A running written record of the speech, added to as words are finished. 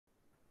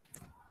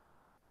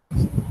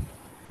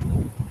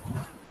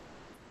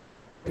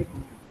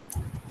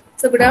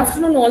So good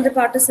afternoon, all the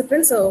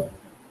participants. So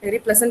very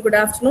pleasant good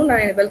afternoon.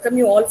 I welcome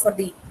you all for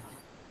the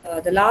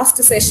last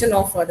session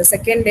of the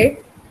second day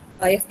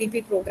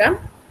FDP program.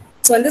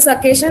 So on this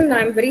occasion,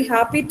 I'm very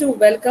happy to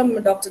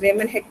welcome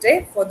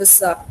Dr.M.N.Hegde for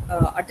this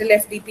ATAL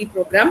FDP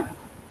program.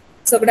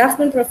 So good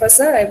afternoon,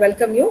 Professor. I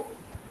welcome you.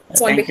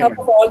 So on behalf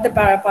of all the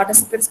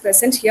participants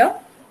present here,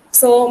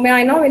 so may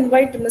I now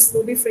invite Ms.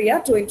 Ruby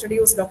Freya to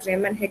introduce Dr.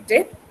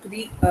 M.N.Hegde to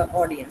the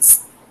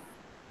audience.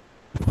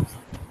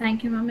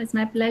 Thank you, ma'am. It's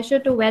my pleasure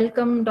to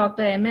welcome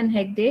Dr.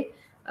 M.N.Hegde,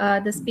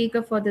 the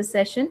speaker for this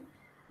session.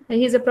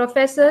 He's a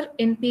professor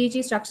in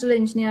PG Structural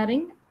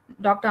Engineering,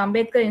 Dr.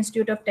 Ambedkar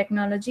Institute of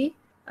Technology,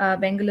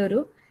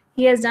 Bengaluru.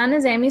 He has done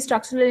his ME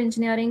Structural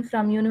Engineering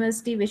from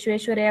University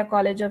Visvesvaraya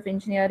College of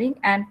Engineering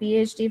and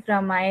PhD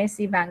from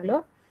IISc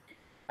Bangalore.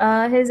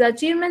 His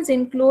achievements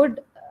include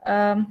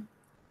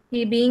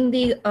he being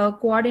the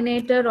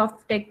coordinator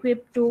of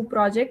TechQuip 2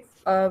 project,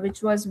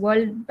 which was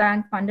World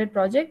Bank funded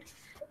project.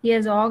 He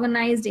has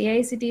organized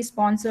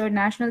AICT-sponsored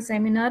national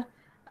seminar,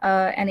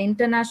 an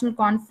international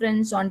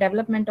conference on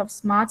development of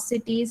smart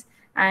cities,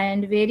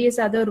 and various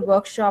other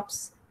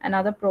workshops and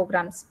other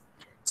programs.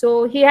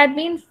 So he had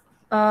been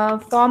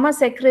former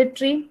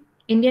secretary,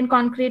 Indian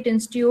Concrete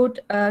Institute,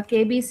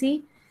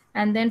 KBC,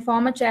 and then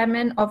former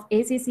chairman of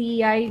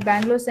ACCEI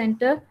Bangalore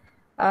Center,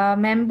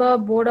 member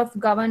board of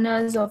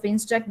governors of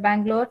Instruct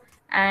Bangalore,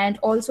 and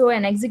also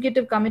an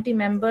executive committee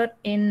member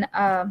in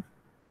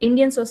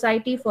Indian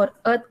Society for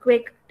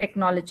Earthquake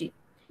Technology.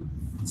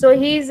 So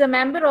he is a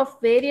member of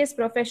various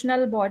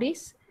professional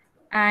bodies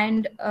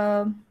and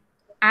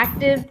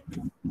active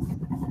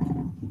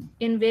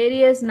in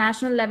various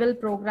national level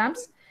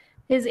programs.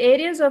 His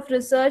areas of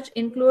research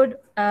include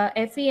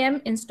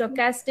FEM in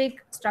stochastic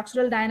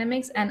structural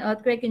dynamics and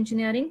earthquake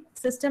engineering,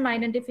 system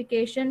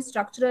identification,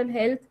 structural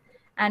health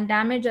and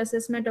damage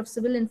assessment of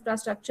civil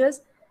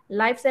infrastructures,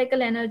 life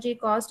cycle energy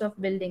cost of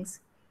buildings.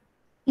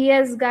 He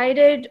has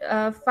guided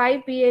 5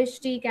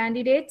 PhD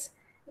candidates,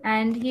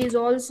 and he has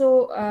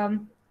also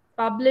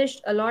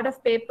published a lot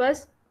of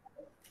papers,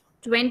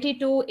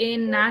 22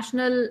 in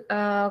national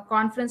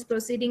conference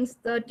proceedings,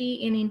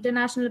 30 in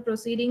international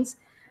proceedings,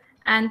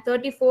 and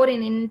 34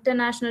 in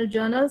international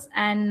journals,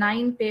 and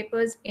 9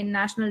 papers in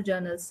national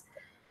journals.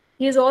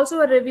 He is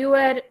also a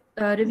reviewer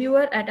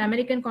at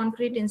American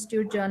Concrete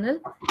Institute Journal,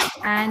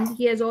 and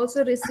he has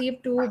also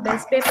received 2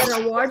 Best Paper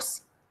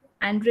Awards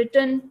and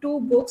written 2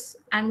 books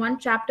and 1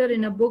 chapter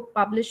in a book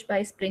published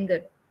by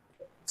Springer.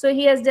 So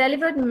he has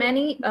delivered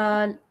many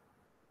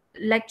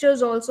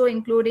lectures also,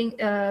 including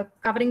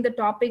covering the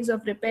topics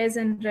of repairs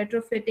and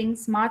retrofitting,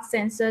 smart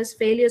sensors,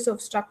 failures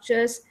of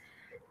structures,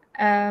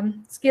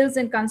 skills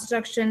in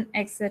construction,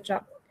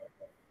 etc.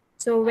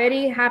 So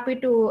very happy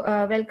to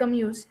welcome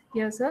you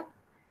here, sir.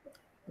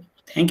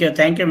 Thank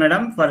you,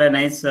 madam, for a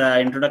nice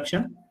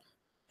introduction.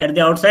 At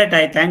the outset,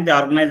 I thank the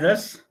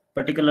organizers,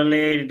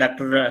 particularly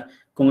Dr.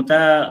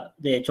 Kumta,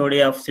 the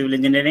HOD of Civil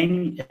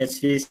Engineering,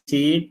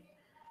 SVC,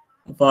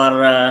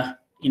 for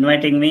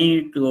inviting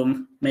me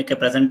to make a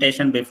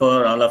presentation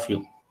before all of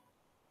you.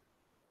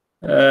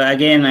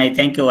 Again, I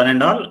thank you one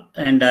and all,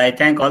 and I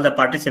thank all the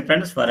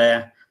participants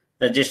for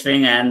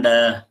registering and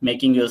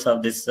making use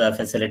of this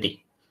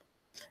facility.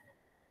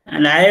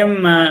 And I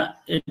am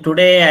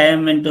today I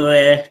am into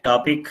a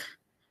topic,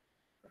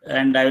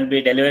 and I will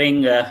be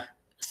delivering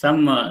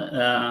some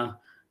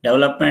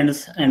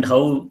developments and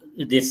how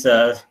this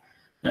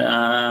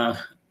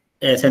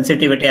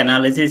sensitivity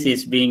analysis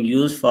is being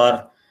used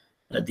for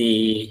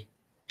the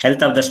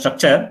health of the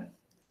structure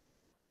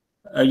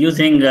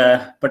using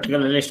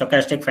particularly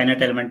stochastic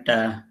finite element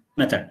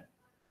method.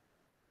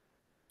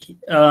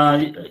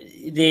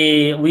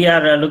 We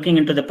are looking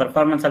into the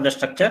performance of the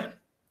structure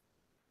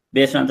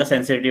based on the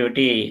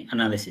sensitivity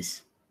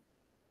analysis.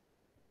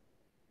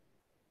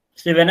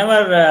 So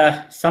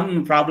whenever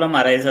some problem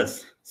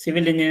arises,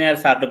 civil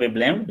engineers are to be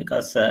blamed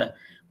because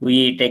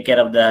we take care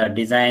of the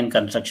design,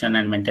 construction,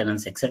 and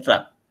maintenance,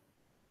 etc.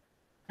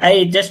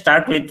 I just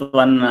start with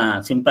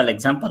one simple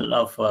example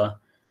of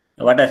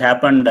what has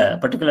happened,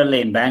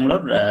 particularly in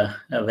Bangalore,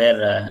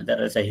 where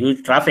there is a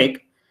huge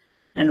traffic,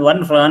 and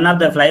one of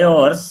the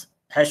flyovers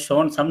has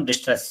shown some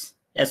distress,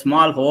 a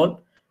small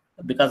hole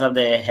because of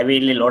the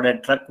heavily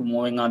loaded truck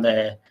moving on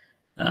the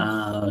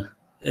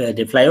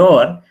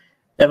flyover.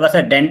 There was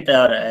a dent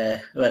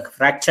or a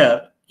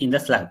fracture in the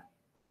slab,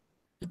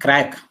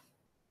 crack,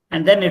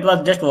 and then it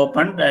was just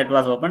opened. It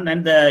was opened,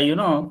 and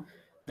the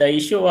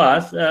issue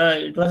was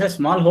it was a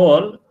small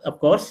hole, of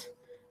course,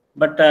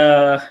 but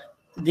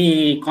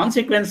the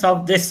consequence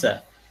of this,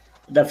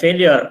 the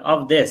failure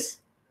of this,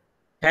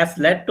 has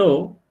led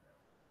to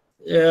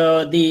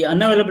the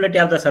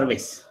unavailability of the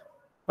service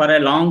for a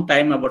long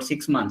time, about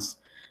 6 months.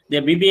 The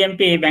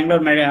BBMP, Bangalore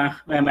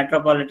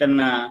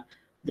Metropolitan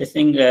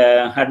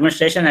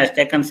administration, has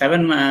taken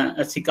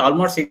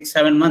almost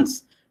 6-7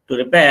 months to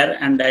repair,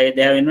 and they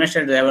have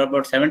invested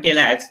about 70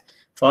 lakhs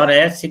for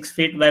a 6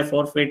 feet by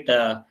 4 feet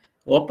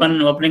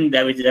opening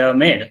which they have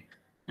made.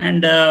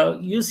 And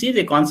you see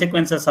the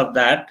consequences of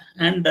that,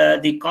 and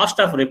the cost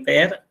of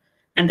repair,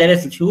 and there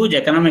is huge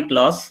economic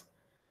loss.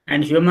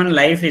 and human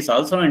life is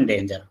also in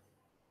danger.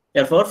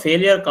 Therefore,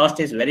 failure cost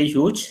is very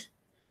huge,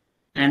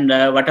 and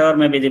whatever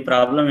may be the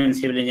problem in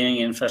civil engineering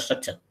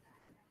infrastructure.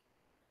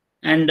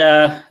 And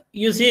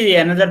you see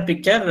another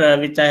picture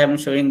which I am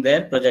showing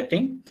there,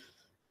 projecting.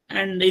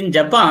 And in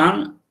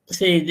Japan,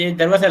 see,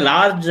 there was a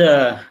large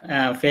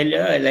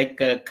failure,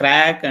 like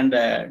crack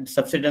and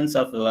subsidence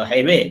of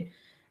highway,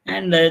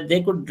 and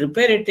they could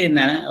repair it in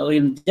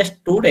just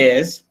 2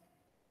 days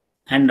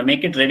and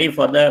make it ready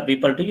for the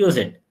people to use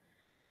it.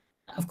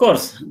 Of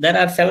course, there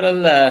are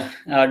several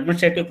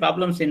administrative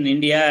problems in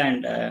India,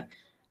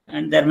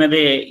 and there may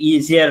be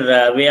easier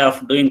way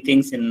of doing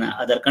things in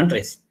other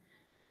countries.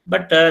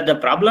 But the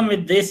problem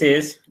with this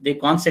is the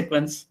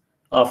consequence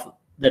of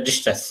the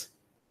distress.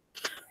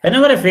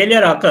 Whenever a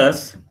failure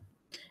occurs,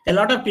 a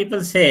lot of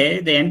people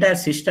say the entire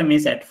system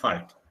is at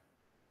fault.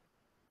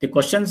 The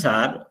questions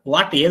are,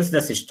 what ails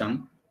the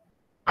system?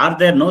 Are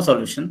there no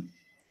solution?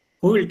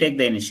 Who will take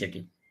the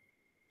initiative?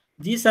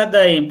 These are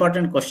the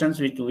important questions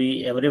which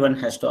everyone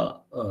has to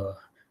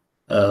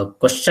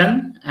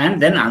question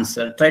and then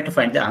answer, try to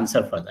find the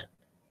answer for that.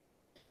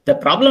 The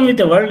problem with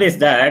the world is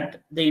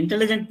that the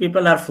intelligent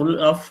people are full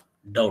of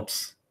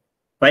doubts,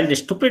 while the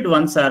stupid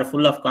ones are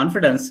full of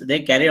confidence. They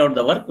carry out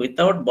the work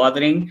without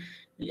bothering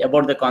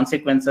about the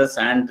consequences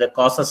and the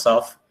causes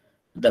of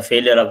the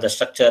failure of the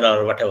structure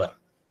or whatever.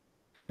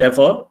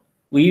 Therefore,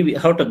 we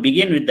have to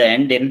begin with the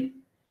end in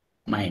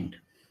mind.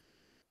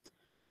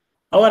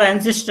 Our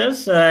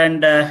ancestors,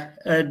 and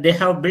they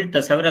have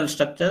built several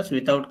structures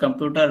without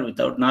computer,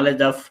 without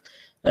knowledge of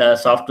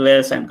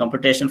softwares and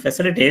computation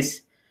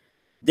facilities.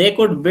 They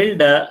could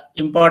build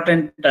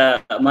important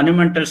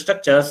monumental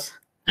structures,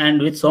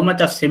 and with so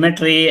much of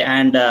symmetry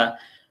and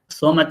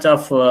so much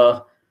of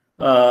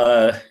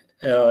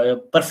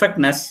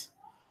perfectness.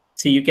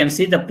 See, you can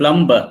see the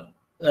plumb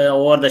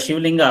over the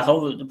Shivlinga,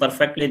 how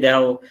perfectly they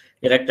have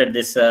erected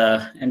this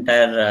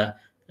entire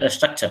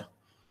structure.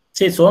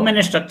 See, so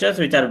many structures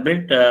which are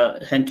built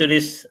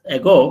centuries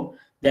ago,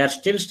 they are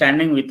still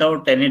standing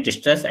without any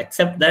distress,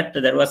 except that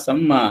there was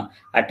some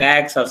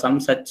attacks or some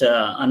such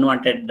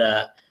unwanted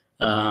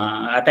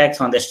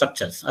attacks on the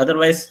structures.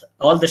 Otherwise,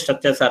 all the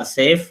structures are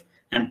safe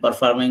and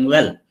performing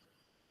well.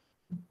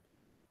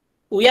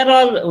 We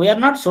are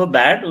not so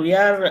bad. We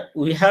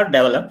have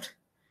developed.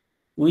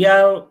 We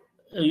have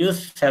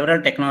used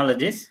several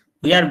technologies.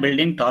 We are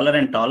building taller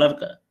and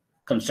taller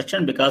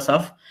construction because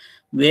of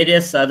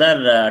various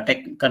other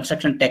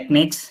construction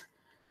techniques,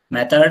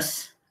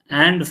 methods,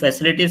 and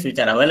facilities which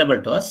are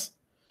available to us.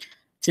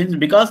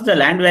 Because the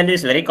land value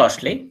is very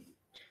costly,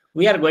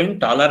 we are going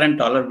taller and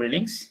taller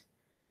buildings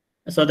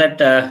so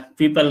that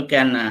people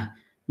can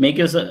make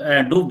use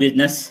do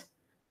business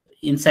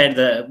inside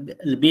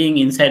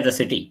the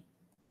city.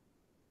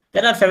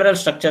 There are several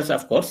structures,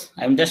 of course.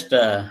 I'm just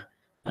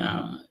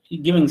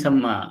giving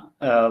some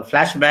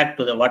flashback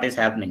to what is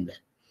happening there.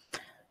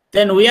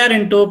 Then we are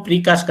into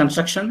precast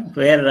construction,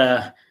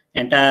 where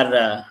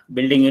entire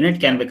building unit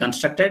can be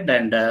constructed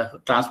and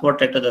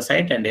transported to the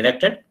site and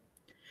erected.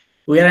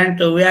 We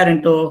are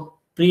into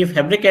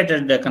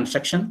prefabricated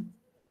construction,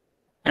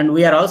 and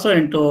we are also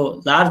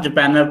into large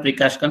panel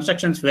precast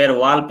constructions, where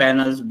wall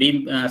panels,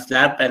 beam,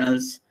 slab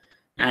panels,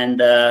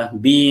 and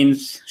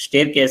beams,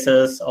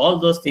 staircases, all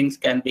those things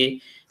can be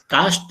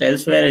cast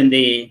elsewhere in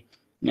the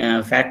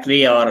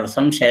factory or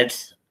some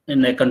sheds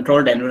in a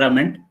controlled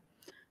environment.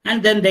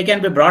 And then they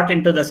can be brought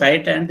into the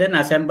site and then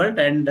assembled,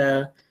 and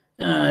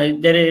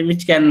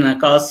which can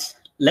cause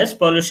less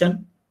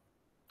pollution,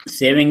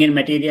 saving in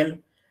material,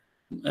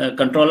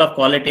 control of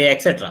quality,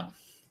 etc.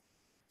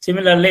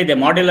 Similarly, the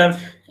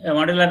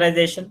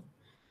modularization,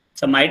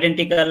 some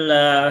identical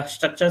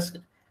structures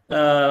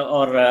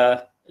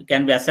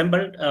can be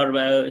assembled, or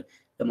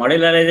the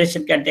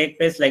modularization can take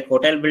place like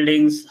hotel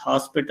buildings,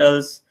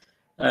 hospitals,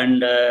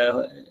 and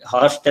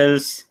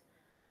hostels,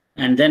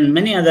 and then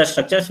many other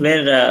structures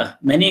where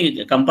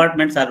many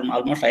compartments are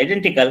almost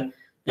identical.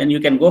 Then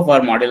you can go for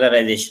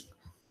modularization.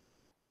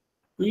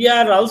 We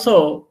are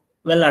also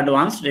well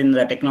advanced in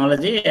the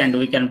technology, and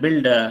we can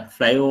build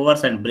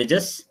flyovers and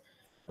bridges,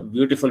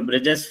 beautiful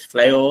bridges,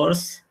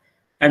 flyovers,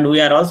 and we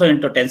are also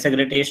into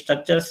tensegrity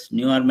structures,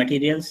 newer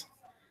materials,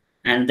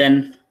 and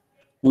then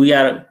we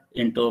are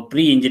into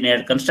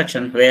pre-engineered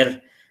construction,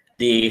 where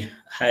the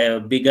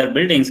bigger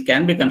buildings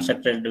can be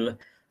constructed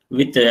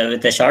with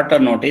a shorter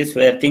notice,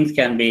 where things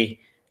can be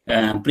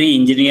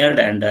pre-engineered,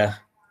 and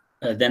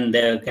then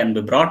they can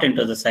be brought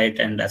into the site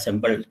and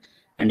assembled,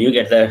 and you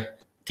get the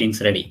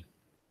things ready.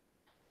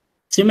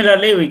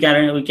 Similarly, we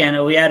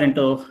are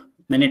into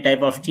many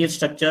type of steel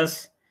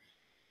structures,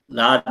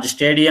 large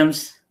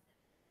stadiums,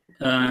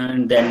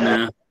 and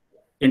then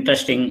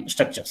interesting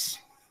structures.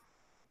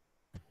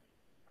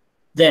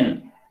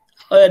 Then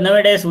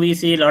nowadays we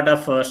see a lot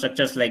of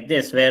structures like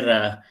this,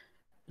 where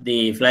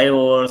the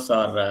flyovers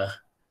or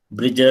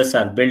bridges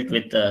are built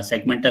with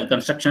segmental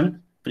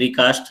construction,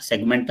 precast,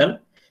 segmental,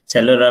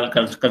 cellular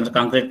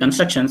concrete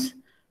constructions,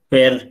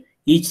 where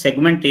each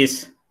segment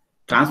is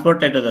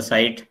transported to the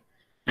site,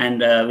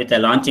 and with a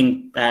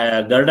launching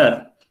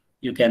girder,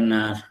 you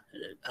can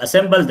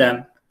assemble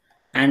them,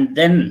 and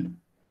then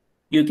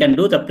you can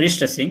do the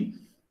pre-stressing.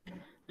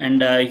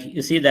 And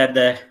you see that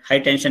the high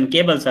tension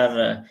cables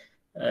are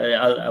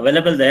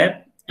available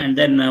there, and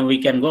then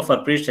we can go for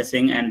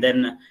pre-stressing and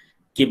then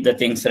keep the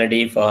things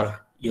ready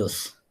for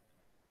use.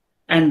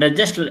 And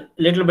just a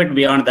little bit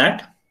beyond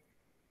that,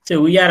 so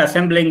we are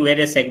assembling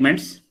various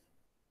segments,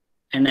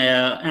 and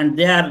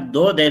they are,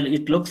 though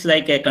it looks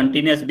like a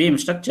continuous beam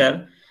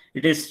structure,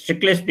 it is,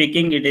 strictly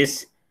speaking, it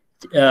is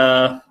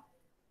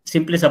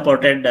simply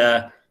supported.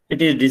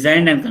 It is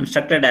designed and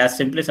constructed as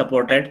simply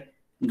supported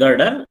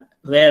girder,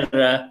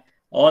 where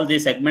all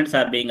these segments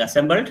are being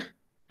assembled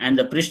and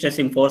the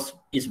pre-stressing force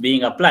is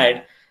being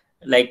applied.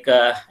 Like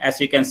as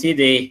you can see,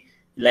 the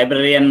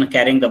librarian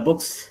carrying the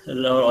books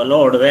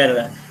load,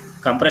 where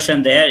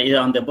compression there is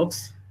on the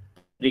books,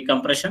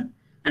 recompression,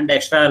 and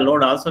extra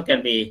load also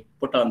can be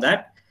put on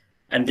that.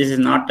 And this is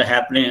not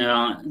happening.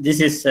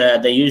 This is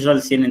the usual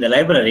scene in the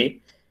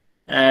library,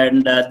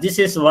 and this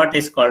is what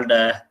is called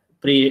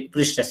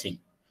pre-stressing.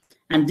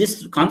 And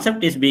this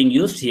concept is being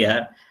used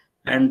here,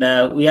 and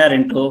we are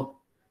into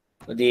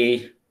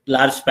the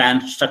large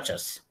span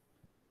structures.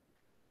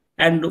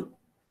 And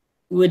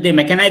with the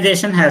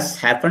mechanization has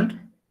happened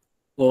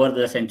over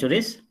the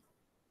centuries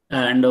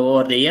and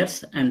over the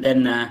years, and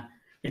then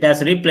it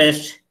has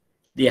replaced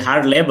the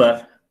hard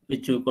labor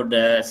which you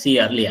could see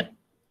earlier.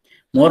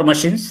 More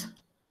machines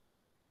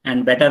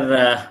and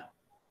better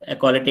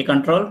quality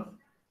control,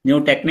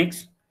 new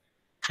techniques,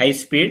 high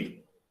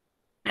speed,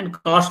 and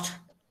cost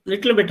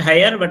little bit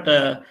higher, but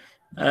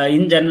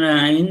in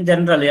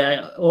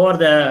general, over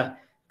the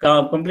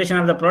completion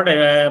of the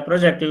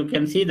project, you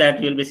can see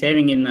that you will be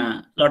saving in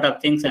a lot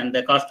of things, and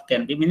the cost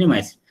can be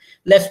minimized.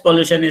 Less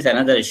pollution is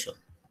another issue.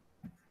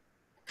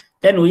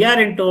 Then we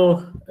are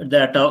into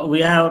the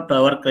we have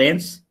tower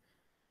cranes,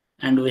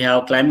 and we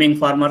have climbing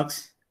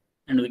formworks,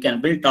 and we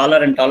can build taller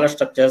and taller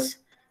structures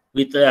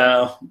with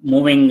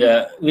moving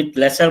with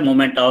lesser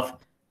movement of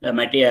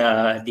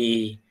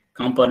the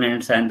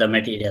components and the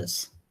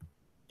materials.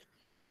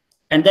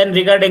 And then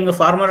regarding the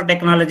formwork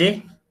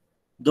technology,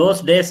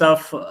 those days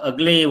of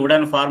ugly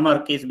wooden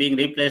formwork is being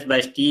replaced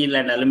by steel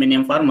and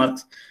aluminum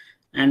formworks,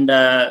 and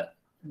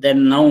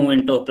then now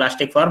into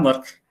plastic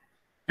formwork.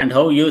 And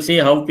how you see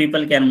how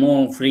people can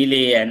move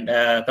freely and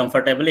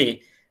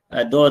comfortably,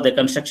 though the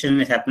construction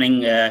is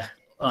happening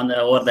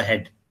over the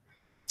head.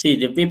 See,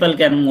 the people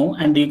can move,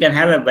 and you can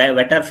have a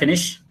better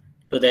finish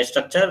to the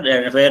structure,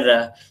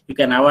 where you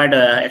can avoid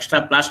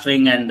extra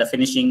plastering and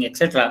finishing,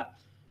 etc.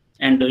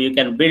 And you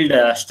can build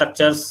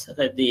structures,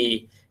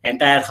 the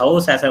entire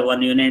house as a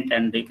one unit,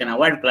 and you can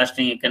avoid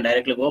plastering. You can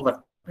directly go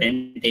for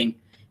painting.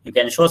 You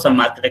can show some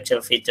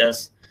architectural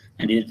features,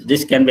 and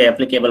this can be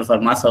applicable for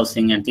mass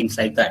housing and things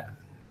like that.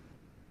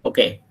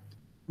 Okay,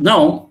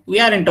 now we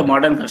are into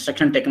modern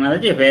construction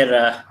technology,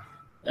 where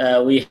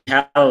we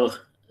have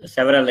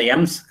several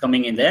M's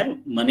coming in there: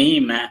 money,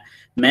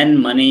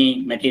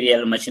 money,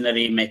 material,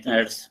 machinery,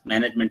 methods,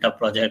 management of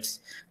projects,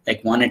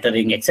 like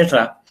monitoring,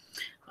 etc.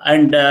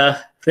 And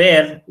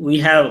where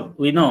we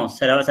know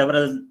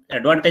several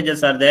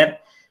advantages are there.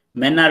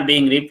 Men are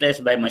being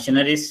replaced by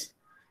machineries,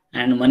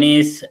 and money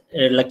is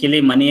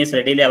luckily money is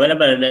readily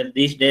available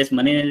these days.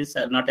 Money is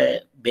not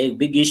a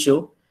big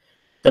issue.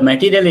 The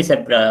material is a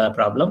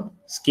problem.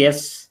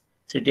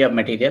 Scarcity of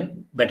material,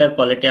 better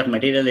quality of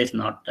material is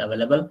not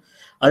available.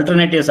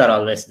 Alternatives are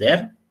always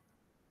there.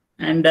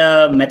 And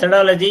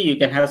methodology, you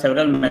can have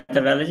several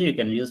methodology. You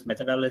can use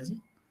methodology.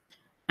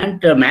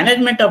 And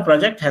management of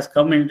project has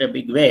come in a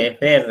big way,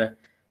 where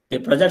the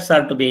projects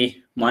are to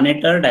be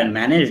monitored and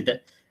managed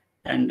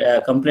and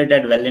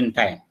completed well in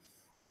time.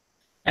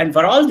 And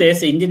for all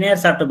this,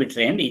 engineers are to be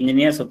trained.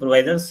 Engineers,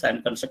 supervisors,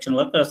 and construction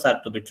workers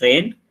are to be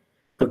trained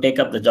to take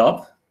up the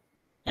job.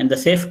 And the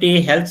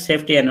safety, health,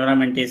 safety,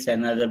 environment is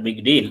another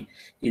big deal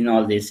in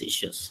all these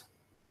issues.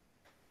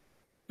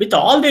 With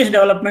all these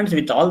developments,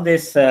 with all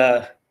these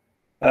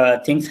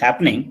things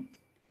happening,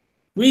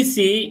 we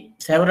see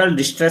several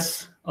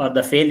distress or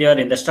the failure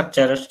in the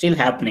structure still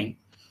happening,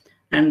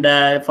 and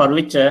for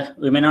which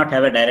we may not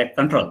have a direct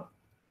control.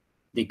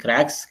 The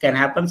cracks can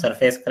happen,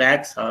 surface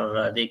cracks,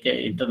 or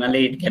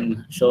internally it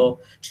can show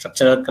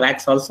structural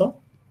cracks also.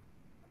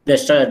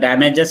 The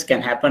damages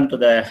can happen to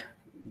the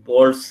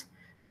bolts.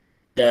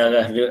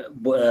 The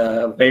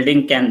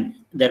welding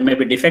there may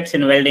be defects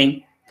in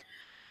welding,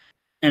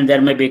 and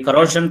there may be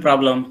corrosion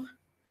problem.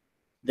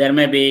 There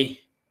may be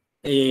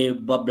a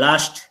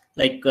blast,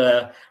 like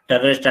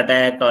terrorist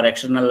attack or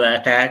external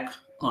attack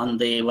on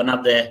one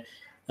of the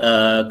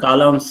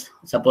columns.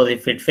 Suppose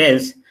if it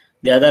fails,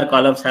 the other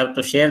columns have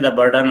to share the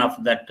burden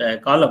of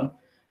that column,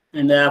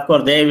 and of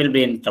course they will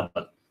be in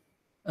trouble,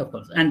 of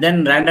course. And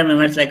then random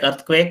events like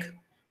earthquake,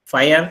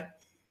 fire,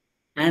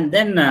 and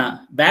then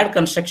bad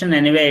construction.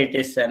 Anyway, it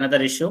is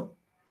another issue.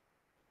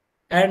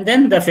 And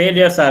then the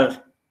failures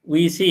are,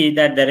 we see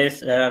that there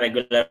is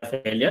regular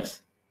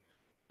failures.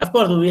 Of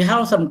course, we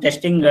have some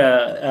testing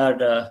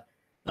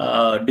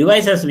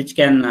devices which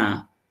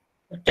can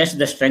test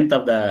the strength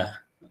of the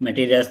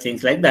materials,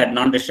 things like that.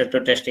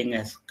 Non-destructive testing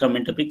has come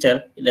into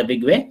picture in a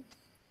big way.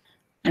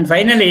 And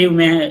finally,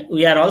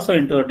 we are also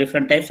into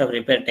different types of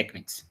repair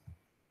techniques.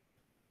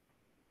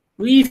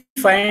 We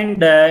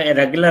find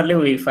regularly,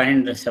 we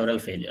find several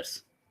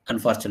failures,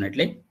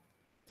 unfortunately.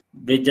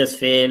 Bridges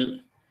fail,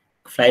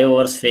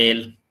 flyovers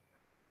fail,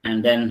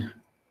 and then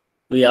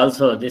we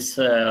also, this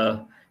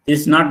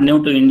is not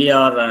new to India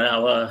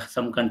or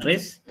some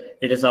countries.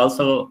 It is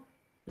also,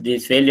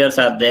 these failures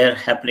are there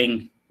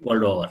happening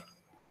world over.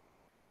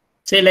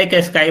 Say like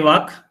a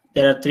skywalk,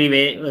 there are three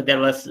ways. There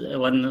was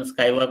one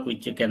skywalk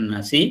which you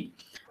can see.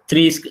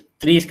 Three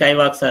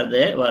skywalks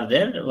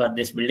were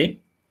this building.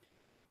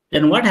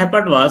 Then what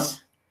happened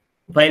was,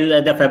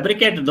 while the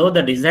fabricator, though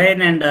the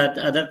design and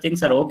other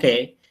things are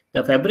okay,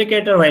 the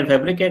fabricator, while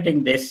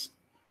fabricating this,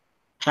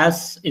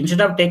 has,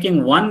 instead of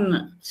taking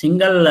one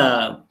single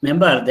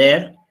member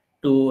there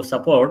to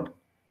support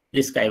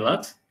these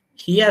skywalks,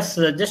 he has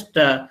just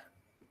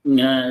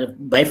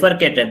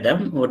bifurcated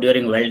them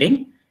during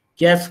welding.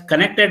 He has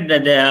connected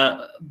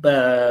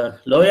the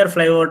lower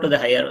flyover to the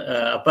higher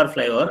upper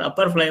flyover.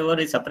 Upper flyover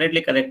is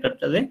separately connected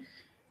to the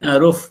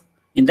roof.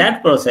 In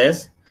that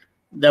process,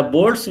 the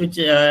bolts which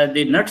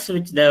the nuts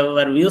which they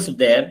were used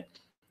there,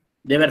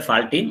 they were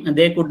faulty, and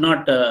they could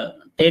not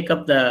take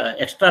up the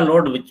extra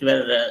load which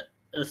were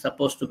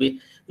supposed to be,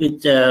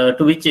 which to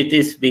which it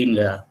is being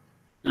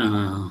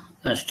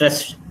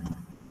stressed.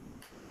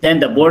 Then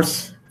the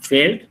bolts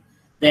failed.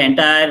 The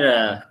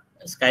entire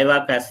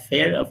skywalk has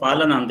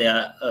fallen on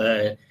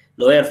the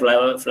lower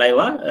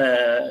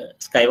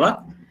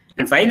skywalk,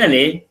 and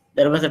finally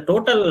there was a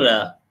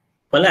total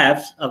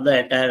collapse of the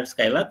entire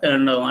skywalk,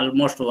 and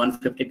almost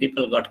 150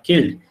 people got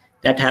killed.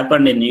 That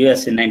happened in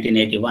US in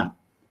 1981.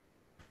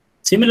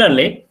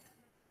 Similarly,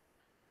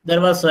 there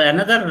was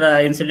another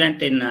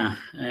incident in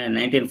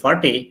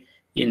 1940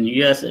 in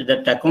US,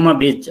 the Tacoma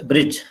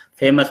Bridge,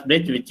 famous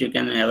bridge, which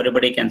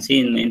everybody can see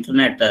in the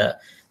internet.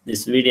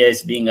 This video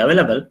is being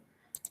available,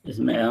 is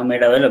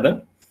made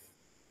available.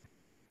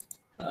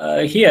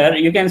 Here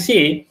you can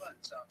see.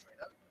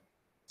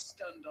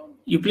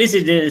 You please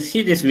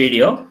see this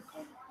video.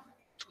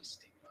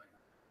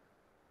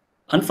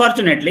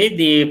 Unfortunately,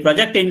 the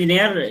project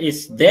engineer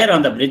is there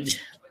on the bridge,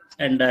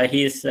 and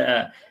he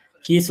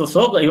was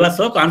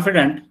so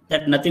confident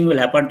that nothing will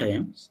happen to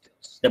him,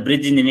 the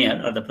bridge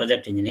engineer or the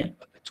project engineer.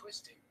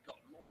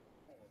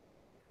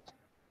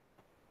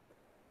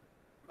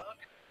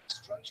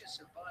 Structure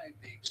survived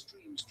the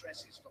extreme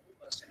stresses for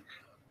almost an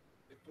hour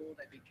before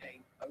they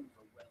became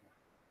overwhelming.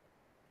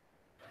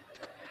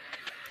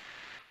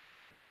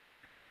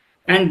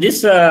 And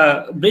this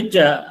bridge,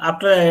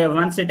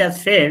 once it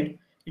has failed,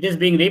 it is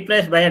being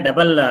replaced by a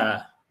double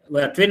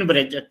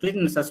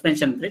twin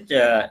suspension bridge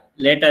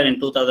later in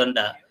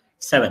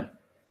 2007.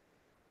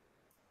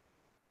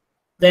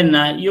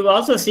 Then you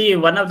also see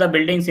one of the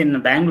buildings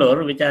in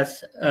Bangalore, which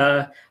has,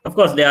 of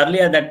course,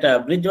 earlier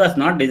that bridge was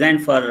not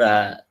designed for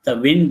the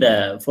wind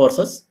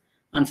forces.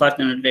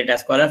 Unfortunately, it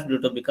has collapsed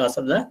because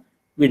of the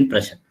wind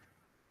pressure.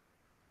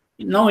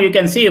 Now you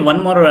can see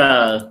one more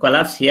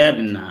collapse here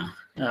in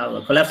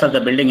collapse of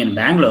the building in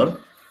Bangalore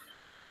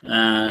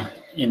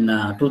in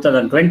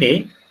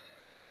 2020.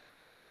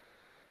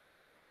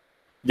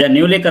 The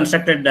newly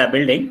constructed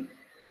building,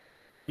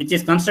 which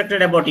is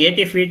constructed about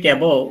 80 feet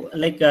above,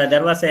 like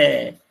there was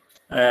a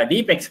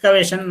deep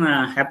excavation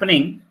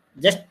happening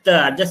just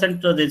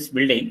adjacent to this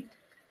building.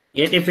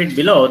 80 feet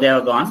below, they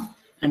have gone.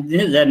 And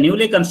this is a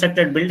newly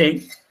constructed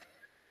building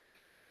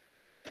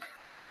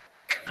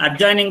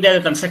adjoining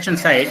the construction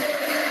site.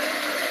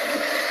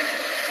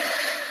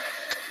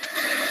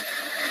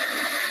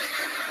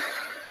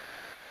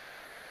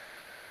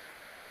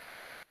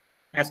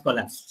 Has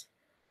collapsed.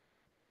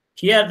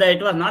 Here,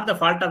 it was not the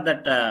fault of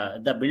that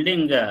the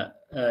building.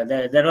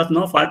 There was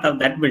no fault of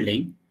that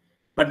building,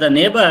 but the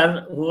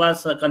neighbor who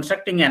was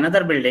constructing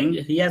another building,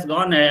 he has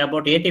gone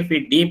about 80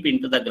 feet deep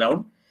into the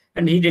ground,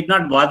 and he did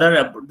not bother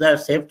about the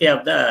safety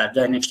of the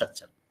adjoining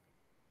structure.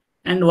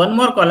 And one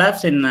more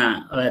collapse in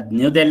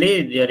New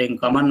Delhi during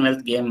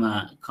Commonwealth Game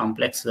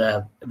Complex,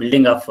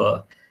 building of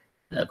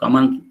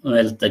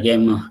Commonwealth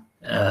Game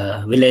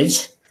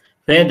Village,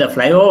 where the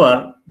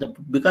flyover,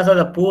 because of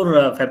the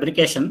poor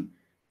fabrication,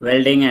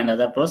 welding and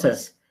other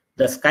process,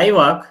 the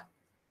skywalk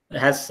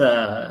has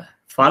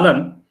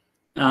fallen.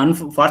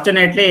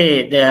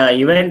 Unfortunately, the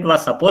event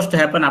was supposed to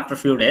happen after a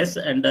few days,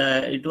 and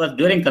it was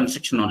during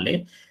construction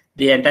only.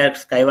 The entire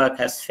skywalk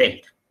has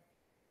failed.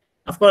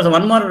 Of course,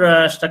 one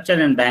more structure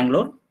in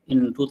Bangalore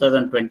in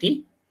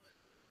 2020.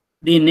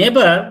 The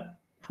neighbor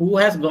who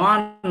has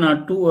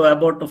gone to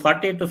about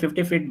 40 to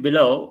 50 feet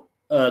below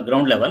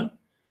ground level,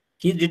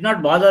 he did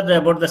not bother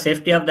about the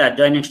safety of the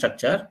adjoining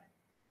structure,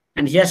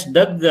 and he has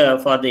dug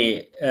for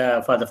the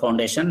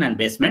foundation and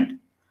basement.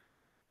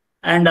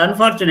 And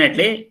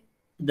unfortunately,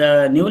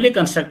 the newly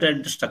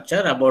constructed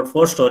structure, about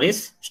 4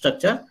 stories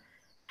structure,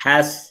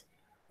 has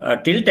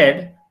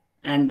tilted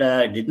and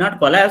did not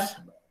collapse.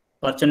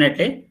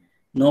 Fortunately,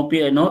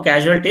 no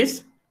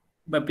casualties,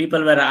 but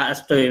people were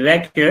asked to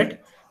evacuate,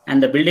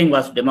 and the building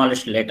was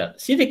demolished later.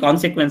 See the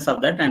consequence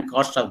of that and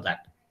cost of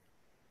that.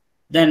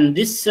 Then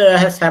this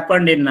has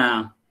happened in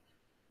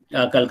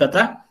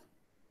Calcutta,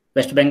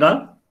 West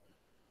Bengal,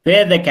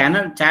 where the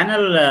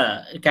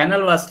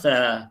canal was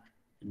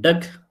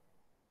dug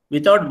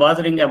without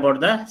bothering about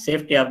the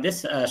safety of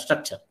this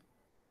structure.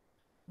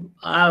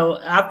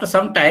 After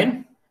some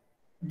time,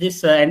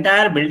 this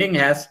entire building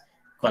has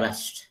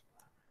collapsed.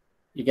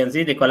 You can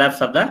see the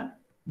collapse of the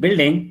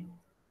building.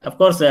 Of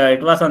course,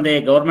 it was on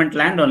the government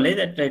land only.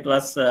 That it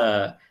was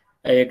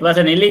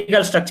an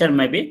illegal structure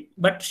maybe,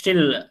 but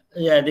still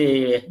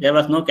there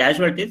was no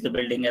casualties. The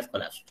building has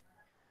collapsed.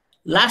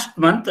 Last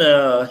month,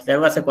 there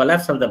was a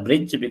collapse of the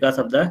bridge because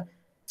of the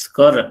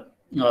score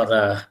or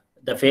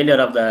the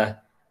failure of the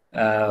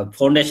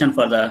foundation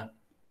for the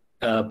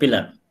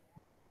pillar.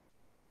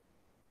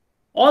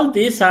 All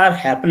these are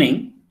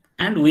happening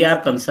and we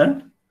are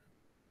concerned.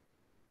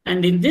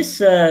 And in this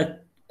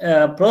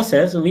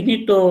process, we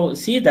need to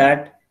see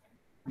that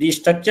the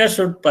structure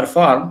should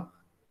perform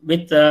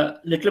with a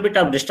little bit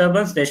of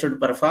disturbance. They should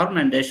perform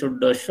and they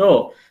should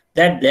show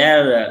that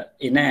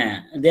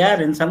they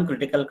are in some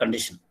critical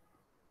condition.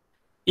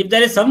 If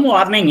there is some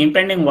warning,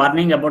 impending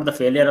warning about the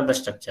failure of the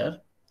structure,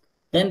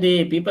 then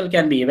the people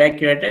can be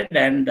evacuated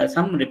and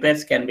some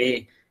repairs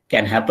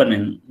can happen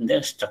in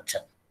the structure.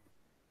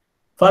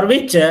 For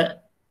which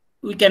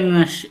we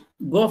can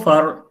go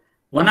for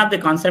one of the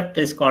concepts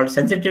is called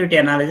sensitivity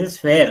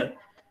analysis, where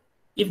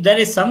if there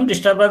is some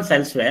disturbance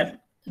elsewhere,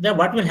 then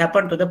what will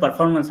happen to the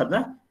performance of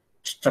the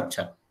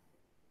structure?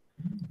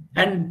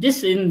 And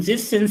in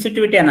this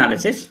sensitivity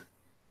analysis,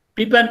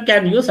 people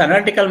can use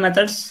analytical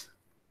methods.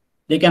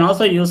 They can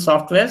also use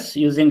softwares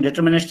using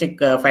deterministic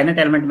finite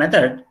element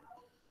method,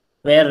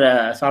 where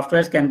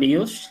softwares can be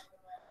used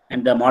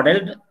and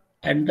modeled,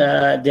 and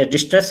the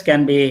distress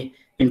can be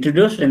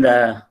introduced in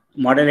the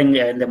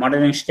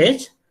modeling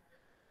stage,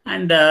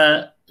 and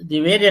the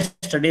various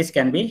studies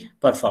can be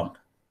performed.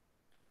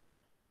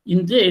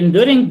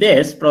 During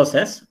this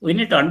process, we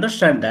need to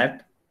understand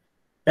that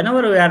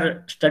whenever we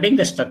are studying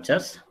the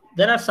structures,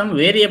 there are some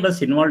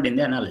variables involved in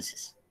the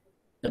analysis.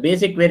 The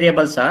basic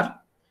variables are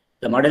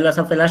the modulus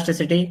of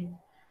elasticity,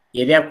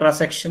 area of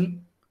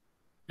cross-section,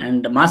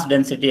 and mass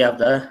density of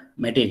the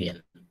material.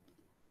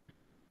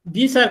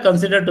 These are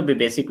considered to be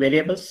basic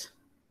variables.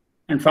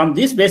 And from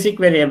these basic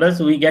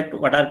variables, we get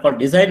what are called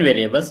design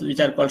variables, which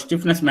are called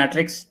stiffness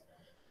matrix,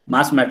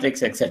 mass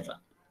matrix, etc.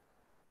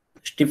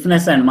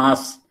 Stiffness and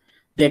mass,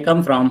 they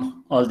come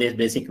from all these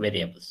basic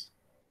variables.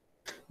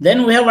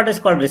 Then we have what is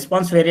called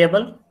response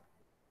variable.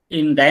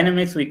 In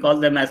dynamics, we call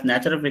them as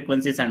natural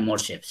frequencies and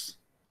mode shapes.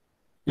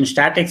 In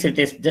statics, it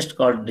is just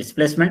called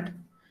displacement.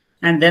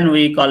 And then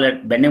we call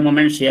it bending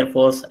moment, shear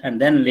force, and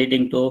then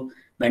leading to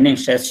bending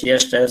stress, shear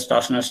stress,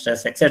 torsional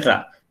stress,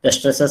 etc. The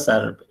stresses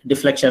are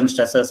deflection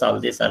stresses, all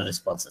these are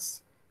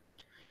responses.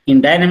 In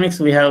dynamics,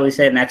 we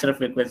say natural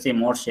frequency,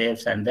 mode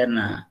shapes, and then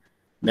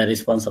the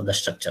response of the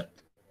structure.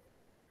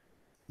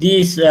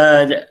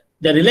 The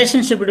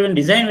relationship between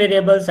design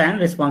variables and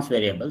response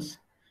variables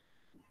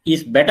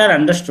is better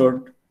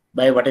understood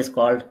by what is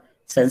called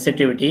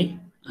sensitivity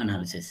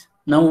analysis.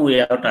 Now we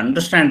have to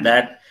understand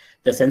that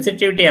the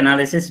sensitivity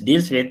analysis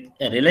deals with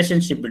a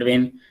relationship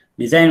between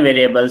design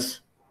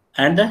variables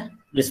and the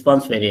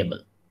response variable.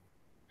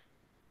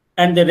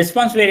 And the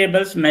response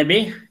variables may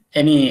be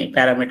any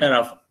parameter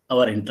of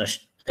our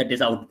interest, that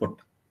is output.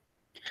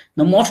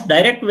 The most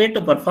direct way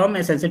to perform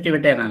a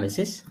sensitivity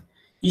analysis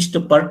is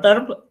to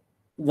perturb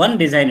one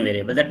design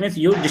variable. That means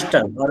you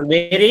disturb or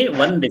vary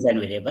one design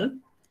variable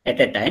at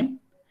a time.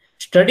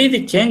 Study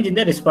the change in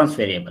the response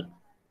variable.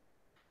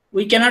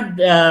 We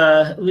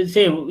cannot, we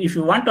say, if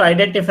you want to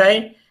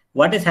identify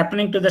what is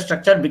happening to the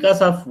structure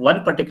because of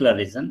one particular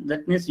reason,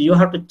 that means you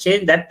have to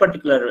change that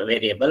particular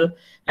variable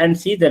and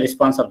see the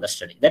response of the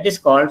study. That is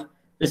called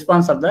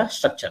response of the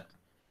structure.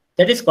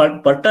 That is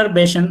called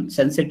perturbation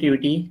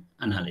sensitivity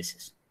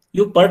analysis.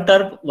 You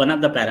perturb one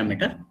of the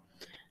parameter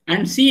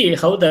and see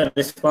how the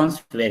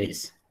response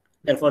varies.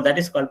 Therefore, that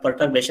is called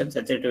perturbation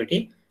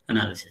sensitivity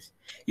analysis.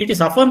 It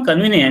is often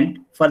convenient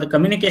for the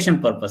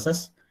communication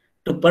purposes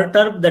to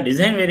perturb the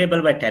design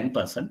variable by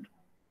 10%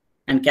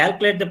 and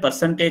calculate the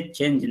percentage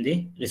change in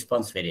the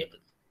response variable.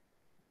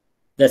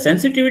 The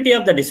sensitivity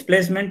of the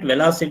displacement,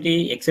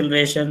 velocity,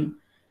 acceleration,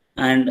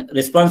 and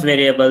response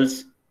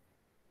variables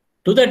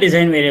to the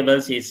design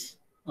variables is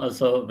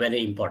also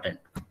very important.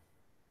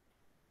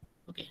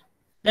 Okay.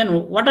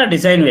 Then what are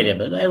design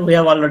variables? We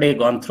have already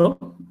gone through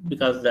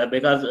because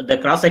the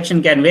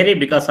cross-section can vary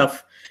because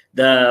of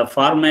the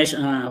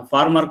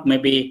formwork may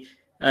be,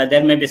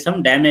 there may be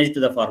some damage to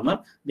the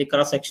formwork. The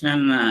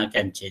cross-section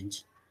can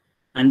change.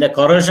 And the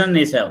corrosion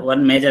is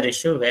one major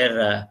issue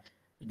where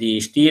the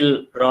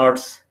steel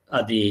rods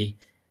or the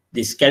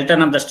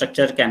skeleton of the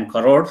structure can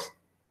corrode,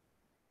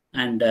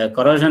 and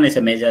corrosion is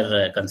a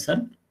major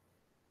concern.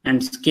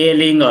 And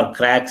scaling or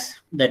cracks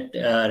that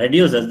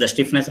reduces the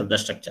stiffness of the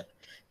structure.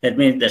 That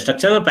means the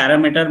structural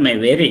parameter may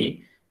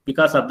vary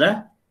because of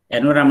the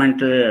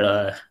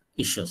environmental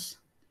issues.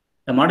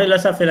 The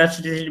modulus of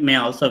elasticity may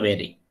also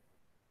vary.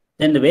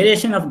 Then the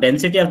variation of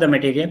density of the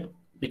material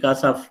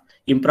because of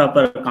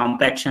improper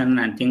compaction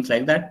and things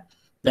like that.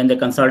 Then the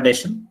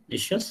consolidation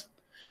issues.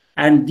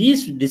 And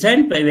these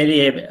design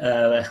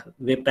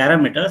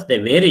parameters, they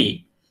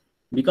vary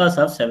because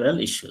of several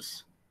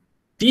issues.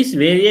 These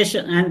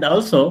variation, and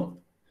also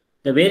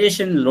the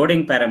variation in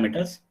loading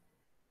parameters,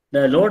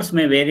 the loads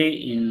may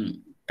vary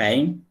in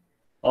time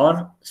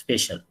or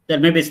spatial. There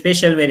may be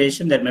spatial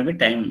variation, there may be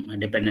time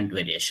dependent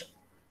variation.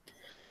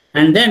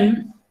 And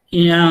then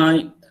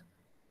in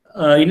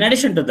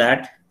addition to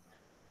that,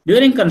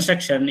 during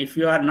construction, if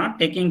you are not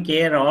taking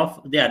care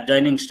of the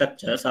adjoining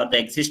structures or the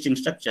existing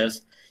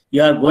structures,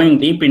 you are going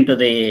deep into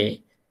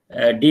the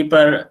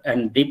deeper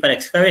and deeper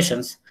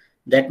excavations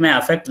that may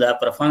affect the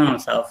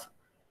performance of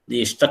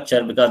the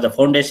structure, because the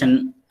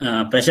foundation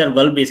pressure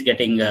bulb is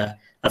getting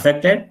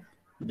affected,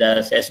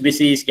 the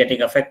SBC is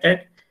getting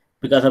affected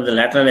because of the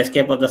lateral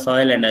escape of the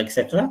soil and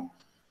etc.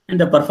 And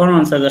the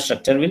performance of the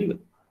structure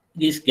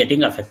is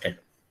getting affected.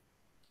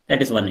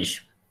 That is one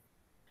issue.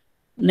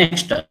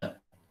 Next,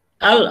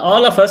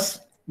 all of us,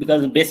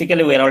 because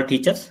basically we are all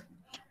teachers,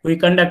 we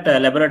conduct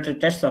laboratory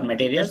tests of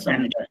materials.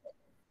 And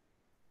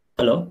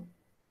hello,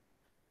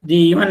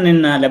 even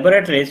in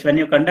laboratories, when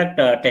you conduct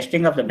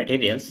testing of the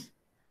materials,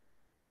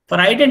 for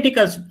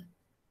identical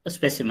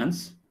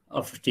specimens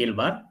of steel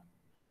bar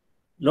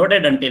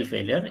loaded until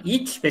failure,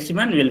 each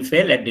specimen will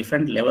fail at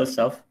different levels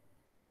of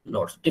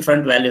loads,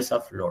 different values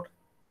of load.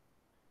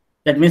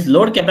 That means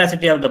load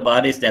capacity of the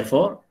bar is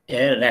therefore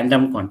a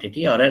random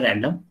quantity or a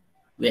random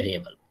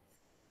variable.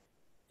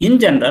 In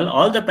general,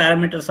 all the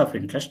parameters of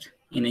interest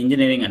in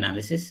engineering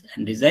analysis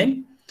and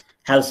design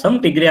have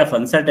some degree of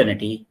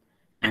uncertainty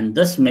and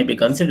thus may be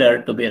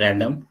considered to be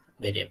random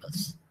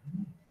variables.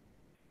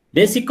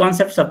 Basic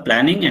concepts of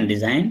planning and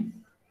design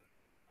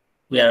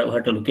we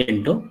have to look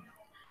into,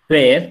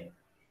 where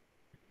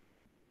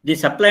the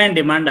supply and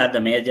demand are the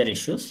major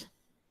issues.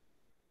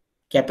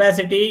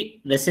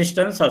 Capacity,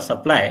 resistance, or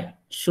supply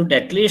should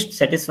at least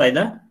satisfy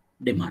the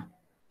demand.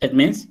 That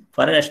means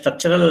for a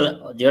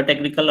structural,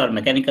 geotechnical, or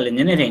mechanical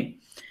engineering,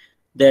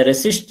 the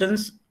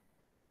resistance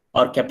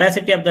or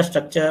capacity of the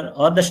structure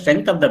or the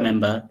strength of the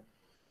member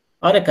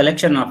or a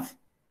collection of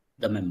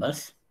the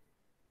members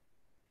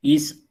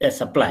is a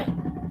supply.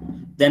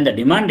 Then the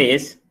demand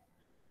is,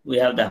 we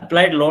have the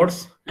applied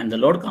loads and the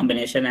load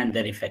combination and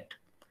their effect.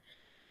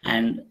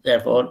 And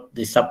therefore,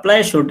 the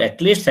supply should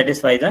at least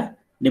satisfy the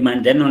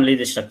demand, then only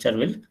the structure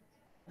will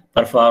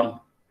perform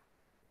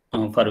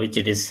for which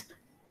it is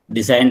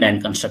designed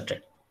and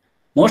constructed.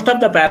 Most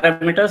of the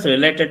parameters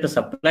related to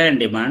supply and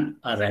demand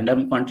are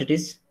random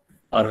quantities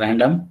or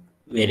random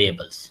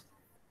variables.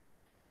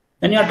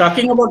 When you are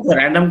talking about the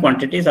random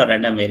quantities or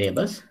random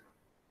variables,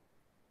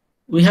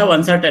 we have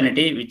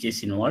uncertainty which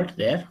is involved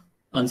there,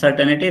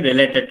 uncertainty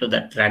related to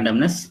that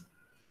randomness.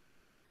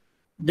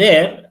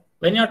 There,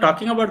 when you are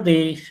talking about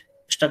the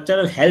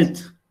structural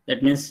health,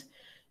 that means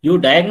you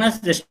diagnose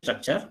the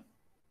structure,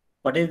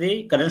 what is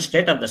the current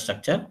state of the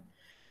structure,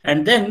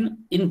 and then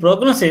in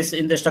prognosis,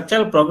 in the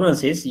structural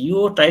prognosis,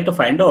 you try to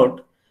find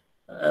out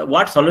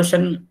what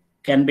solution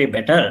can be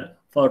better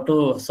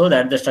so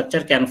that the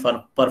structure can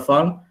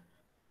perform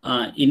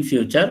in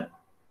future,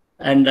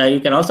 and you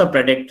can also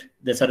predict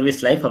the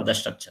service life of the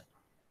structure.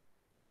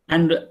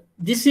 And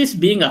this is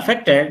being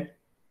affected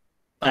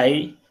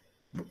by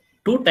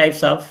two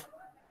types of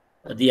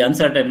the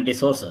uncertainty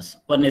sources.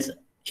 One is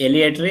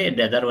aleatory,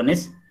 the other one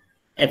is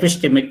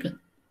epistemic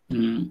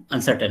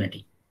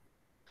uncertainty.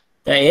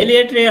 The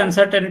aleatory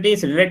uncertainty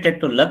is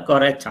related to luck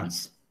or a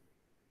chance.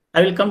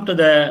 I will come to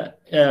the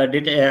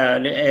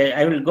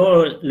I will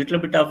go a little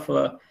bit of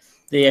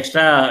the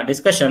extra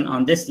discussion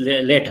on this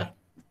later.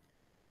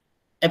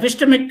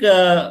 Epistemic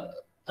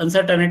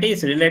uncertainty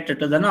is related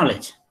to the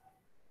knowledge.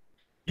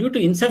 Due to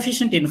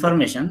insufficient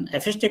information,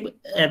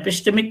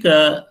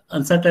 epistemic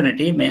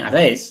uncertainty may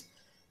arise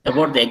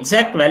about the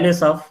exact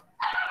values of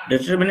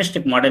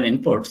deterministic model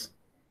inputs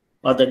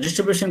or the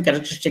distribution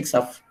characteristics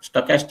of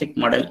stochastic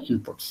model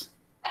inputs.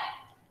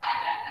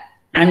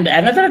 And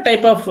another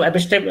type of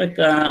epistemic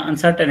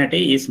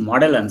uncertainty is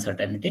model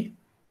uncertainty,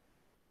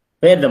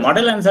 where the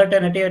model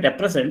uncertainty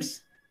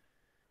represents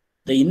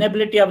the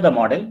inability of the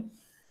model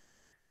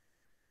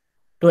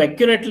to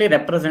accurately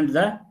represent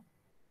the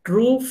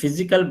true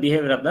physical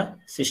behavior of the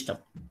system.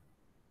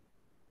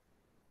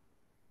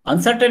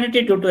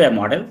 Uncertainty due to a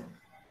model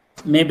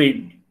may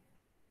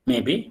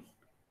be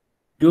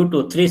due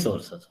to three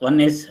sources.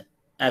 One is,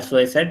 as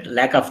I said,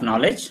 lack of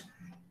knowledge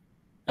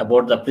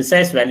about the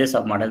precise values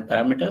of model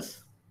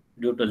parameters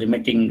due to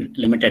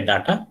limited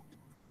data,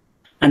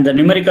 and the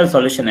numerical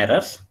solution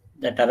errors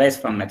that arise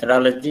from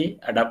methodology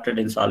adopted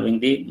in solving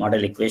the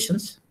model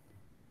equations.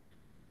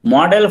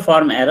 Model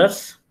form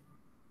errors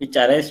which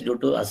arise due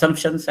to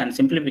assumptions and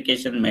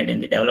simplification made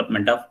in the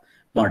development of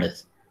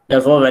models.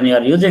 Therefore, when you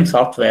are using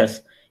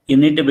softwares, you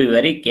need to be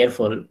very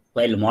careful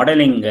while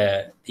modeling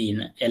the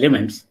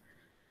elements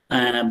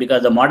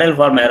because the model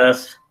form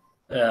errors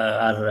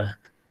are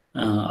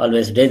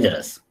always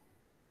dangerous.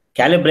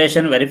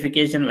 Calibration,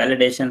 verification,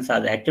 validations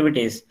are the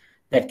activities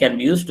that can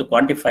be used to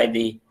quantify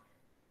the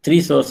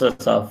three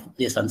sources of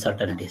these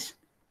uncertainties.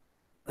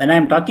 When I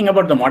am talking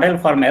about the model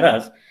form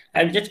errors,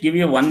 I will just give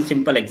you one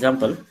simple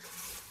example.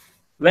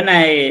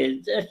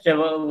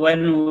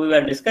 when we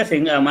were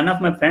discussing, one of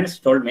my friends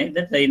told me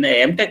that in the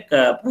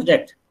MTech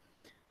project,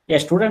 a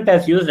student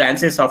has used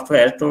ANSYS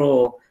software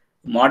to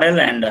model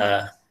and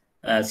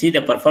see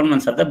the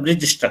performance of the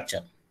bridge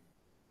structure.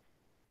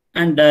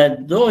 And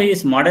though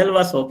his model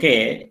was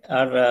okay,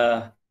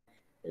 or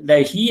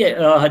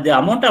the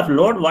amount of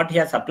load what he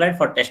has applied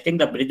for testing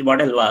the bridge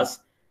model was,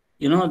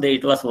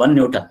 it was 1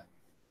 Newton.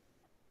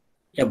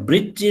 A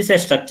bridge is a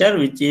structure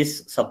which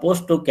is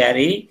supposed to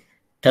carry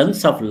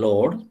tons of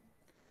load,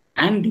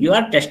 and you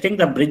are testing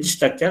the bridge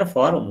structure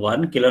for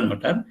 1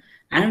 kilonewton.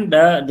 And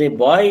the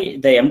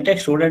MTech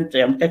student,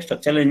 MTech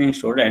structural engineering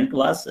student,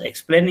 was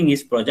explaining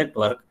his project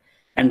work,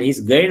 and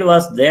his guide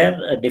was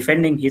there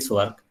defending his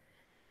work.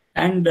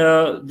 And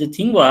the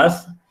thing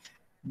was,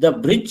 the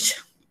bridge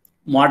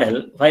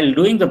model, while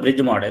doing the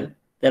bridge model,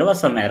 there was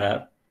some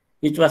error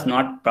which was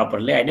not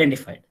properly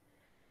identified.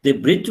 The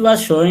bridge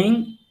was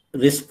showing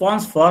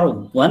response for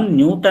 1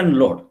 Newton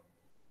load.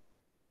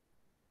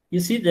 You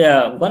see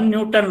the 1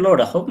 Newton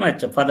load, how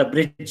much for the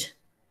bridge?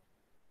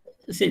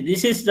 See,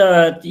 this is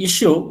the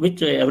issue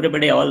which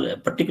everybody,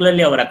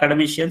 particularly our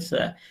academicians,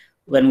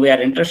 when we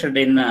are interested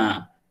in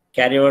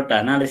carry out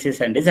analysis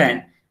and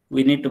design,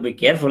 we need to be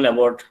careful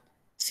about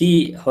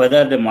see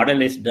whether the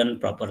model is done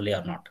properly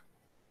or not.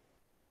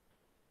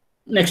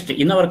 Next,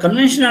 in our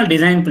conventional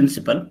design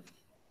principle,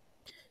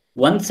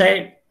 one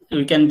side,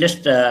 we can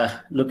just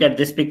look at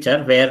this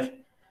picture where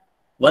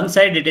one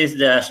side it is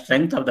the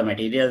strength of the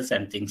materials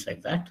and things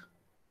like that,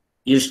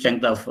 yield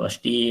strength of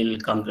steel,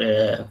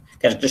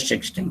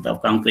 characteristic strength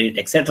of concrete,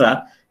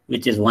 etc.,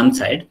 which is one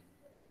side.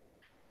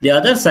 The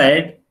other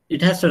side,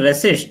 it has to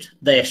resist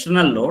the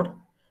external load,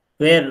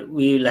 where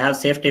we will have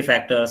safety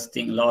factors,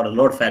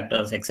 load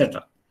factors,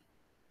 etc.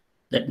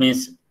 That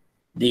means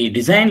the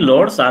design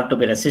loads are to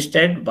be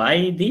resisted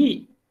by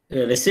the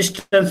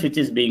resistance which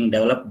is being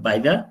developed by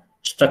the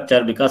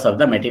structure because of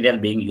the material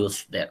being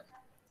used there.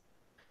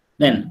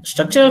 Then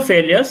structural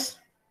failures,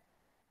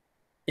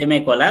 they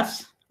may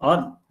collapse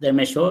or they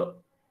may show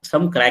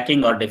some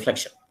cracking or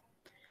deflection.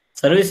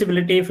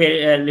 Serviceability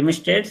limit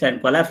states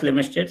and collapse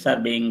limit states are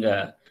being,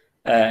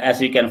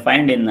 as you can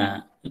find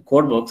in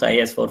code books,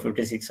 IS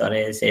 456 or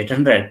IS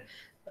 800,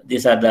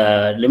 these are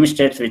the limit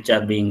states which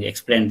are being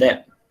explained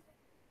there.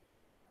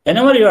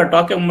 Whenever you are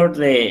talking about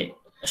the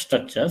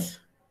structures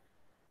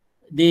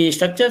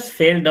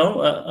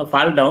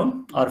fall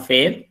down or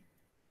fail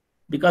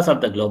because of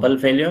the global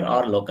failure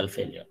or local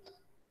failure.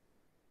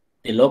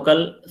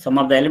 Some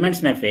of the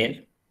elements may fail,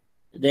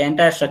 the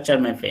entire structure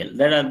may fail.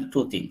 There are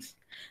two things.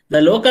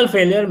 The local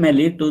failure may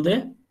lead to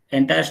the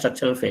entire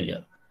structural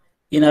failure.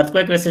 In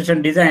earthquake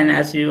resistant design,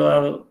 as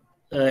all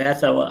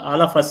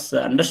of us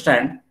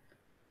understand,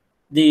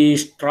 the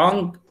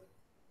strong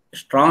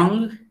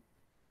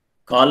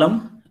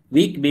column,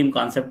 weak beam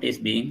concept is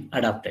being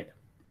adopted.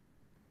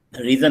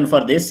 The reason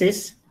for this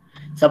is,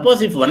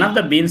 suppose if one of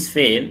the beams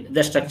fail,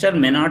 the structure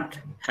may not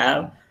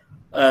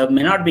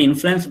be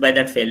influenced by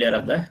that failure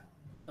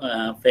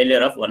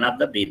of one of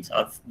the beams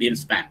or beam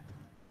span.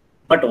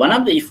 But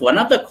if one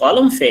of the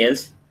column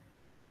fails,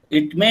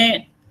 it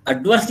may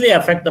adversely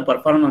affect the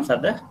performance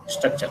of the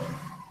structure.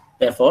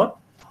 Therefore,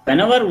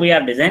 whenever we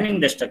are designing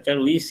the structure,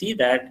 we see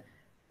that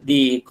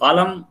the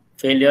column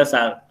failures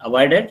are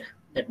avoided.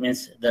 That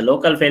means the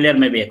local failure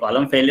may be a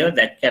column failure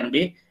that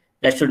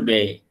should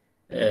be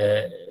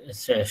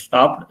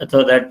stopped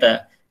so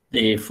that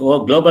the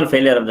global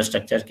failure of the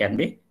structure can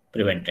be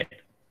prevented.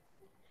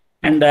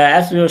 And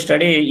as we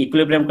study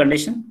equilibrium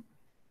condition,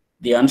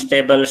 the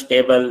unstable,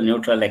 stable,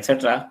 neutral,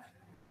 etc.,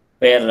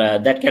 where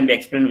that can be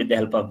explained with the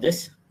help of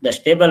this. The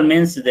stable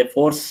means the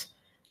force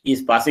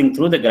is passing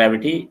through the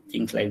gravity,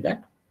 things like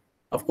that.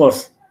 Of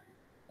course,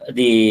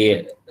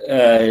 the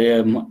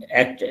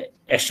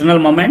external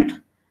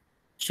moment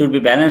should be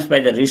balanced by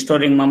the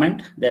restoring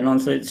moment. Then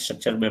also the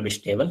structure may be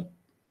stable.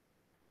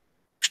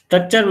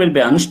 Structure will be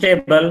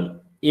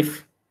unstable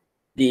if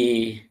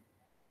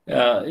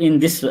in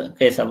this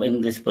case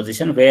in this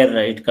position where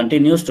it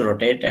continues to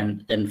rotate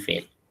and then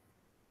fail.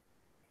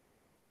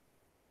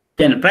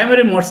 Then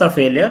primary modes of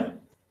failure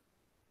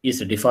is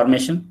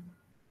deformation,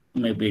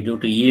 maybe due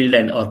to yield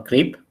or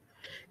creep.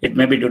 It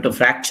may be due to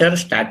fracture,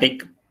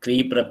 static,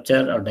 creep,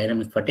 rupture, or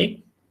dynamic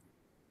fatigue.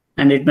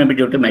 And it may be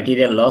due to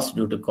material loss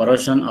due to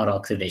corrosion or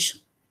oxidation.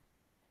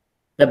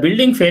 The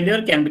building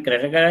failure can be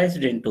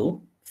categorized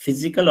into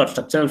physical or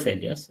structural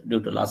failures due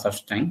to loss of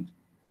strength.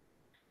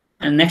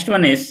 And next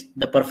one is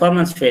the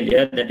performance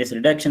failure, that is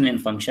reduction in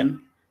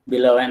function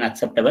below an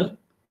acceptable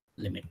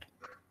limit.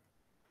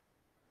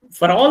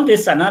 For all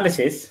this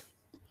analysis,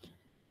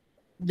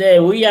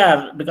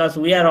 because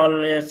we are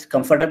always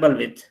comfortable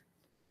with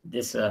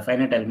this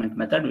finite element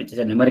method, which is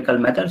a numerical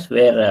method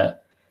where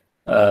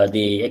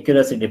the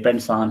accuracy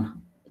depends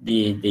on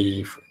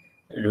the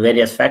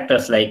various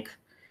factors like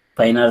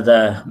finer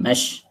the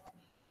mesh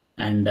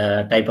and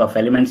type of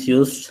elements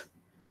used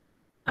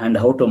and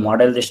how to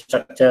model the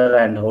structure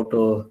and how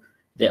to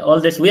all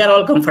this. We are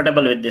all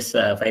comfortable with this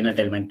finite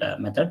element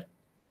method,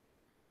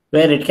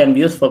 where it can be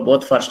used for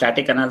both for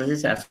static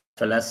analysis as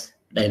well as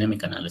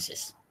dynamic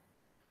analysis.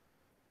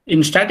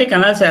 In static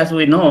analysis, as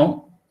we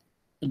know,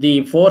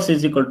 the force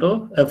is equal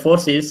to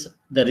force is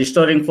the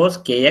restoring force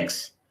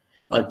Kx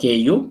or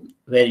Ku,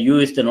 where U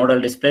is the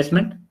nodal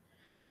displacement,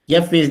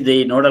 F is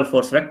the nodal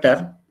force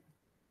vector,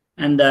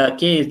 and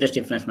K is the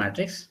stiffness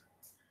matrix.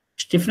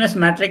 Stiffness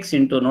matrix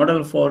into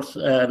nodal force,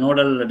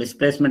 nodal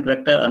displacement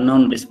vector,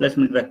 unknown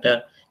displacement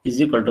vector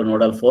is equal to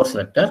nodal force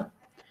vector,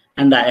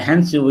 and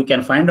hence we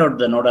can find out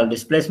the nodal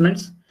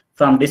displacements.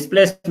 From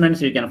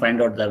displacements, you can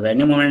find out the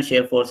bending moment,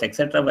 shear force,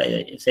 etc.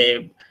 by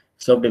say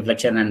slope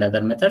deflection and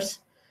other methods.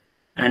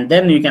 And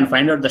then you can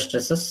find out the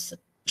stresses,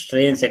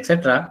 strains,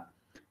 etc.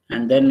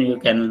 And then you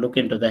can look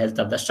into the health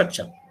of the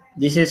structure.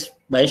 This is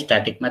by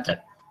static method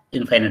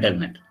in finite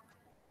element.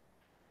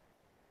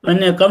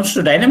 When it comes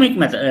to dynamic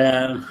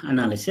method,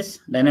 analysis,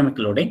 dynamic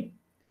loading,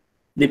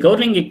 the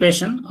Cowling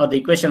equation or the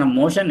equation of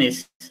motion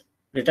is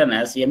written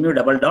as mu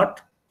double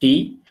dot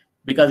T,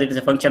 because it is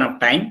a function of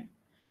time,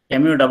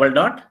 mu double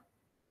dot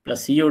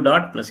plus Cu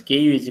dot plus Ku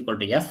is equal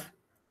to F,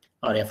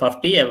 or F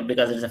of T,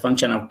 because it is a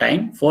function of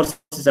time. Force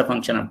is a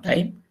function of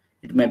time.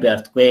 It may be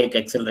earthquake,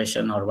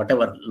 acceleration, or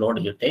whatever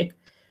load you take.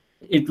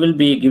 It will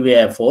be give you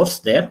a force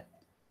there.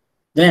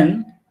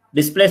 Then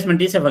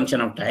displacement is a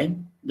function of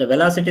time. The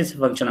velocity is a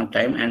function of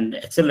time, and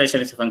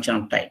acceleration is a function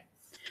of time.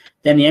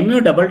 Then mu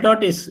double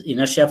dot is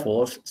inertia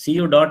force,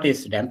 Cu dot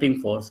is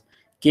damping force,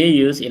 Ku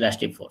is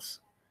elastic force.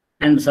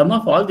 And sum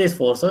of all these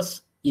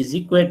forces is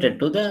equated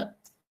to the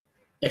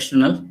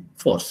external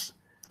force.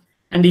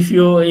 And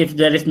if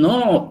there is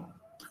no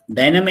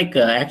dynamic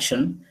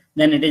action,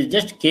 then it is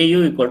just Ku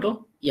equal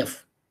to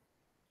F.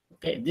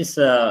 Okay, this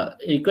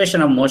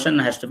equation of motion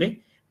has to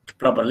be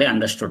properly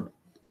understood.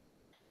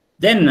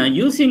 Then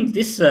using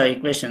this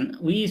equation,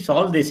 we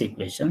solve these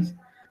equations.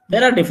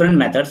 There are different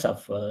methods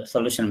of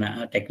solution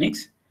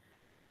techniques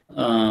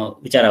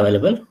which are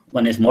available.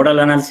 One is modal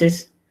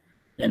analysis,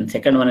 then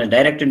second one is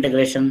direct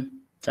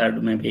integration,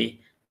 third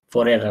maybe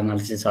Fourier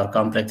analysis or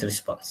complex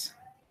response.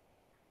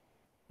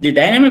 The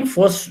dynamic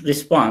force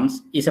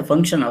response is a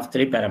function of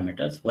three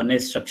parameters. One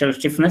is structural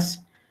stiffness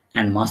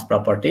and mass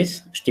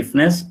properties,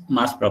 stiffness,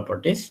 mass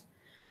properties,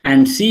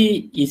 and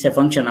C is a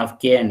function of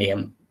K and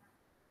M.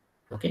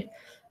 Okay,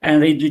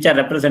 and which are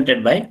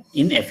represented by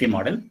in FE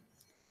model.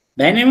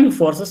 Dynamic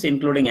forces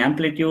including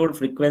amplitude,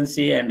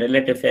 frequency, and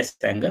relative phase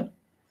angle,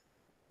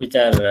 which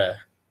are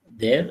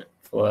there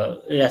for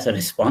as a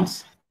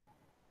response.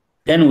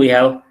 Then we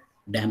have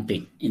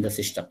damping in the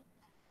system.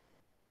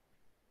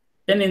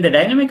 Then in the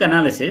dynamic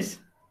analysis,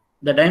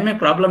 the dynamic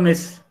problem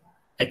is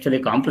actually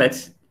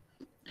complex,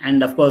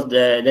 and of course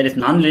there is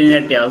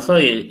non-linearity also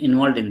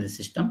involved in the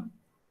system.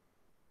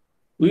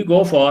 We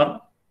go for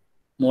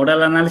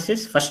modal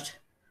analysis first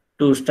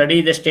to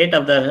study the state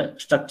of the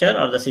structure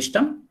or the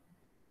system,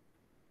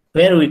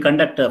 where we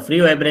conduct a free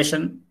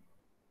vibration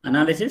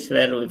analysis,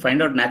 where we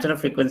find out natural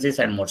frequencies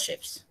and mode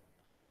shapes.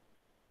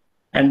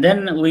 And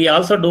then we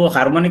also do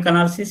harmonic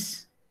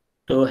analysis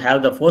to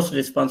have the force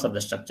response of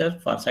the structure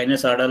for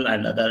sinusoidal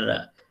and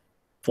other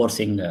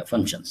forcing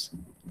functions.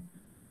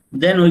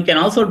 Then we can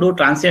also do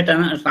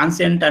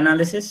transient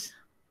analysis,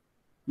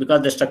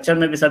 because the structure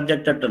may be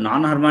subjected to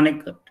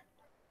non-harmonic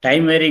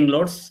time varying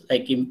loads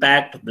like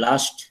impact,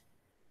 blast,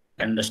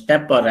 and the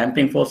step or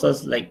ramping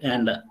forces, like,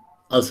 and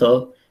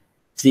also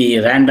the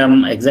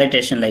random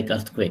excitation like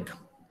earthquake.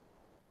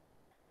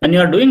 When you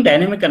are doing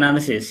dynamic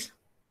analysis,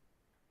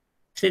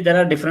 see, there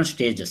are different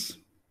stages.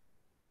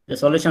 The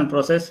solution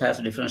process has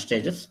different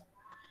stages.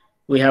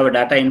 We have a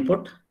data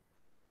input.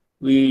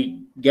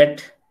 We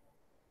get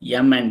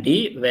M and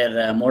D,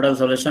 where modal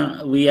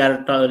solution, we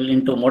are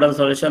into modal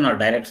solution or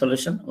direct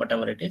solution,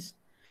 whatever it is.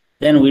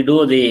 Then we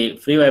do the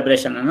free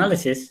vibration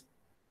analysis.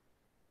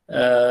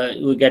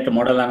 We get a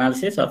modal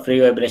analysis or free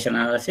vibration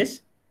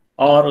analysis,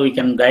 or we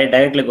can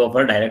directly go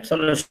for direct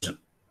solution.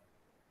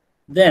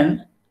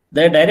 Then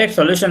the direct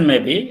solution may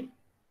be,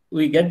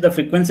 we get the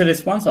frequency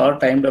response or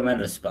time domain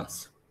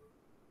response.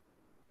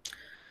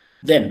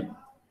 Then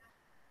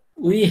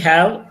we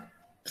have,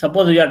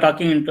 suppose we are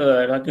talking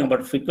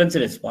about frequency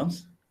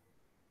response.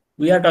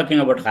 We are talking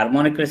about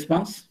harmonic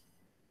response.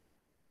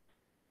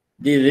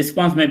 The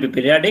response may be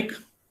periodic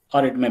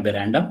or it may be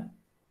random.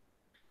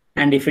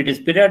 And if it is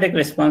periodic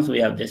response, we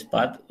have this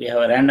path. We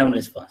have a random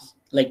response.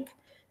 Like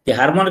the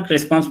harmonic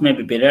response may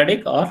be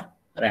periodic or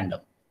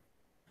random.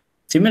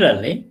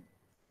 Similarly,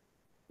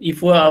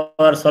 if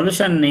our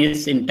solution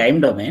is in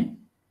time domain,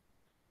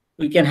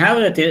 we can have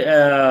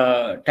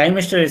a time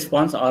history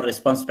response or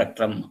response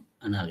spectrum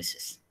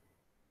analysis.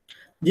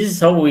 This is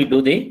how we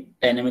do the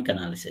dynamic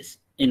analysis,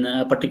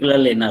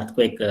 particularly in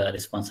earthquake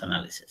response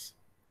analysis.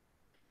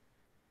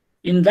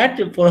 In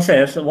that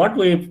process, what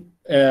we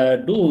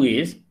do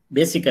is,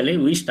 basically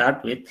we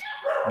start with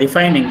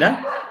defining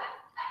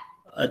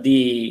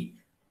the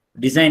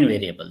design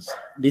variables.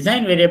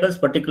 Design variables,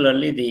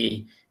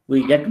 particularly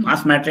we get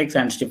mass matrix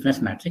and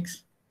stiffness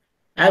matrix.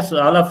 As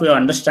all of you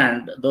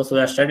understand, those who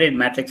have studied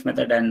matrix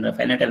method and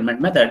finite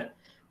element method,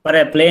 for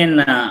a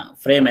plane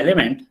frame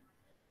element,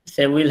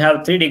 say we'll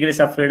have 3 degrees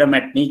of freedom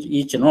at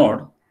each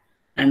node,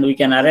 and we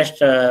can arrest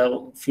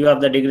few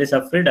of the degrees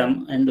of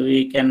freedom, and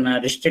we can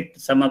restrict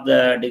some of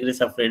the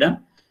degrees of freedom.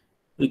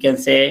 We can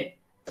say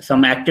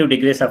some active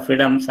degrees of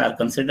freedoms are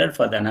considered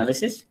for the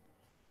analysis,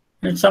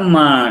 and some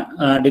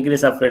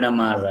degrees of freedom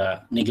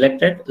are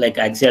neglected, like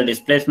axial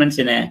displacements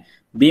in a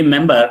beam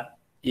member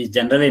is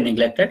generally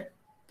neglected.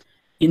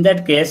 In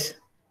that case,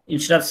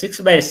 instead of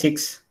 6 by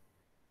 6,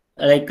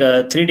 like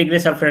 3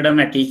 degrees of freedom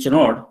at each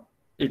node,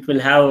 it will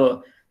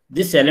have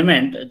this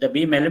element, the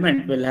beam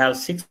element will have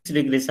 6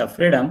 degrees of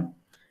freedom,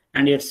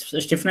 and its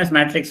stiffness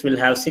matrix will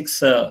have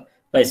 6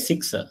 by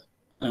 6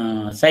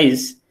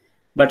 size.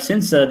 But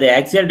since the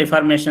axial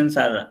deformations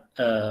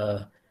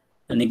are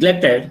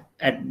neglected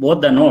at both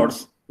the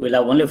nodes, we'll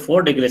have only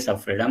 4 degrees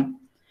of freedom.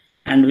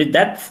 And with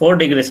that 4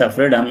 degrees of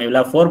freedom, you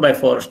will have 4 by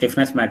 4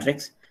 stiffness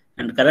matrix,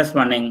 and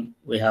corresponding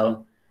we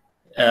have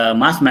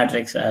mass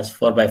matrix as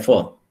 4 by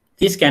 4.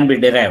 These can be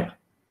derived.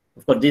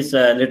 Of course, these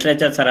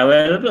literatures are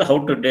available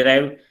how to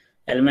derive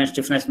element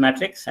stiffness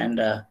matrix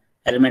and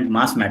element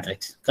mass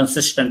matrix,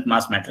 consistent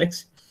mass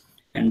matrix.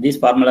 And these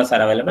formulas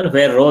are available,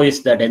 where rho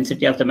is the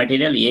density of the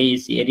material, A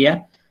is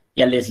area,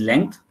 L is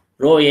length.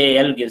 Rho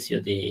AL gives you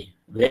the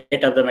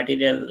weight of the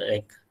material,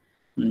 like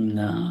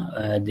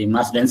the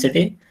mass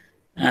density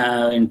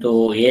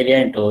into area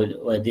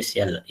into this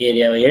L.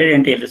 Area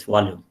into L is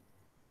volume.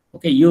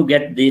 Okay, you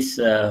get this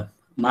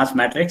mass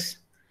matrix,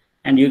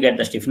 and you get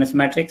the stiffness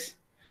matrix.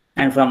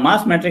 And from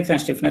mass matrix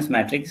and stiffness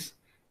matrix,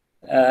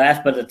 as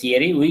per the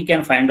theory, we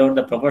can find out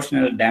the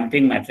proportional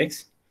damping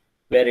matrix,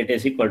 where it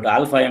is equal to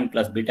alpha m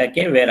plus beta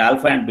k, where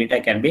alpha and beta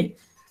can be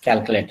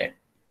calculated.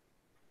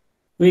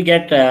 We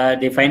get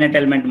the finite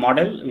element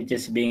model, which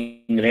is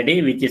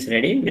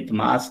ready with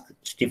mass,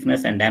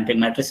 stiffness, and damping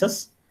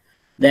matrices.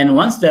 Then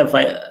once the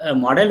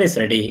model is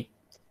ready,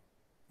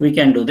 we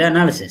can do the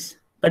analysis.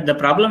 But the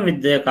problem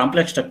with the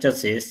complex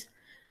structures is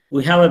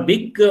we have a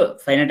big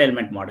finite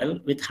element model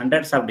with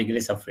hundreds of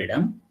degrees of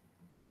freedom,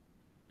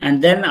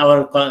 and then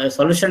our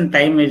solution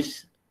time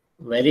is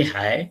very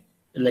high,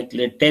 like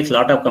it takes a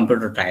lot of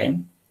computer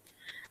time,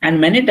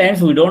 and many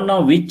times we don't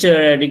know which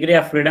degree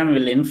of freedom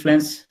will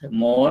influence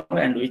more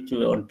and which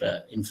won't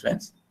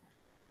influence.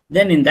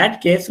 Then in that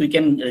case, we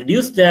can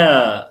reduce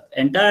the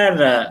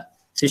entire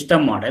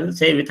system model,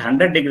 say with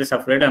 100 degrees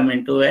of freedom,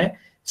 into a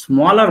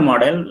smaller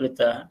model with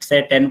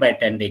say 10 by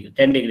 10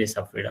 degrees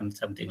of freedom,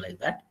 something like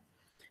that.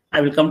 I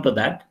will come to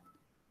that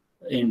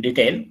in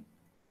detail.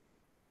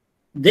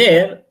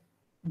 There,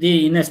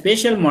 in a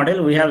spatial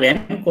model, we have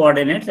n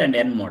coordinates and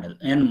n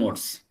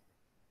modes.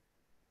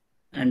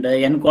 And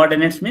n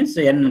coordinates means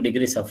n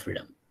degrees of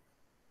freedom.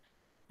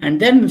 And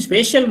then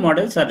spatial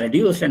models are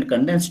reduced and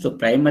condensed to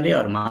primary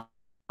or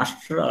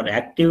master or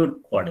active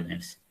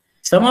coordinates.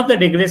 Some of the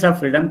degrees of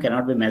freedom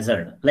cannot be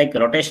measured, like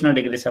rotational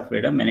degrees of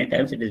freedom. Many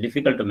times it is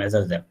difficult to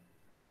measure them.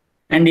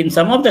 And in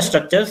some of the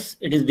structures,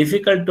 it is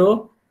difficult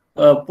to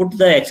put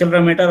the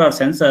accelerometer or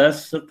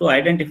sensors to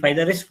identify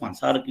the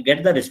response or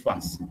get the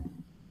response.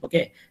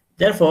 Okay.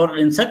 Therefore,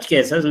 in such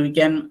cases, we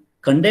can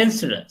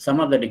condense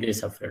some of the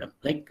degrees of freedom.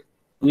 Like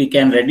we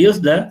can reduce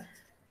the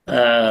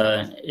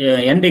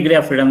n degree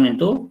of freedom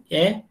into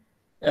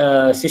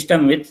a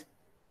system with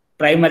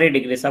primary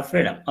degrees of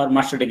freedom or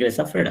master degrees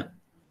of freedom.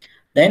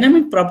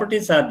 Dynamic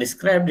properties are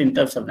described in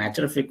terms of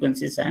natural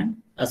frequencies and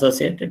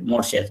associated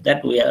mode shapes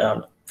that we are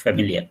all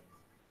familiar.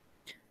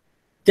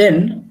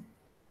 Then,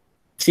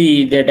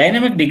 see the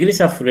dynamic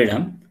degrees of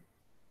freedom.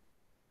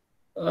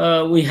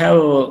 We have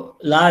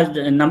large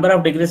number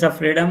of degrees of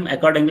freedom.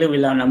 Accordingly,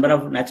 we'll have number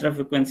of natural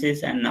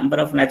frequencies, and number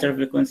of natural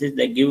frequencies,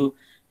 they give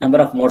number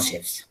of mode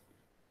shapes.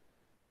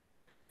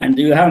 And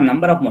you have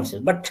number of mode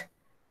shapes, but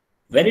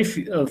very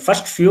few,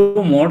 first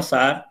few modes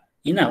are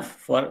enough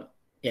for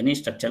any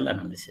structural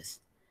analysis.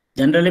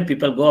 Generally,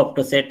 people go up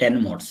to say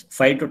 10 modes,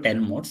 5 to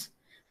 10 modes.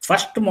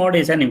 First mode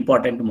is an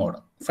important mode.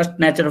 First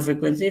natural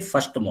frequency,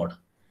 first mode.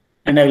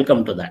 And I will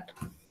come to that.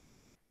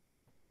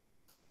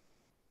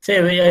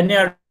 Say when you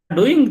are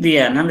doing the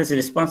analysis,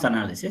 response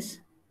analysis,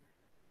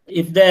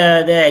 if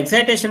the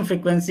excitation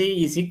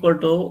frequency is equal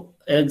to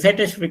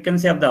excitation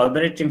frequency of the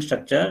operating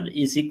structure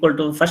is equal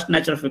to first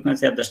natural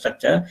frequency of the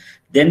structure,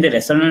 then the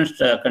resonance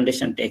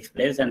condition takes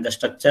place and the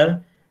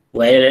structure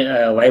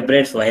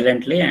vibrates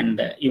violently,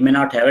 and you may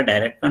not have a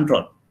direct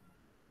control.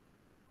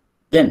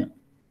 Then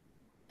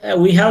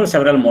we have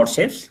several mode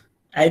shapes.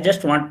 I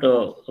just want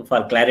to,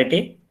 for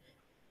clarity,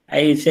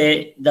 I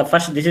say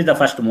this is the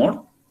first mode,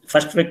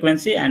 first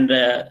frequency, and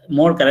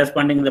mode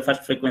corresponding to the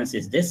first frequency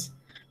is this,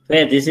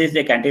 where this is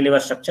the cantilever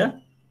structure.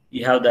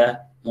 You have the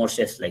mode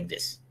shapes like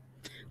this.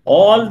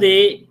 All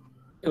the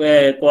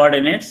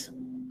coordinates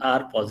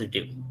are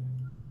positive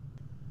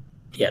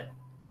here.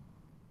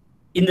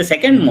 In the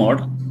second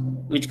mode,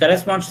 which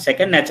corresponds to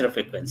second natural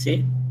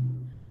frequency,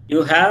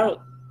 you have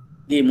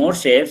the mode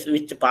shapes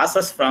which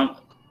passes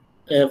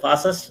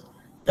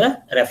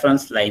the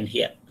reference line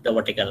here, the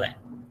vertical line,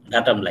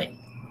 datum line,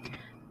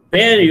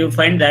 where you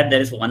find that there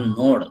is one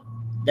node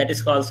that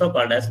is also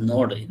called as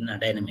node in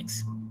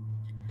dynamics.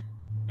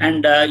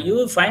 And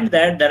you find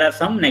that there are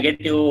some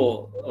negative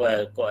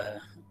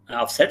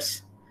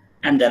offsets,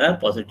 and there are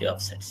positive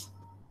offsets.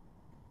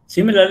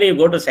 Similarly, you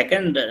go to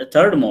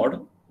third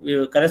mode,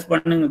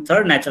 corresponding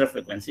third natural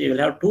frequency, you will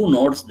have two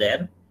nodes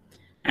there,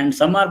 and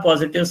some are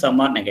positive,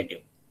 some are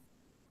negative.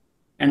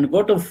 And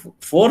go to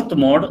fourth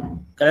mode,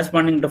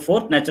 corresponding to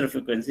fourth natural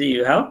frequency,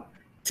 you have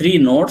three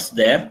nodes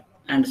there,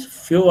 and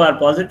few are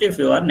positive,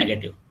 few are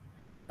negative.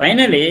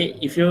 Finally,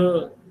 if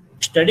you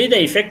study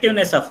the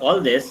effectiveness of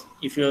all this,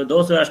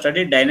 those who have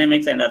studied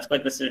dynamics and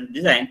earthquake resistant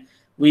design,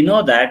 we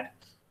know that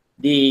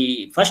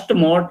the first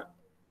mode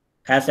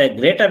has a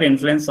greater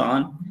influence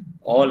on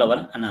all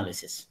our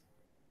analysis.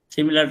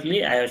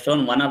 Similarly, I have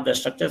shown one of the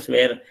structures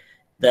where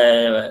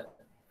the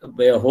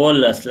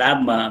whole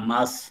slab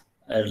mass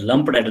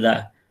lumped at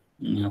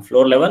the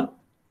floor level.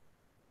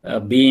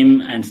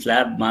 Beam and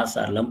slab mass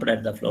are lumped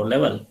at the floor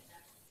level.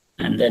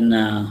 And then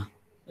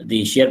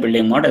the shear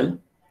building model,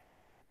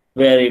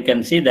 where you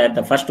can see that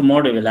the first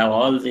mode will have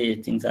all the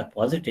things are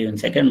positive. In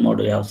second mode,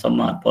 we have some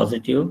are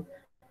positive,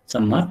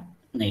 some are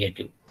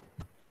negative.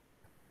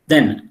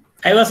 Then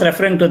I was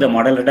referring to the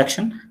model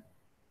reduction,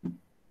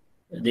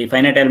 the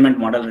finite element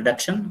model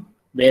reduction,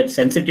 where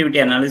sensitivity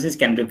analysis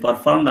can be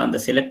performed on the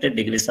selected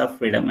degrees of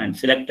freedom and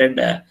selected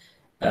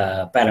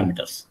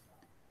parameters.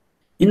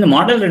 In the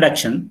model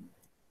reduction,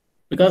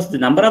 because the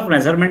number of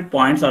measurement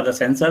points or the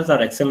sensors or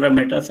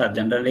accelerometers are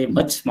generally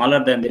much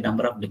smaller than the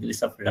number of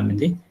degrees of freedom in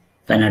the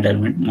finite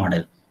element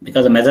model,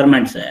 because the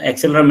measurements,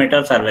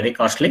 accelerometers are very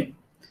costly,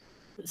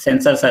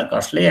 sensors are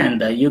costly,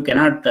 and you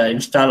cannot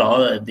install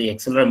all the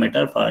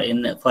accelerometer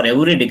for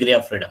every degree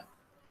of freedom.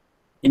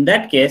 In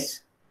that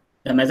case,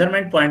 the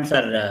measurement points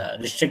are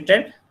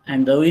restricted,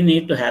 and we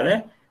need to have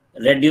a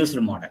reduced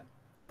model,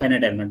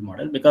 finite element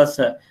model, because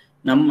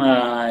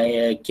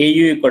Ku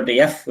equal to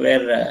F,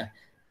 where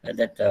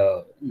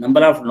that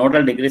number of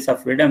nodal degrees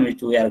of freedom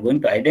which we are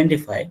going to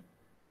identify,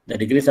 the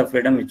degrees of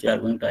freedom which we are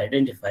going to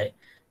identify,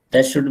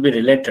 that should be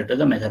related to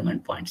the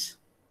measurement points.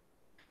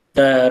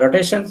 The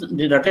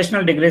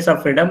rotational degrees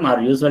of freedom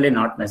are usually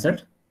not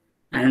measured,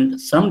 and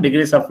some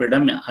degrees of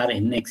freedom are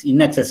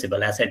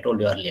inaccessible, as I told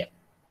you earlier.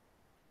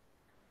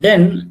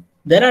 Then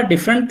there are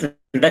different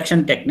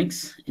reduction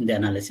techniques in the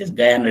analysis: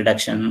 Gaussian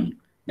reduction,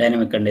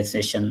 dynamic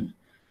condensation,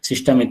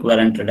 system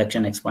equivalent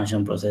reduction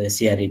expansion process,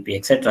 CREP,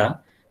 etc.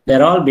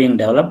 They're all being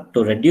developed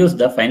to reduce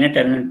the finite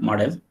element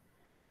model,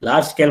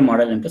 large scale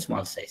model, into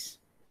small size.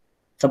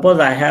 Suppose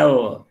I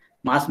have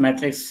mass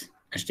matrix,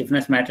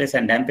 stiffness matrix,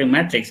 and damping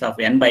matrix of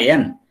n by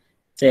n,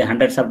 say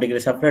hundreds of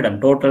degrees of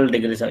freedom, total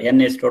degrees of n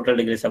is total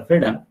degrees of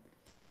freedom.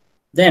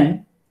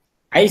 Then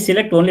I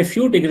select only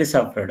few degrees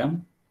of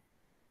freedom,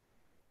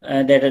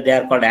 that they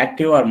are called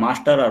active or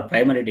master or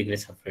primary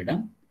degrees of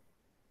freedom.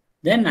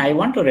 Then I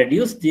want to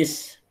reduce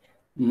this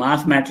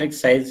mass matrix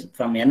size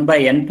from n by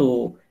n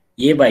to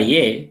a by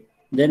a.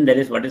 Then there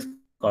is what is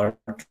called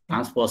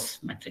transpose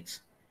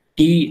matrix,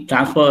 T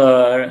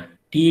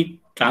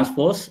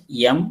transpose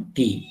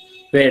MT,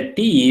 where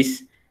T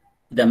is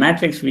the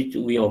matrix which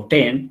we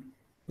obtained,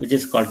 which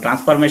is called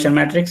transformation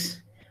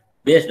matrix,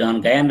 based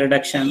on Gaussian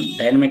reduction,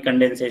 dynamic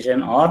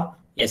condensation, or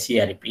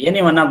SCREP.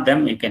 Any one of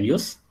them you can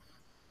use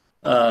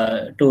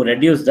to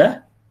reduce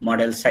the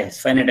model size,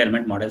 finite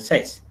element model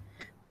size.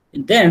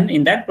 Then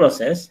in that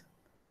process,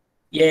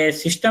 a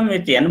system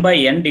with n by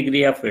n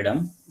degree of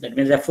freedom, that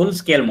means a full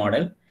scale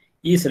model,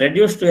 is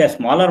reduced to a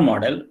smaller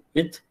model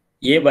with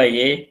a by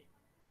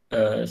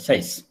a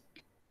size.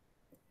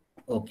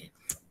 Okay.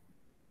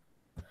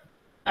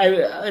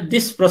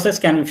 This process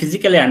can be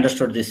physically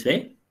understood this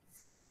way.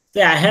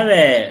 So I have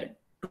a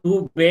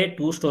two-bay,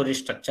 two-story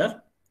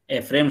structure,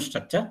 a frame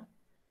structure.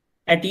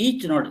 At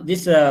each node,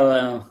 this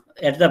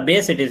at the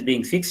base it is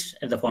being fixed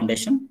at the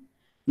foundation.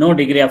 No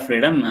degree of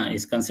freedom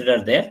is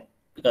considered there,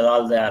 because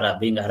all they are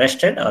being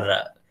arrested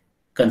or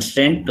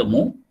constrained to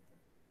move.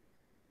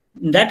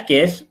 In that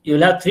case, you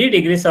will have 3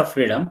 degrees of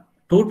freedom,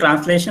 2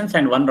 translations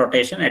and 1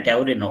 rotation at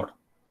every node.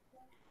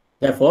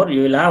 Therefore,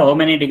 you will have how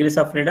many degrees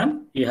of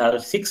freedom? You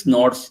have 6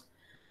 nodes,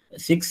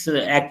 6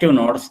 active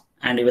nodes,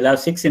 and you will have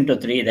 6 into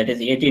 3, that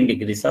is 18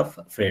 degrees of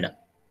freedom.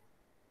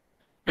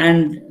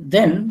 And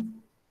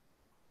then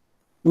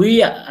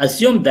we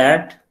assume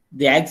that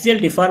the axial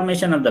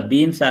deformation of the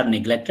beams are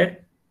neglected,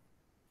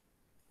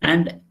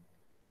 and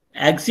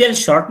axial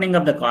shortening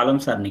of the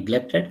columns are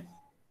neglected,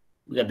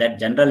 because that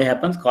generally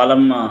happens.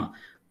 Column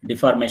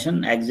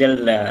deformation,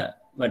 axial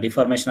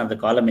deformation of the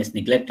column is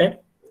neglected.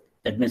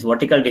 That means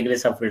vertical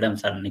degrees of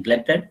freedoms are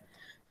neglected.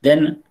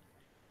 Then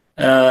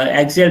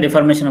axial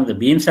deformation of the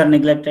beams are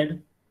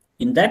neglected.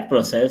 In that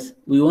process,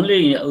 we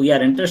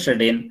are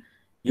interested in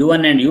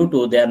U1 and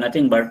U2. They are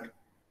nothing but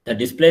the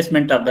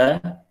displacement of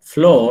the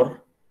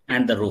floor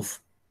and the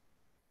roof.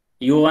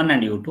 U1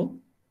 and U2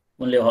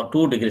 only have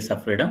 2 degrees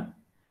of freedom.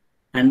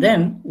 And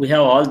then we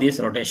have all these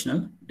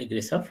rotational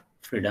degrees of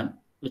freedom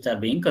which are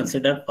being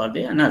considered for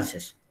the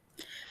analysis.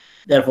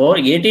 Therefore,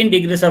 18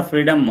 degrees of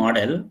freedom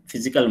model,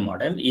 physical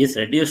model, is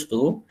reduced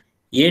to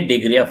 8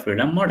 degree of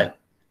freedom model.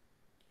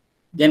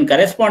 Then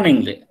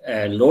corresponding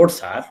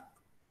loads are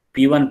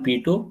P1,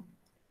 P2,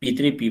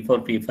 P3, P4,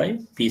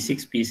 P5,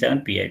 P6,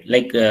 P7, P8.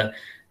 Like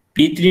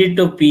P3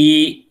 to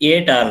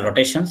P8 are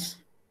rotations,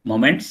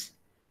 moments,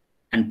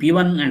 and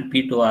P1 and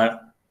P2 are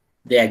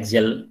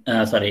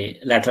the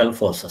lateral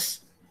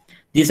forces.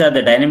 These are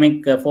the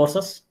dynamic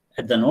forces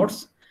at the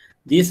nodes.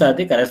 These are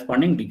the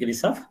corresponding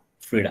degrees of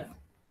freedom.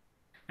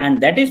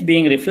 And that is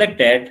being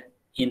reflected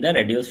in the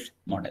reduced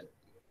model.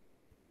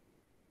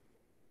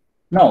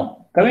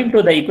 Now, coming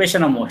to the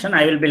equation of motion,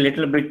 I will be into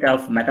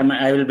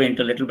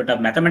a little bit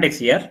of mathematics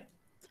here,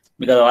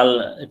 because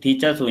all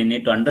teachers, we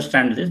need to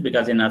understand this,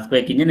 because in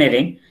earthquake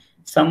engineering,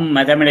 some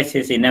mathematics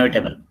is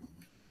inevitable.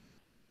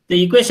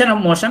 The equation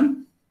of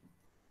motion,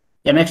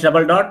 mx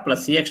double dot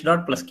plus cx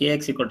dot plus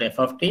kx equal to f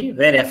of t,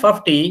 where f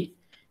of t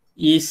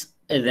is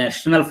an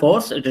external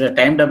force, it is a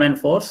time domain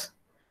force,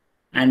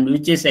 and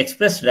which is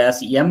expressed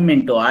as m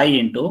into I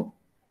into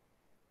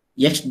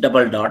x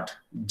double dot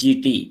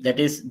gt. That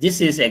is,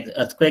 this is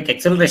earthquake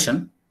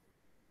acceleration.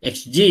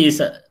 Xg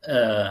is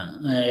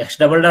x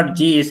double dot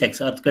g is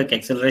earthquake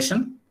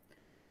acceleration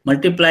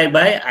multiplied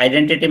by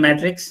identity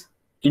matrix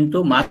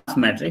into mass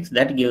matrix.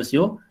 That gives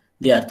you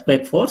the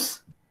earthquake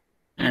force,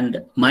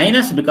 and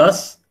minus,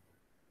 because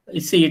you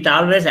see it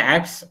always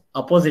acts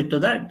opposite to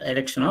the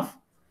direction of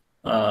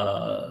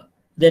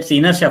that's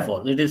inertia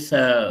force. It is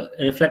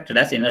reflected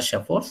as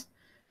inertia force,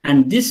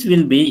 and this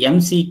will be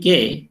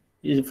mck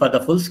for the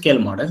full scale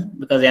model,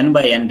 because n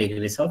by n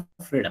degrees of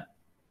freedom,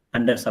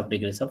 hundreds of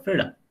degrees of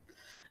freedom.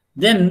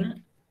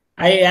 Then,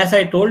 as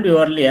I told you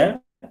earlier,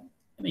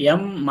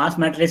 M mass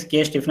matrix,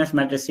 K stiffness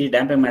matrix, C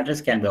damping matrix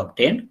can be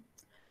obtained,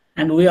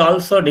 and we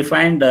also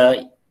defined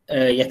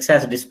x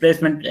as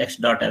displacement, x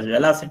dot as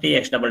velocity,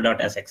 x double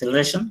dot as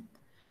acceleration,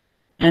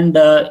 and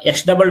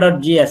x double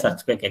dot g as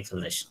earthquake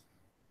acceleration.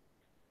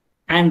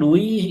 And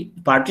we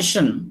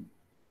partition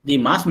the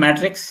mass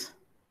matrix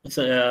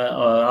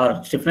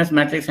or stiffness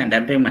matrix and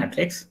damping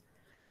matrix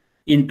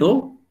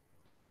into,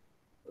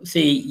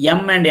 see,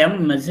 M and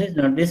M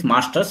is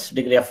master's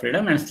degree of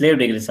freedom and slave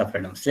degrees of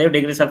freedom. Slave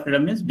degrees of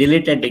freedom is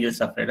deleted degrees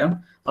of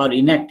freedom or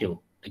inactive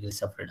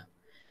degrees of freedom.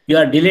 You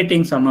are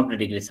deleting some of the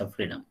degrees of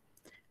freedom.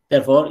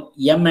 Therefore,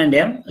 M and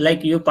M,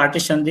 like you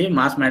partition the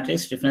mass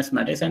matrix, stiffness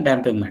matrix, and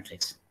damping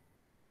matrix.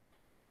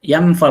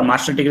 M for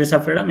master degrees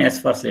of freedom, S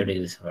for slave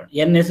degrees of freedom.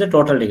 N is the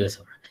total degrees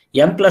of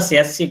freedom. M plus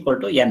S equal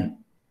to N.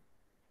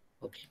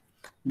 Okay.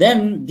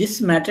 Then this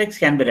matrix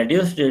can be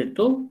reduced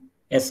to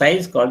a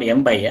size called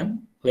M by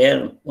M,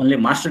 where only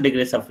master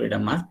degrees of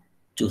freedom are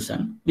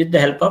chosen with the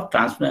help of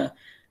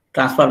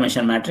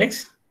transformation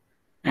matrix,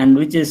 and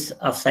which is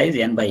of size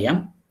N by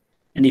M.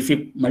 And if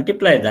you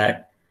multiply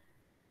that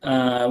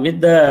with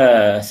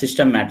the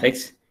system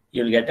matrix,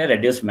 you will get a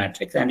reduced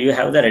matrix, and you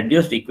have the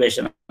reduced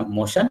equation of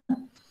motion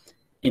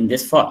in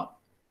this form.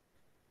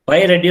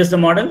 Why reduce the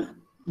model?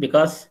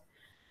 Because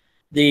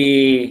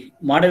the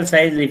model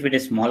size, if it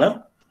is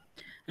smaller,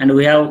 and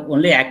we have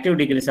only active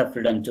degrees of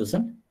freedom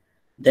chosen,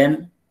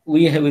 then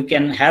we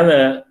can have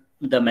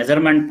the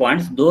measurement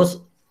points.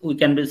 Those we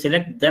can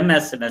select them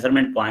as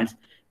measurement points.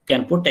 We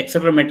can put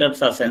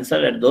accelerometers or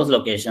sensor at those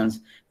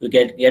locations. We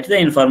get the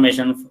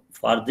information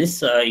for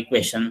this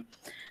equation.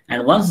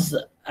 And once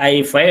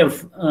I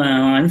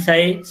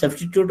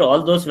substitute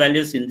all those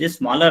values in this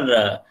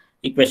smaller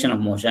equation of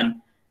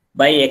motion,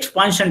 by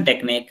expansion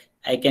technique,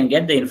 I can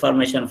get the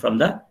information for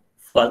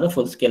the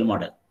full scale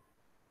model.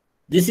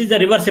 This is the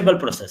reversible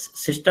process,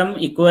 system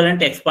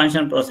equivalent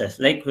expansion process,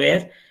 like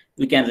where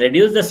we can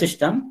reduce the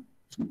system,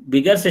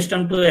 bigger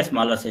system to a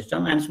smaller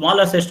system, and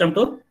smaller system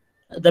to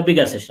the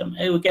bigger system.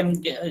 We can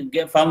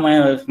get from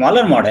a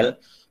smaller model,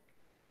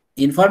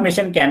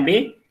 information can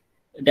be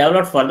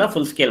developed for the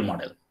full scale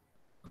model.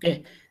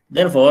 Okay.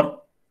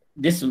 Therefore,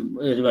 this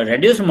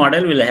reduced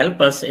model will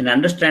help us in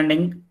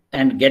understanding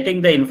and getting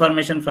the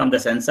information from the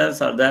sensors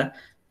or the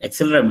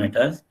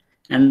accelerometers,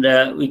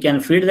 and we can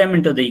feed them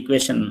into the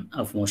equation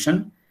of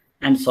motion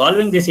and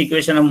solving this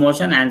equation of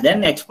motion, and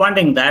then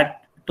expanding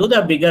that to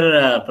the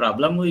bigger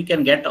problem. We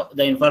can get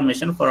the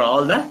information for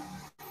all the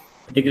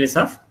degrees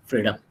of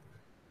freedom.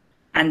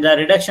 And the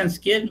reduction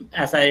scale,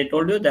 as I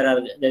told you,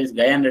 there is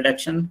Gaussian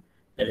reduction,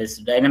 there is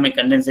dynamic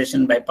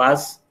condensation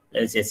bypass,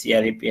 there is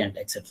SCREP, and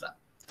etc.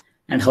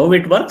 And how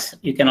it works,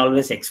 you can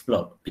always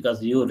explore,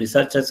 because you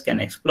researchers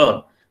can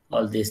explore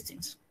all these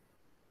things.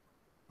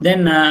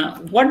 Then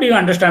what do you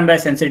understand by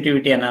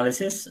sensitivity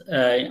analysis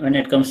when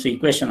it comes to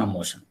equation of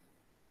motion?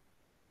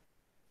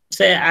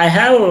 Say I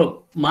have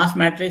mass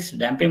matrix,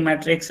 damping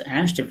matrix,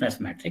 and stiffness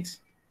matrix.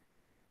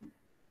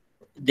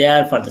 They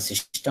are for the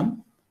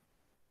system.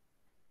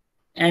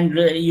 And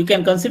you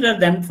can consider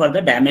them for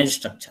the damaged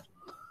structure.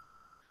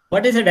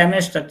 What is a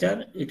damaged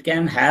structure? It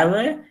can have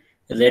a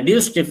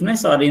reduced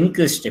stiffness or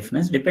increased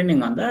stiffness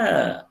depending on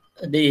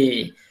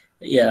the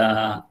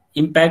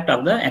impact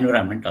of the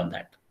environment on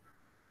that.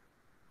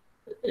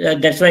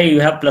 That's why you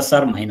have plus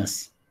or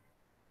minus.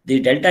 The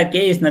delta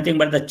K is nothing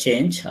but the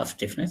change of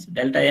stiffness.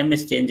 Delta M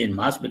is change in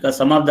mass, because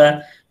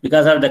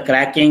because of the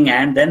cracking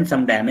and then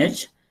some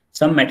damage,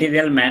 some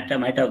material might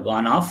have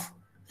gone off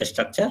the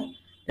structure,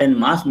 then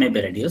mass may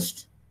be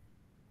reduced.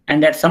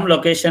 And at some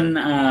location,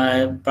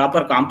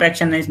 proper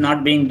compaction is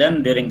not being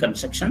done during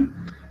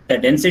construction, the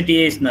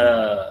density is,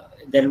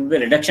 there will be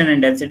reduction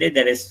in density,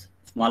 there is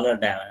smaller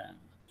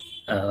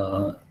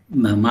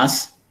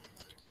mass,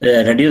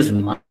 reduced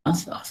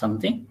mass or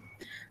something.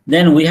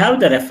 Then we have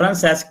the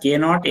reference as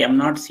K0,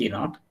 M0,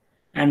 C0,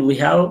 and we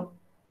have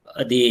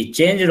the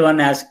changed one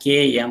as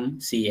K, M,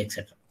 C,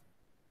 etc.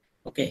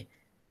 Okay,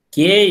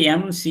 K,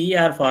 M, C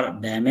are for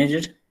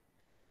damaged,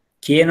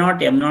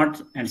 K0,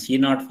 M0, and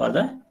C0 for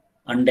the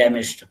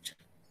undamaged structure.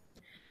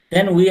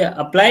 Then we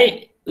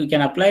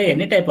can apply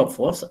any type of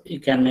force. You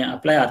can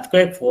apply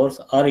earthquake force,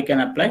 or you can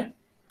apply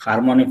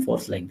harmonic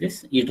force like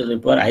this, e to the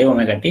power I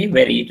omega t,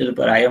 where e to the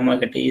power I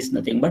omega t is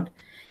nothing but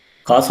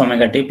cos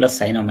omega t plus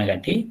sin omega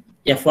t.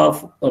 F of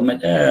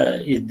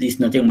omega is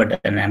nothing but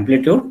an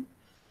amplitude,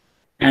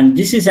 and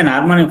this is an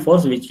harmonic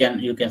force which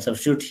you can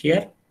substitute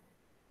here,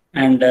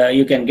 and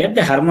you can get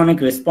the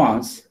harmonic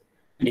response.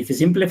 And if you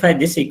simplify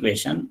this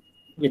equation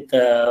with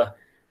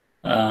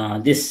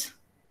this,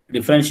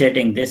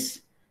 differentiating this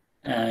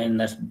in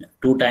the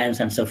 2 times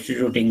and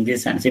substituting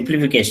this and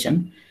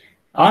simplification,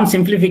 on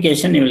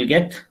simplification you will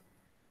get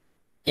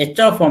h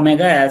of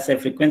omega as a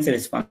frequency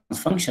response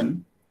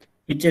function,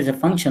 which is a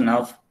function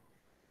of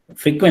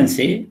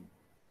frequency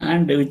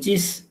and which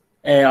is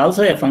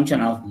also a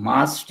function of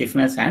mass,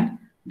 stiffness, and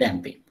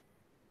damping.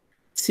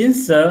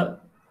 Since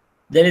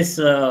there is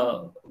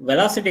a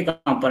velocity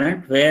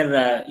component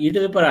where e to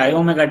the power I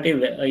omega t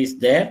is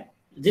there,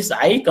 this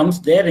I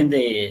comes there in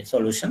the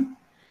solution,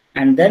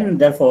 and then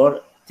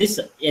therefore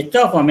this h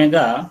of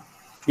omega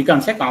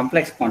becomes a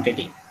complex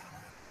quantity.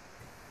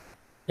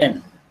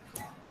 Then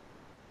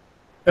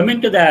coming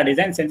to the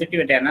design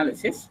sensitivity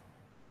analysis,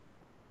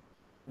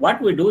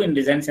 what we do in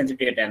design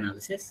sensitivity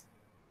analysis,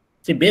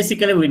 see,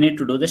 basically we need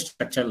to do the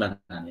structural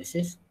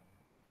analysis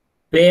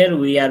where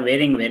we are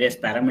varying various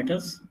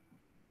parameters,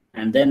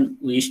 and then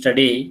we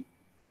study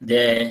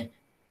the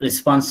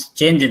response,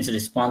 change in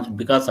response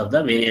because of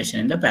the variation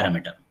in the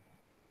parameter.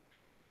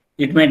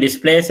 It may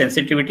display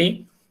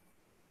sensitivity,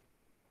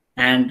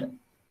 and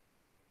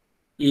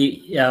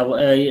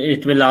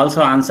it will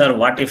also answer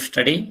what if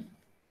study,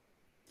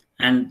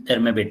 and there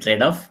may be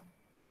trade-off.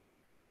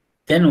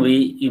 Then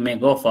you may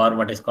go for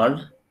what is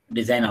called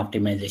design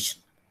optimization,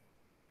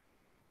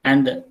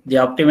 and the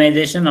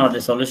optimization or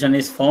the solution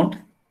is found.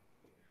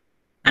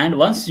 And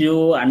once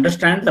you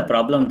understand the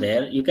problem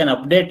there, you can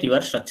update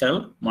your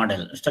structural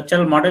model.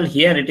 Structural model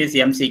here, it is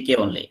MCK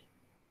only.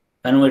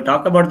 When we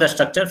talk about the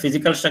structure,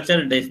 physical structure,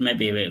 it may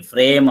be a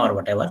frame or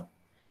whatever.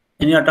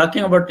 When you are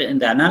talking about in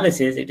the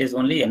analysis, it is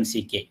only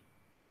MCK.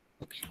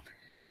 Okay.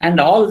 And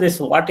all this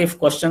what if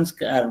questions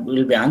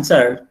will be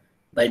answered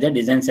by the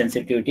design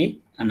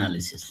sensitivity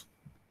analysis.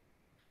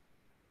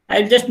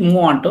 I'll just move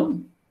on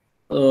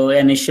to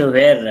an issue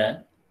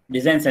where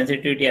design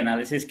sensitivity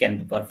analysis can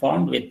be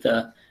performed with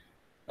the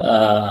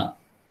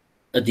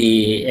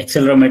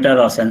accelerometer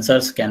or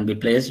sensors can be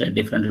placed at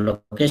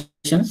different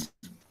locations.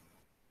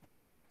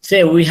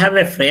 Say we have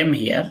a frame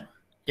here,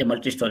 a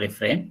multi-story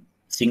frame,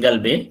 single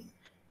bay,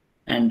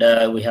 and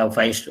we have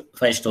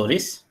five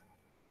stories.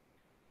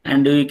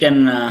 And we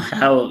can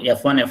have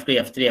F1, F2,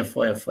 F3,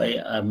 F4,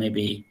 F5,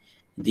 maybe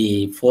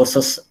the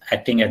forces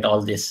acting at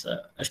all these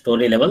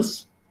story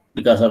levels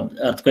because of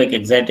earthquake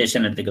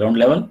excitation at the ground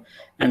level,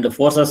 and the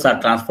forces are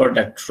transferred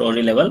at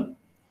story level.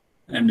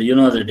 And you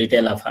know the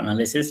detail of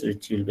analysis,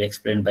 which will be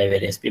explained by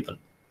various people.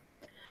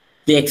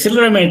 The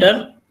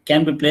accelerometer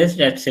can be placed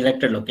at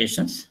selected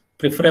locations,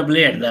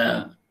 preferably at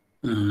the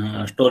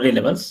story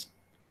levels.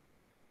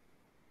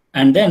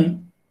 And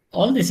then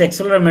all this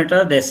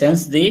accelerometer, they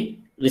sense the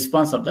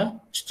response of the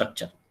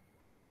structure.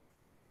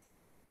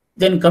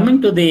 Then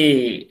coming to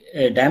the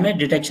damage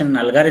detection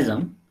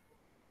algorithm,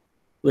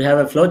 we have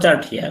a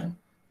flowchart here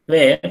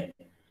where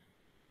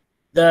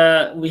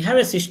we have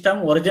a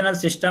system, original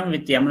system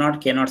with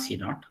M0, K0,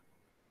 C0,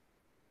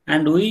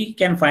 and we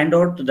can find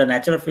out the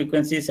natural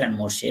frequencies and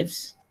mode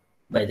shapes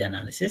by the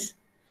analysis.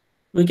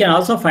 We can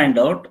also find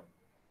out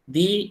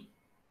the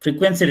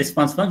frequency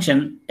response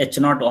function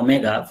H0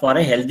 omega for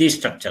a healthy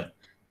structure.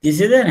 This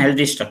is a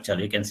healthy structure,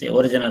 you can say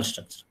original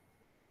structure.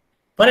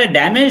 For a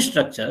damaged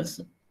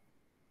structures,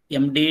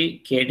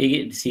 MD,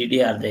 KD,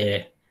 CD are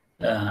the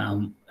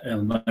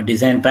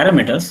design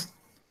parameters,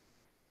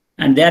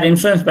 and they are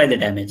influenced by the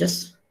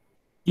damages.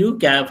 You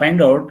can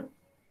find out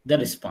the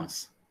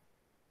response.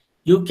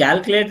 You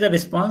calculate the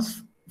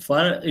response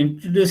for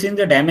introducing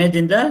the damage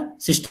in the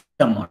system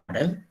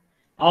model,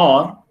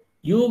 or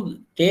you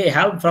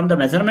have from the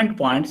measurement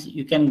points,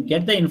 you can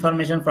get the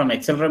information from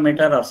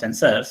accelerometer or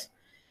sensors.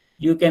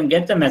 You can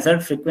get the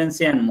measured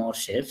frequency and mode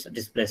shapes,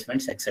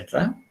 displacements,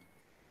 etc.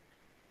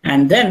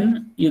 And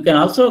then you can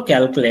also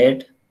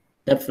calculate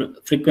the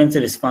frequency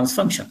response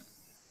function.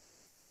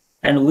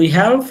 And we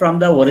have from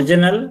the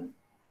original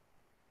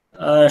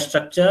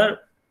structure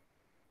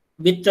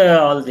with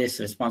all this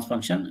response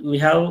function, we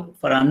have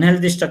for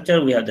unhealthy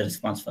structure, we have the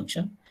response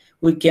function.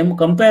 We can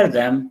compare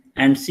them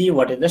and see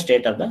what is the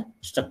state of the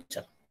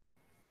structure.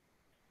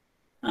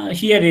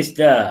 Here is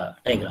the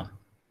diagram.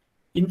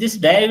 In this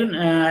diagram,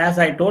 as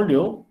I told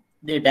you,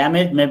 the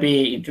damage may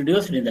be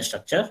introduced in the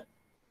structure.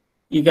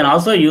 You can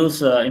also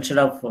use, instead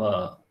of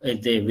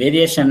the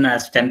variation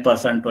as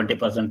 10%,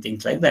 20%,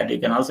 things like that, you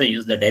can also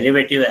use the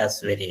derivative as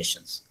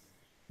variations.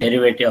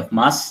 Derivative of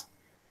mass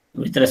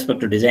with respect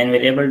to design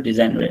variable,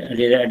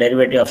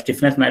 derivative of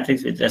stiffness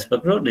matrix with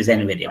respect to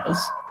design variables.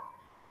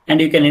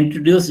 And you can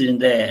introduce in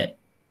the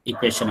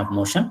equation of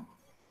motion.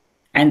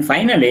 And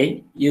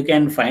finally, you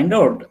can find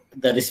out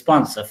the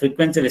response, a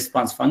frequency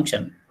response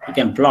function. You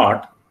can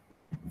plot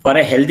for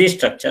a healthy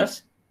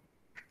structures.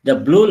 The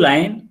blue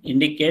line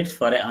indicates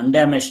for an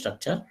undamaged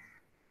structure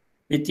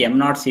with M0,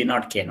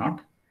 C0, K0.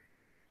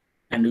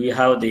 And we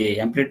have the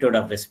amplitude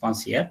of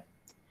response here.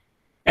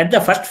 At the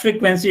first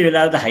frequency, you will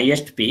have the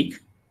highest peak.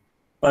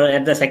 Or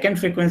at the second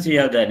frequency, you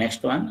have the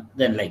next one.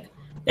 Then like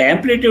the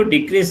amplitude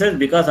decreases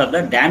because of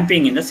the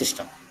damping in the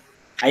system.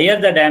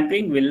 Higher the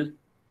damping will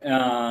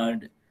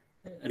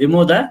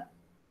remove the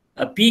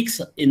peaks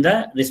in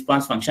the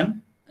response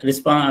function,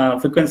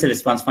 frequency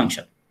response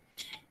function.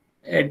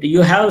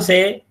 You have,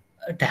 say,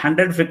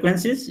 100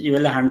 frequencies, you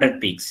will have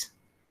 100 peaks.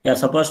 You are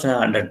supposed to have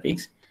 100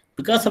 peaks.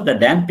 Because of the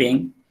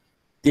damping,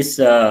 this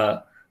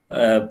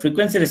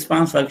frequency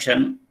response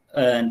function,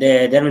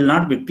 there will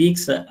not be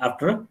peaks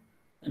after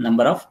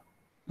number of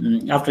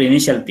after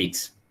initial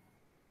peaks.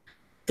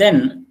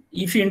 Then,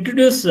 if you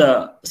introduce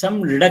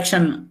some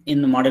reduction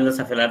in the modulus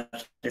of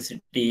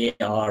elasticity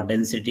or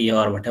density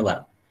or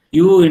whatever,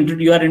 you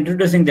are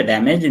introducing the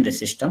damage in the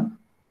system,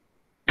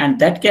 and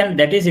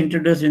that is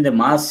introduced in the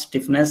mass,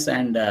 stiffness,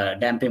 and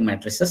damping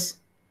matrices.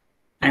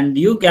 And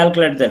you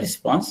calculate the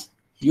response.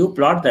 You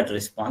plot that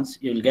response.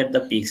 You will get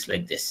the peaks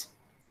like this.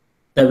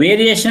 The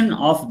variation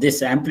of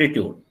this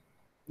amplitude,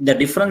 the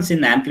difference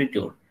in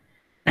amplitude,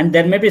 and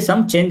there may be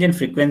some change in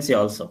frequency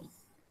also.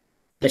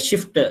 The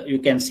shift you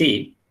can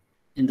see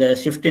in the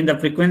shift in the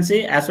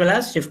frequency as well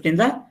as shift in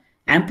the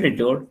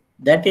amplitude,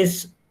 that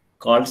is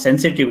called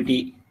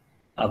sensitivity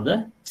of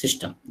the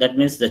system. That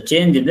means the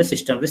change in the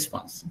system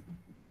response.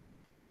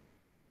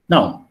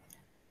 Now,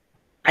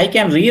 I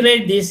can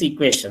rewrite these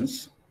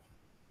equations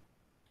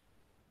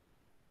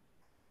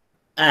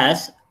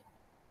as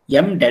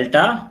M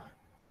delta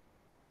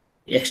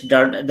X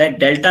dot, that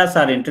deltas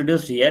are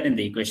introduced here in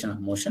the equation of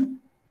motion,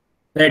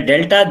 where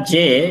delta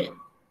J,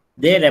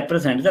 they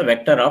represent the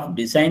vector of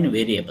design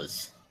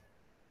variables.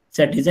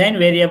 So design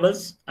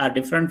variables are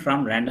different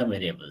from random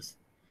variables.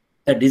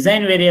 The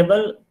design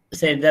variable,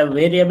 say the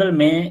variable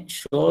may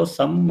show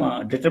some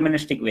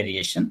deterministic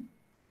variation,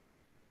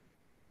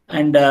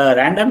 and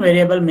random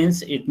variable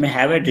means it may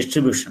have a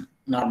distribution,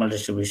 normal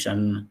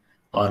distribution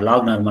or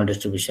log normal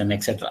distribution,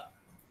 etc.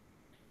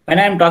 When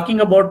I am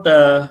talking about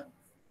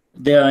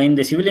in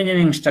the civil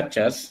engineering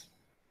structures,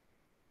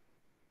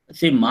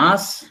 see,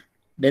 mass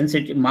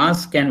density,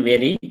 mass can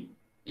vary,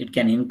 it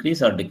can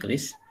increase or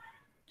decrease,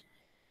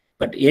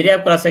 but area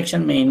of cross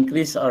section may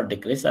increase or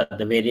decrease, or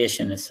the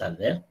variation is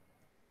there.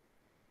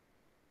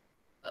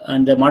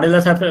 And the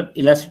modulus of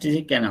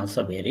elasticity can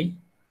also vary.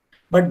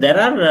 But there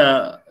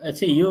are,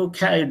 see, you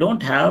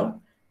don't have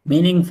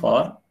meaning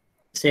for,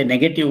 say,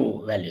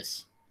 negative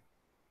values.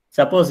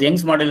 Suppose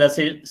Young's modulus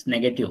is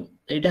negative,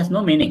 it has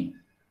no meaning.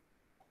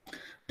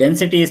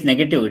 Density is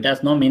negative, it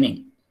has no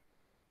meaning.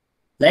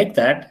 Like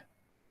that,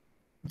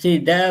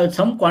 see,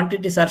 some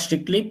quantities are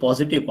strictly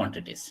positive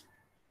quantities.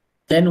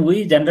 Then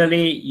we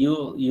generally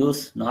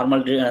use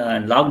normal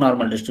log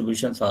normal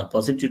distributions or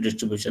positive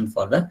distribution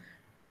for the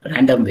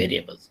random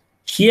variables.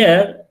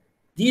 Here,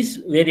 these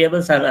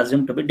variables are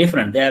assumed to be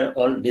different. They are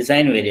all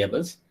design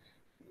variables.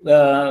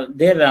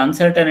 Their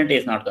uncertainty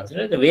is not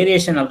considered. The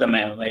variation of the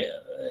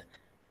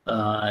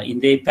in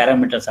the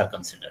parameters are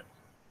considered.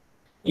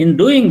 In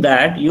doing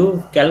that,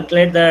 you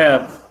calculate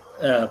the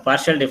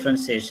partial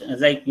differentiation,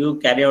 like you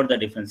carry out the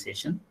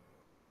differentiation.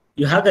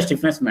 You have the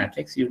stiffness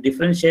matrix. You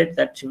differentiate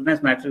that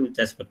stiffness matrix with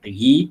respect to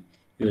E,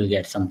 you will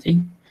get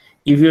something.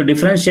 If you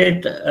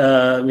differentiate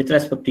with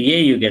respect to A,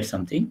 you get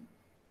something.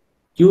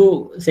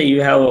 You say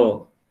you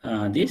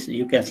have this,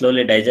 you can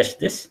slowly digest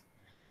this.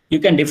 You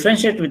can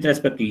differentiate with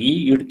respect to E,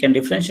 you can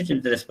differentiate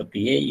with respect to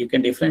A, you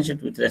can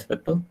differentiate with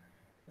respect to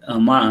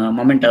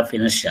moment of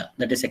inertia,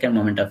 that is second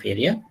moment of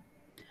area,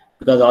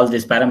 because all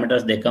these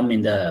parameters, they come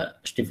in the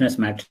stiffness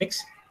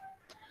matrix.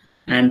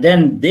 And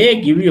then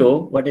they give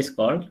you what is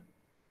called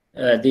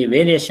the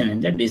variation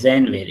in the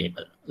design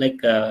variable, like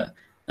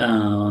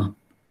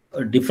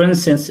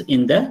differences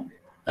in the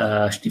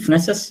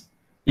stiffnesses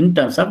in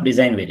terms of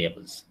design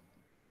variables.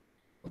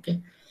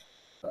 Okay.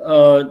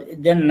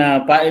 Then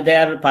they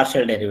are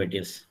partial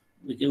derivatives.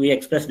 We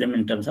express them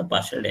in terms of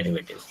partial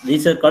derivatives.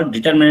 These are called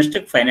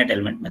deterministic finite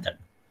element method.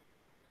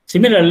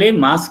 Similarly,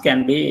 mass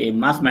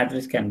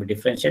matrix can be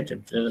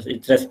differentiated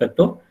with respect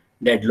to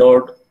dead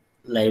load,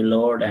 live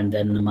load, and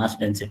then mass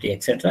density,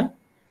 etc.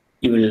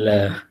 You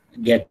will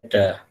get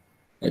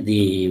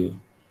the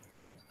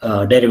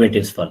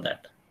derivatives for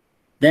that.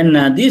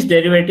 Then these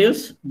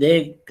derivatives,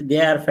 they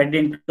are fed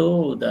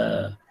into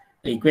the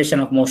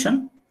equation of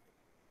motion,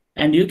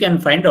 and you can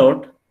find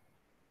out,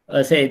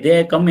 say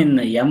they come in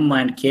M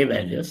and K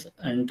values.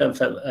 In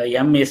terms of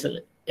M is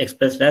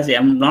expressed as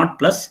M0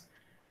 plus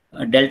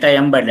delta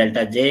M by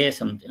delta J,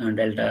 some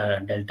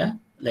delta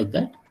like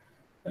that.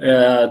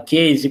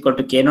 K is equal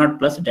to K naught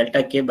plus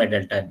delta K by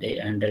delta J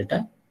and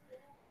delta.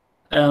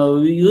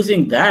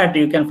 Using that,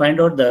 you can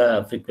find out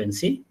the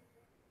frequency.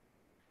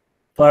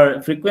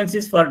 For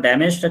frequencies for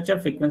damaged structure,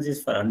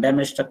 frequencies for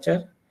undamaged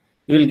structure,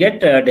 you will get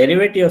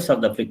derivatives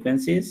of the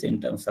frequencies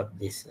in terms of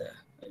this.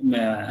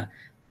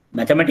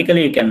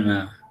 Mathematically, you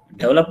can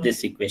develop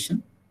this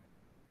equation,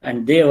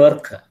 and they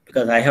work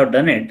because I have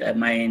done it.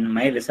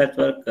 My research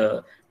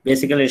work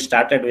basically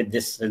started with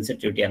this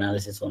sensitivity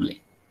analysis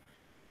only.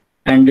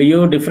 And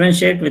you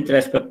differentiate with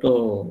respect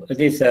to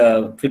these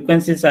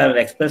frequencies are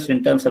expressed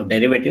in terms of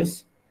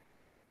derivatives,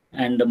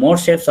 and the mode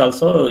shapes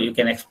also you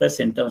can express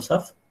in terms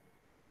of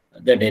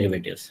the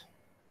derivatives.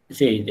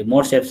 See, the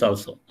mode shapes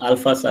also.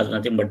 Alphas are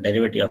nothing but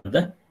derivative of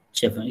the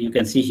shape. You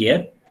can see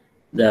here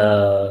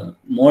the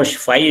mode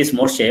phi is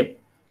mode shape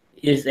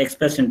is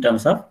expressed in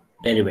terms of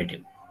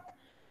derivative.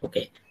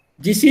 Okay,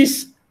 this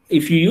is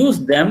if you use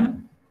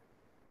them.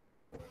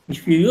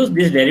 If you use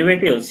these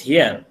derivatives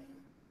here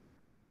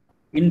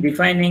in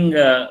defining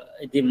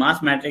the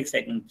mass matrix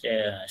and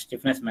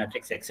stiffness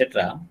matrix,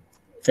 etc.,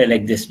 say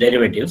like this,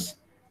 derivatives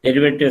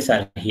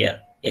are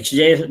here.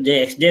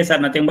 Xj's are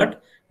nothing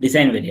but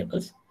design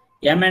variables.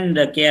 M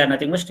and K are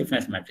nothing but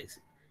stiffness matrix.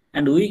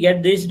 And we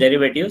get these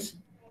derivatives,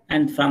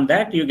 and from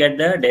that you get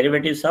the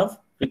derivatives of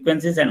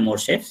frequencies and mode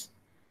shapes.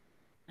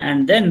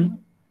 And then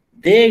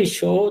they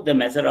show the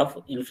measure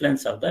of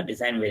influence of the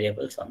design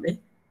variables on the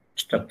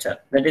structure.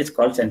 That is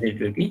called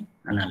sensitivity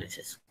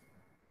analysis.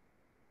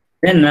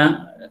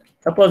 Then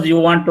suppose you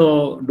want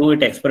to do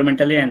it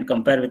experimentally and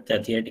compare with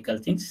the theoretical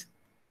things.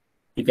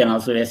 You can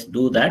also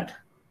do that.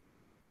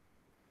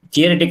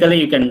 Theoretically,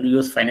 you can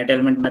use finite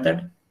element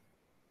method,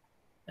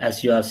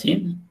 as you have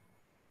seen.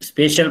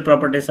 Spatial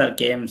properties are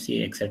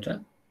KMC,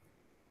 etc.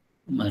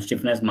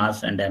 Stiffness,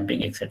 mass, and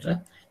damping,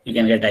 etc. You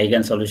can get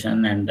eigen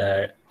solution and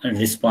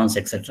response,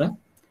 etc.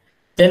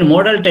 Then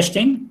modal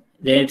testing,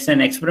 it's an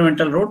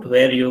experimental route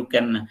where you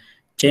can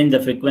change the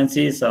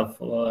frequencies of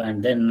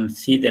and then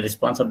see the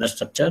response of the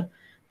structure,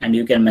 and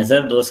you can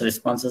measure those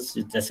responses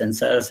with the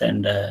sensors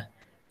and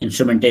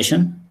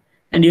instrumentation,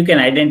 and you can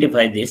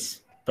identify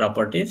these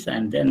properties,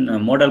 and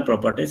then modal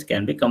properties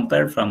can be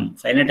compared from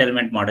finite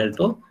element model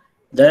to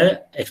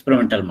the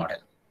experimental model,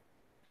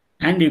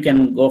 and you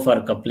can go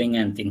for coupling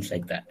and things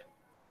like that.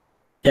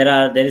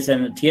 There is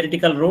a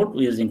theoretical route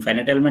using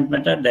finite element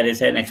method. There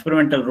is an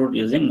experimental route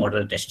using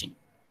modal testing.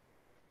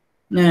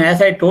 Now,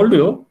 as I told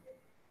you,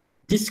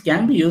 this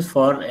can be used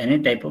for any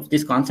type of,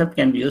 this concept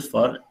can be used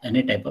for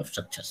any type of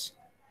structures.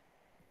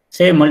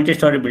 Say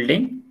multi-story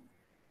building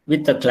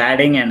with the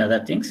cladding and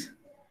other things.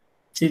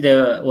 See,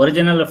 the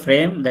original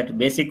frame, that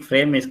basic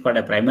frame is called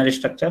a primary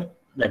structure,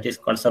 that is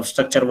called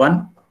substructure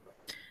 1.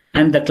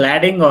 And the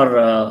cladding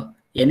or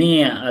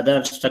any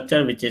other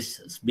structure which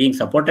is being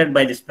supported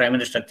by this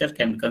primary structure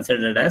can be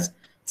considered as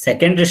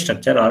secondary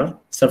structure or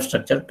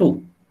substructure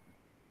 2.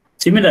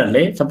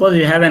 Similarly, suppose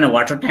you have a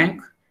water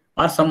tank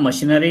or some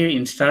machinery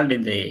installed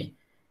in the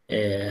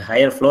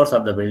higher floors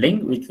of the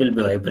building which will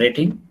be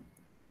vibrating,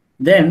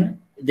 then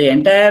the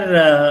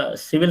entire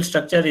civil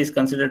structure is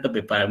considered to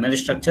be primary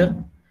structure.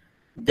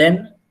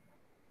 Then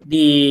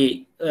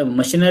the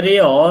machinery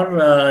or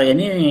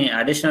any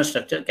additional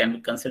structure can be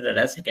considered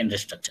as secondary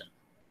structure.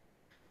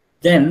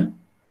 Then,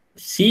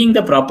 seeing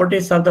the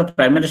properties of the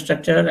primary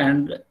structure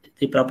and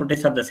the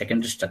properties of the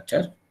secondary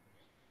structure,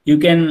 you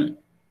can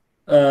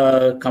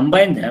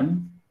combine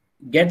them,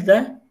 get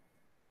the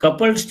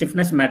coupled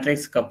stiffness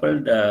matrix,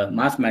 coupled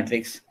mass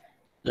matrix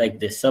like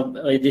this.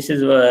 This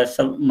is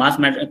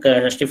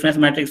stiffness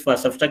matrix for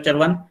substructure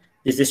 1.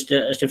 This is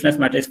stiffness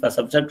matrix for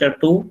substructure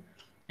 2,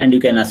 and you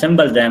can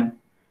assemble them,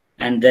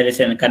 and there is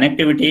a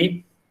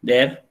connectivity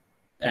there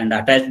and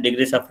attached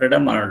degrees of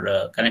freedom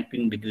or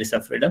connecting degrees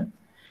of freedom.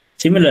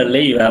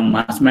 Similarly, you have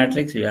mass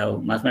matrix. You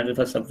have mass matrix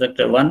for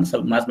substructure 1,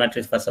 mass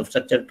matrix for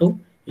substructure 2.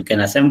 You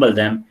can assemble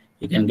them.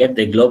 You can get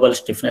the global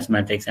stiffness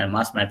matrix and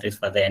mass matrix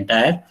for the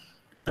entire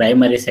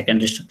primary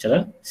secondary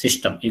structural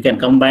system. You can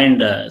combine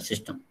the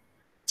system.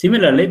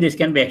 Similarly, this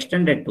can be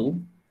extended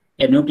to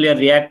a nuclear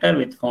reactor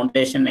with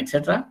foundation,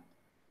 etc.,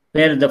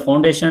 where the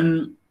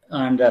foundation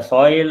and the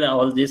soil,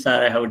 all these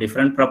have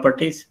different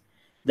properties.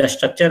 The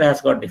structure has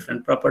got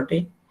different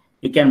property.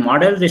 You can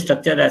model the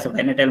structure as a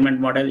finite element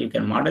model. You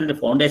can model the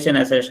foundation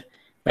as a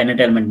finite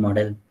element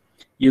model.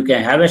 You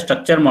can have a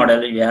structure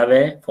model. You have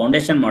a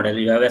foundation model.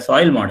 You have a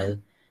soil model.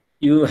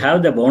 You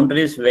have the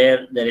boundaries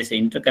where there is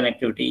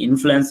interconnectivity,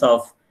 influence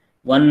of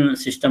one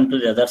system to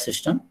the other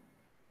system.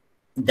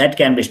 That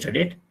can be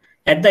studied.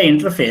 At the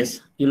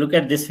interface, you look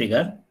at this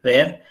figure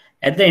where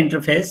at the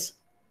interface,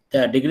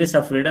 the degrees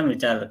of freedom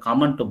which are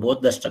common to both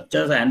the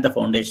structures and the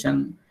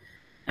foundation,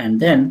 and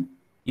then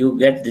you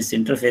get this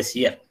interface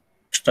here.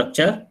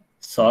 Structure,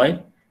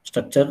 soil,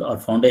 structure or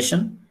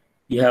foundation.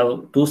 You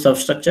have 2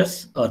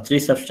 substructures or 3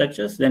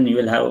 substructures, then you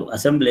will have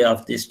assembly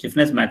of the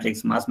stiffness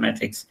matrix, mass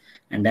matrix,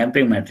 and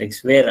damping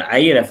matrix, where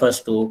I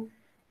refers to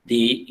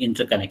the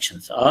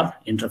interconnections or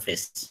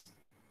interface.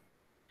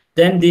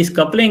 Then this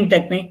coupling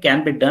technique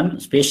can be done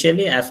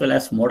spatially as well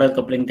as modal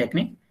coupling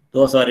technique.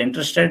 Those who are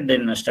interested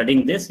in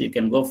studying this, you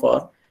can go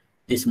for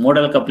this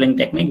modal coupling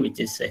technique, which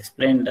is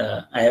explained.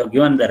 I have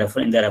given the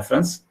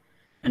reference,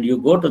 and you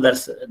go to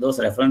those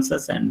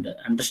references and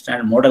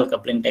understand modal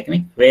coupling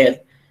technique, where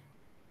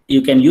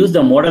you can use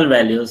the modal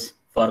values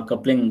for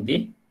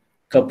coupling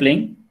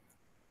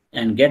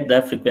and get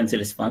the frequency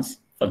response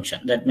function.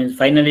 That means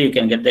finally you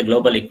can get the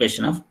global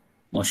equation of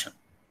motion.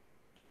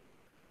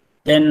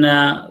 Then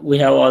we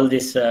have all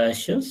these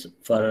issues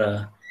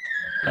for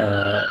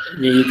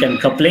you can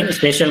coupling,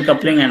 spatial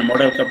coupling and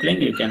modal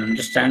coupling. You can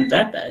understand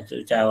that,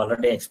 which I have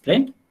already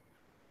explained.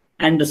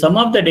 And some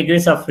of the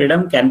degrees of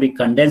freedom can be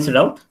condensed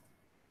out.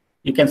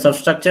 You can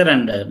substructure,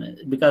 and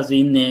because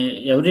in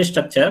every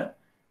structure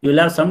you will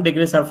have some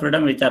degrees of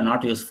freedom which are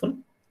not useful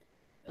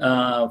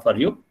for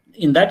you.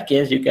 In that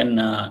case, you can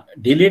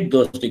delete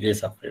those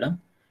degrees of freedom.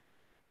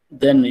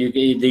 Then you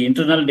get the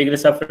internal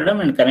degrees of freedom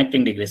and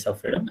connecting degrees of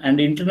freedom. And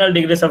internal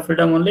degrees of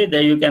freedom only,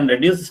 there you can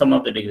reduce some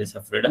of the degrees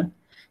of freedom.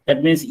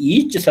 That means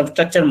each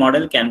substructure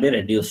model can be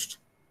reduced,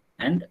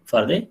 and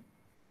for the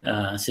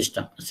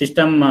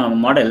system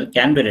model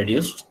can be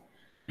reduced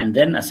and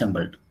then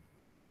assembled.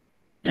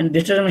 And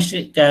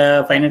deterministic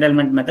finite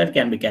element method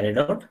can be carried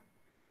out,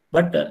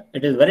 but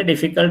it is very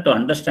difficult to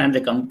understand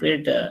the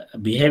complete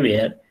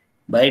behavior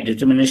by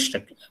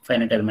deterministic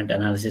finite element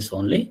analysis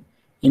only.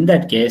 In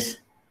that case,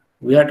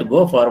 we have to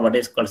go for what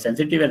is called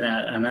sensitive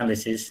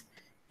analysis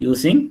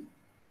using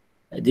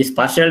this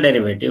partial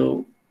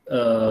derivative.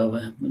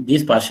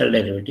 These partial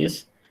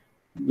derivatives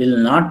will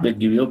not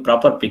give you a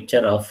proper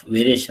picture of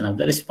variation of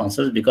the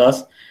responses,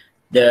 because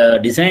the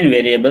design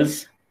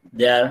variables,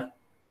 they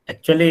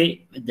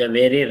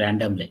vary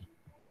randomly.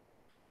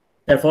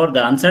 Therefore,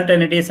 the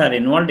uncertainties are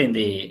involved in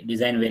the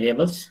design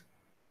variables,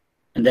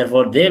 and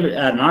therefore they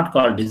are not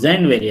called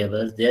design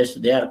variables.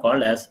 They are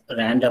called as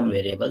random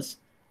variables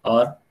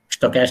or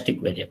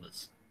stochastic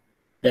variables.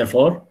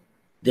 Therefore,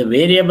 the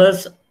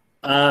variables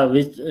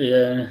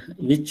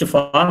which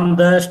form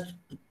the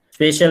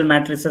spatial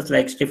matrices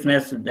like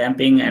stiffness,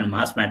 damping, and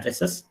mass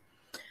matrices,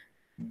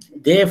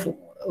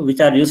 which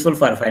are useful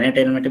for finite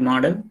element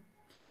model,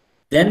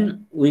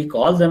 then we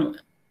call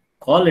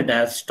it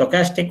as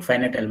stochastic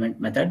finite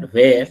element method,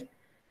 where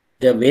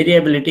the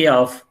variability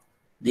of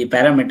the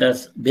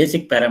parameters,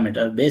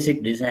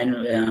 basic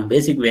design,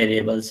 basic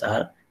variables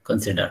are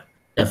considered.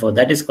 Therefore,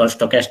 that is called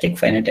stochastic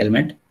finite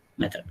element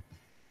method,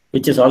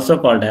 which is also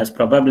called as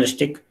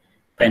probabilistic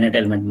finite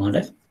element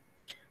model.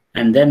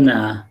 And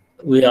then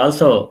we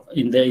also,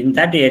 in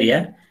that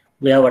area,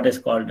 we have what is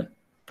called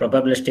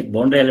probabilistic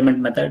boundary element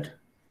method,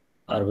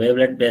 or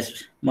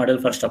wavelet-based model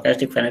for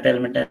stochastic finite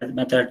element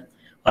method,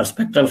 or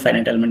spectral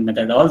finite element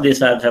method. All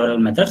these are several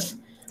methods,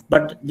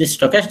 but this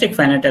stochastic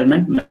finite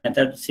element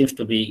method seems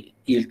to be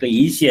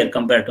easier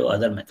compared to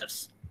other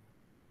methods.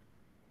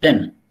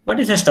 Then, what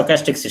is a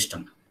stochastic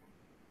system?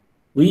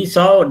 We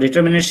saw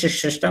deterministic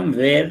system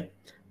where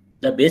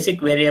the basic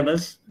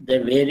variables, they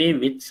vary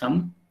with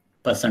some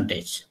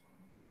percentage.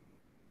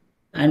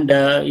 And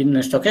in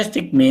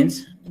stochastic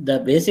means the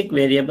basic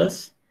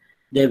variables,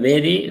 they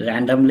vary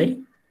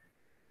randomly,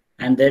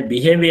 and their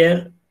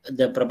behavior,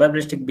 the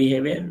probabilistic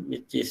behavior,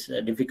 which is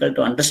difficult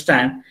to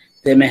understand,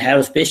 they may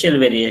have spatial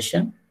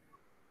variation.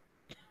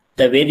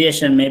 The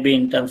variation may be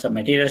in terms of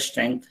material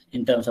strength,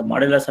 in terms of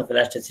modulus of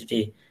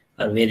elasticity,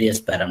 or various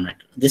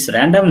parameters. This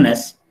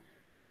randomness,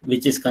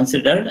 which is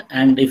considered,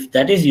 and if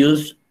that is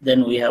used,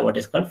 then we have what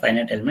is called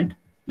finite element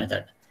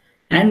method.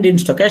 And in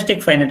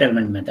stochastic finite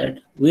element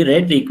method, we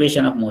write the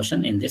equation of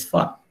motion in this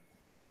form.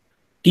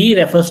 T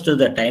refers to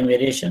the time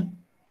variation,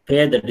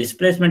 where the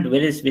displacement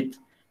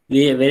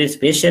varies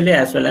spatially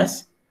as well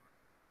as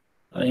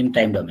in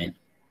time domain,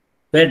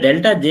 where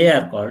delta J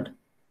are called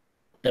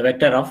the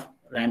vector of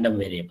random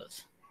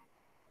variables.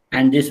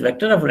 And this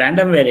vector of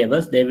random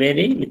variables, they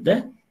vary with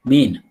the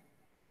mean.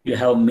 You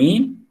have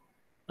mean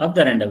of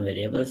the random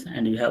variables,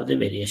 and you have the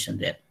variation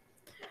there.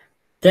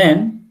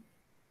 Then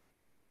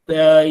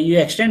you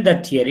extend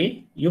that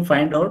theory, you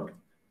find out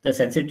the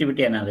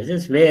sensitivity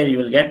analysis, where you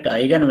will get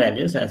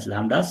eigenvalues as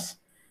lambdas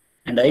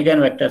and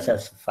eigenvectors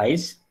as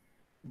phi's.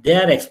 They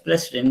are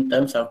expressed in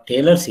terms of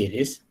Taylor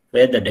series,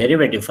 where the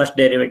derivative, first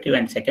derivative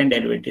and second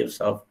derivatives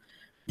of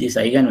these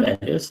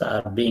eigenvalues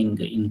are being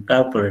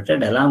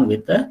incorporated along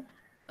with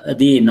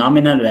the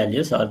nominal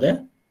values or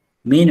the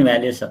mean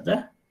values of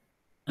the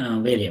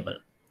variable,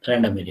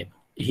 random variable.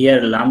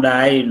 Here lambda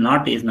I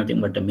naught is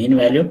nothing but a mean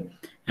value,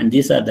 and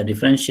these are the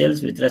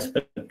differentials with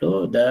respect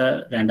to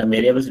the random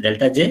variables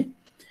delta J.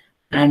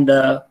 And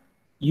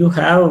you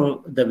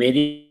have the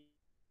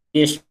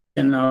variation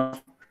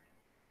of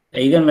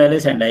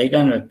eigenvalues and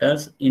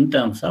eigenvectors in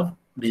terms of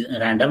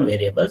random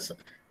variables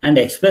and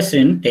expressed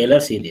in Taylor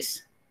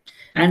series.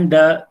 And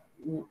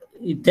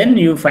then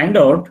you find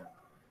out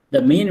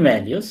the mean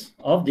values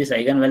of these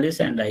eigenvalues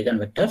and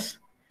eigenvectors,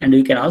 and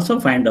you can also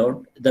find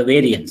out the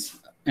variance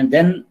and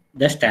then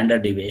the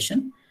standard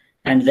deviation.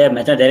 And there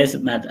is a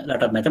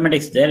lot of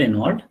mathematics there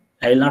involved.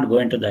 I will not go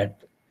into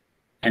that.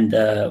 And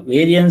the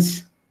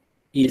variance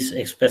is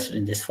expressed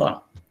in this form.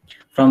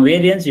 From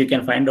variance, you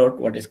can find out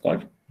what is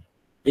called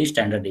the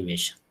standard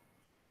deviation.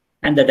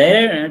 And the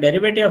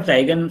derivative of the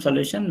eigen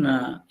solution,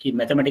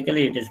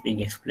 mathematically it is being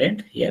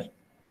explained here.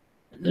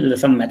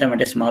 Some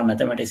mathematics, small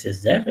mathematics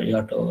is there. You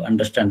have to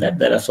understand that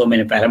there are so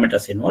many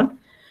parameters involved.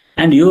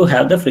 And you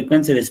have the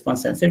frequency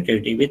response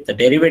sensitivity with the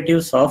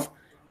derivatives of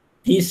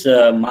these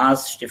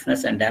mass,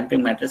 stiffness, and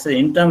damping matrices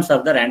in terms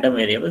of the random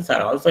variables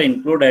are also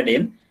included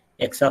in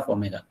x of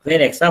omega.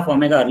 Where x of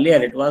omega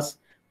earlier it was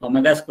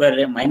omega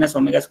square minus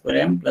omega square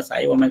m plus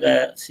I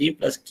omega c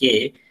plus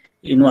k.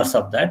 Inverse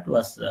of that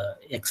was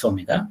x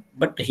omega.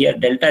 But here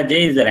delta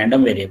j is the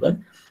random variable.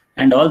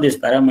 And all these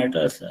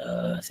parameters,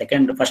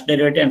 first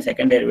derivative and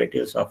second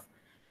derivatives of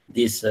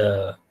these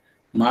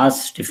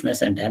mass,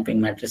 stiffness, and damping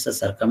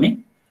matrices are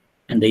coming.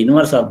 And the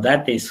inverse of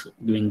that is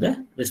giving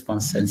the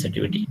response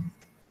sensitivity.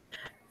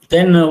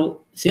 Then,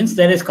 since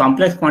there is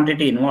complex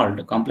quantity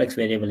involved, complex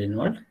variable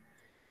involved,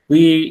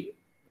 we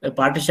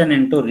partition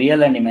into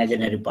real and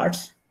imaginary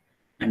parts.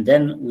 And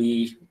then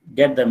we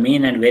get the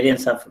mean and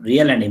variance of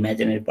real and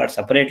imaginary parts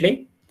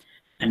separately,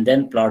 and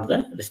then plot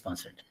the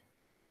response rate.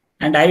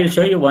 And I will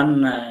show you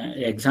one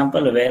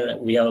example where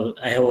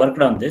I have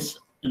worked on this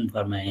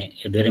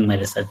during my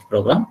research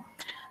program.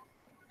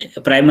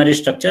 A primary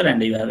structure,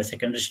 and you have a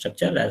secondary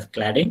structure as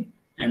cladding,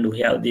 and we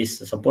have this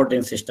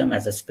supporting system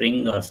as a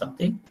spring or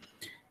something.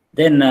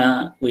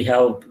 Then we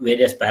have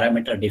various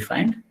parameters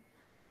defined,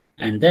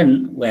 and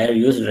then we have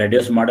used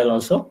reduced model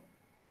also.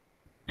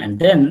 And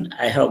then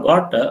I have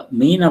got a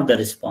mean of the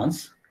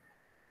response,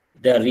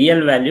 the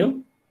real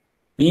value,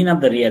 mean of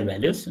the real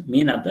values,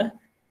 mean of the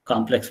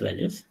complex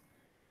values.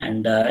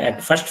 And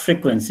at first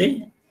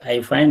frequency,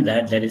 I find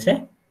that there is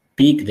a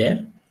peak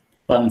there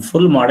from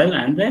full model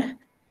and the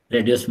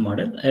reduced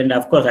model. And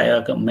of course, I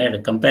have made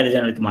a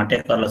comparison with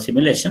Monte Carlo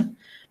simulation,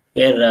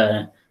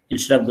 where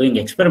instead of doing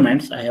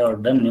experiments, I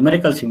have done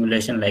numerical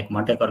simulation like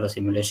Monte Carlo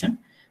simulation.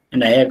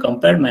 And I have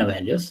compared my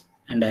values,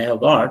 and I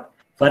have got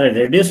for a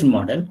reduced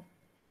model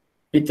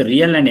with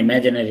real and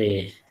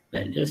imaginary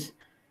values.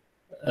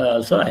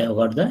 Also, I have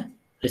got the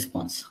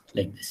response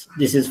like this.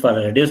 This is for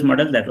a reduced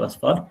model, that was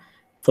for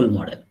full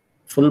model.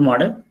 Full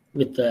model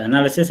with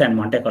analysis and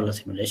Monte Carlo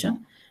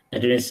simulation.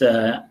 That is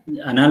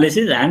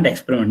analysis and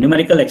experiment.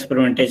 Numerical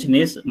experimentation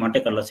is Monte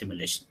Carlo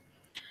simulation.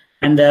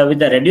 And with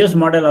the reduced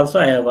model also,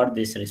 I have got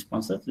these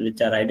responses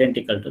which are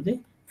identical to the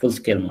full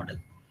scale model.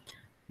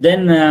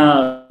 Then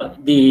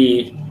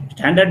the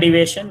standard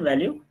deviation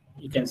value,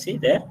 you can see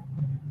there.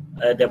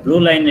 The blue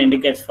line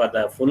indicates for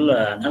the full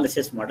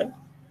analysis model.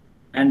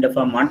 And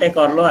for Monte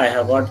Carlo, I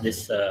have got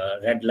this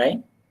red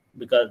line,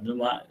 because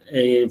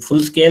a full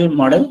scale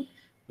model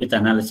with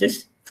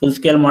analysis, full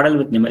scale model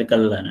with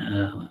numerical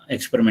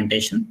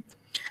experimentation.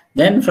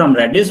 Then from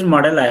reduced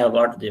model, I have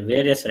got the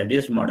various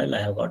reduced model,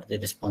 I have got the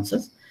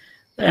responses.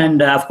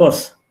 And of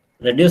course,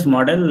 reduced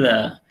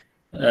model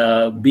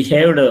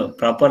behaved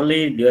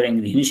properly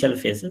during the initial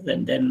phases,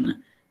 and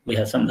then we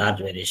have some large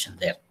variation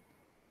there.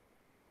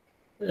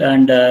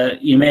 And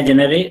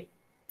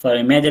for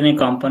imaginary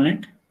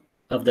component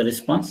of the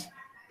response,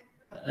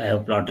 I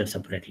have plotted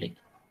separately.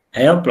 I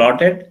have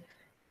plotted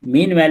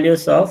mean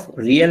values of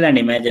real and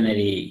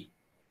imaginary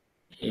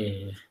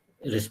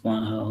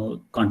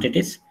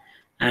quantities,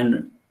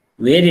 and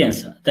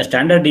variance, the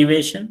standard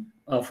deviation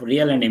of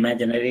real and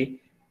imaginary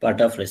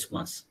part of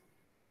response.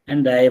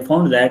 And I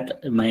found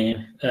that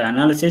my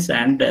analysis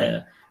and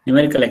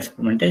numerical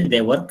experimentation,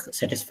 they work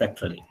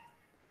satisfactorily.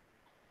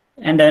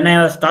 And when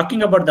I was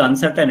talking about the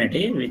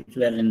uncertainty which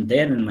were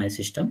there in my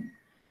system,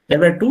 there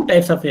were two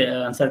types of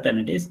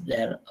uncertainties.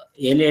 There are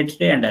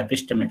aleatory and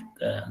epistemic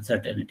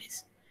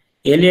uncertainties.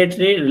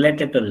 Aleatory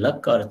related to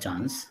luck or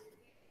chance,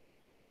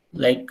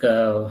 like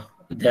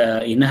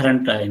the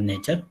inherent in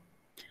nature.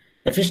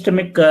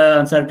 Epistemic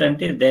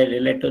uncertainty, they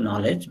relate to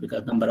knowledge,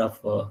 because number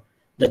of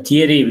the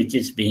theory which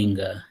is being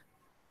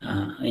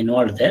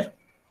involved there.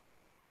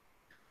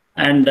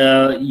 And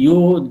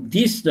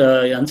these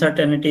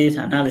uncertainties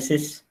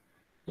analysis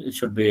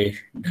should be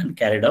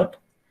carried out.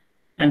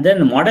 And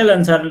then model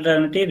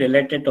uncertainty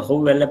related to how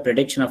well a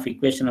prediction of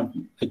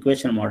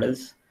equation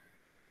models,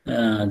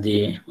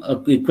 the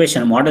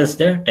equation models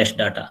the test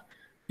data.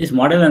 This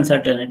model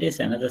uncertainty is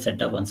another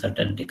set of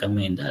uncertainty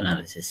coming in the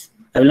analysis.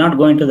 I will not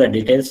go into the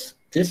details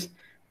this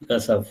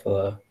because of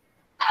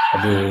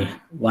the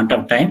want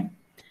of time.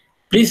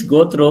 Please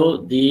go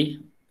through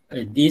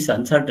these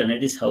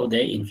uncertainties, how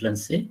they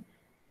influence the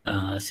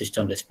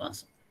system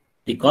response.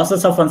 The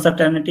causes of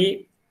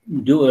uncertainty,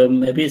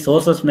 maybe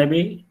sources may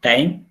be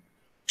time,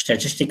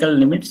 statistical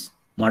limits,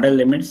 model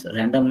limits,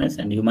 randomness,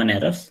 and human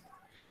errors.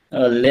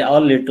 They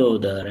all lead to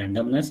the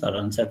randomness or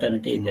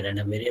uncertainty in the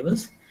random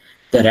variables.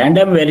 The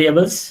random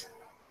variables,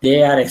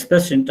 they are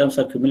expressed in terms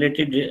of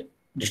cumulative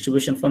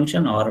distribution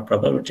function or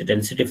probability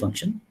density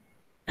function.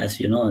 As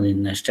you know,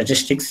 in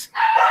statistics,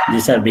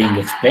 these are being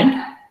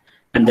explained.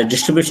 And the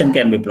distribution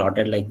can be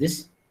plotted like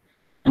this.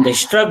 And the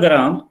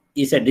histogram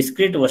is a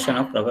discrete version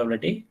of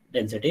probability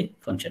density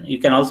function. You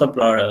can also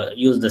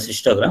use the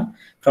histogram.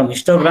 From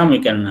histogram,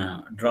 you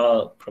can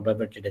draw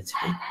probability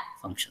density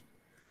function.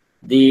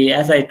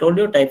 As I told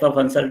you, type of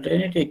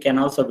uncertainty can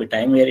also be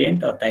time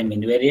variant or time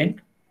invariant.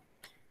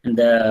 And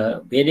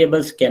the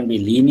variables can be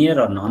linear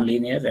or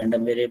non-linear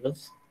random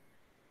variables.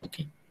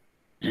 Okay.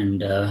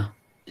 And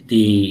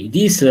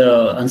these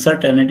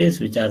uncertainties,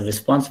 which are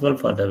responsible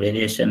for the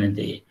variation in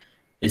the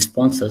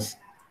responses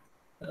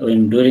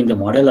during the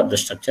model of the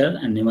structure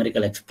and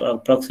numerical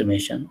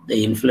approximation,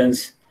 they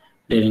influence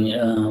during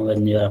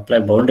when you apply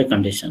boundary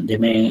condition. They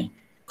may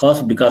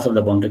cause because of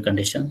the boundary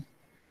condition,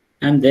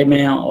 and they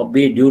may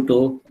be due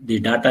to the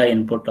data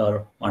input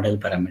or model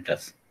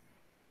parameters.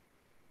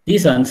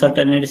 These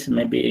uncertainties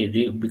may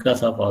be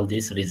because of all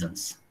these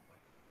reasons.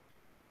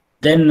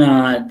 Then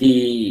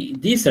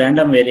these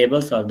random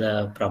variables or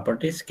the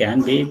properties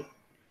can be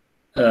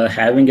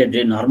having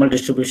a normal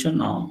distribution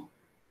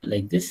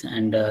like this,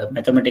 and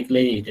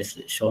mathematically it is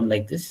shown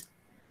like this.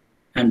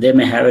 And they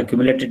may have a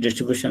cumulative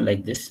distribution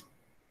like this.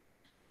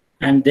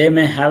 And they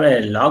may have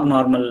a log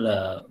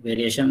normal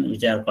variation,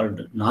 which are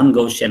called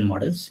non-Gaussian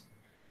models.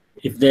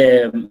 If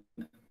the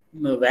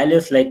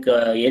values like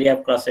area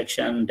of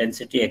cross-section,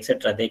 density,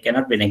 etc., they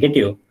cannot be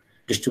negative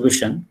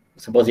distribution.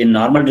 Suppose in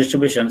normal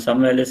distribution,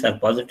 some values are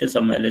positive,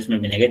 some values may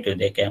be negative.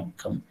 They can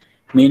come,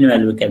 mean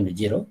value can be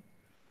 0.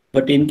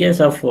 But in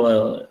case of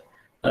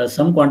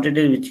some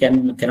quantities which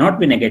cannot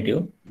be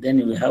negative, then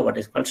you have what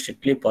is called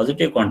strictly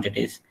positive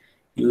quantities.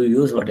 You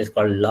use what is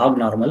called log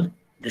normal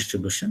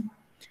distribution.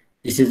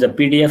 This is the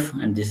PDF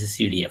and this is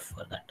CDF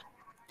for that.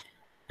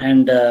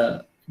 And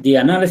the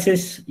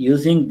analysis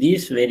using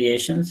these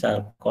variations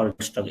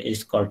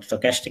is called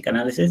stochastic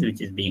analysis, which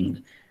is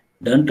being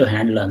done to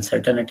handle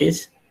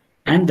uncertainties.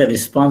 And the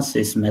response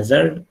is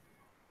measured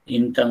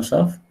in terms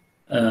of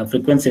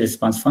frequency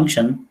response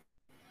function,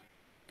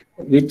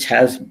 which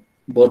has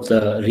both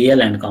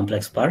real and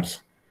complex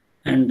parts.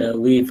 And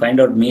we find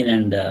out mean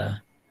and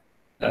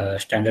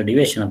standard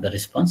deviation of the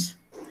response.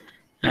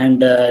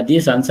 And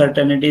these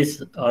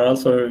uncertainties are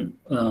also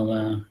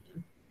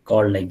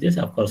called like this.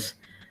 Of course,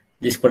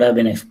 this could have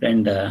been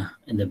explained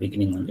in the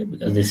beginning only,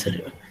 because this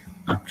is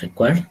not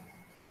required.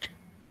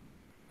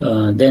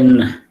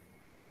 Then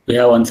we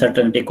have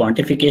uncertainty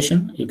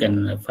quantification. You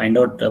can find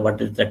out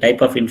what is the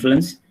type of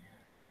influence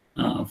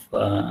of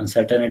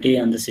uncertainty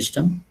on the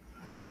system.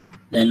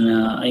 Then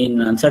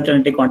in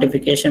uncertainty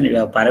quantification, you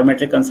have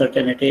parametric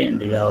uncertainty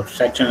and you have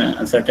abstraction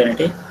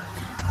uncertainty.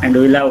 And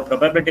you will have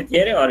probability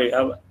theory or you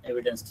have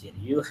evidence theory.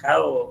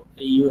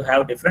 You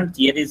have different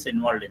theories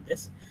involved in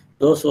this.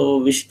 Those who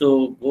wish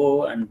to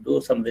go and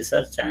do some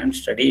research and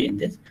study in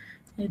this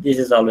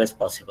is always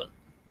possible.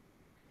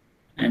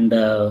 And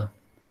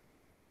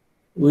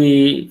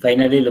we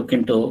finally look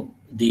into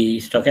the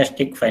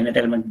stochastic finite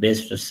element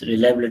based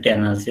reliability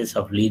analysis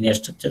of linear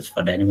structures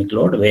for dynamic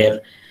load,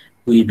 where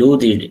we do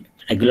the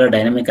regular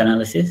dynamic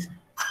analysis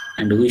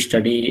and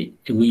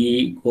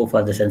we go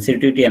for the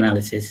sensitivity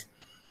analysis.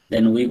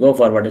 Then we go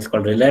for what is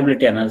called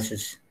reliability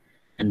analysis.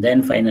 And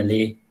then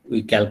finally,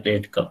 we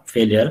calculate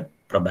failure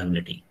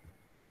probability.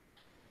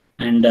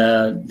 And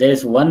there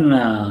is one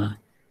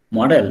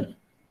model,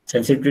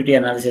 sensitivity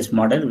analysis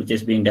model, which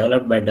is being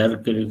developed by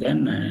Dirk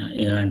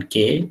and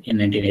K in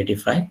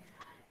 1985,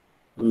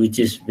 which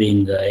is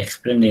being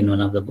explained in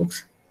one of the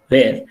books,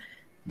 where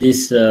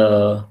this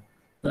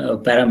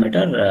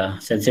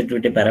parameter,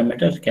 sensitivity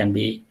parameter, can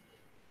be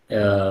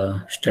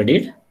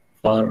studied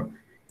for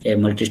a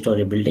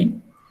multi-story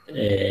building,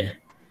 a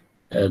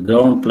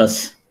ground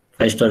plus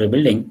 5-story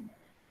building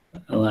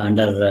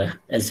under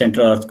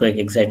eccentric earthquake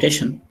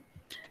excitation.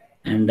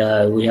 And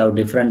we have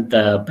different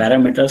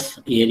parameters,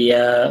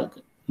 area,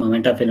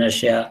 moment of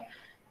inertia,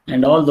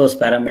 and all those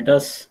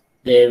parameters,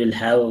 they will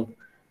have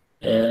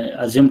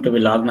assumed to be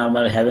log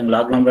normal, having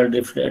log normal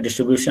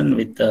distribution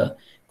with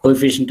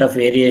coefficient of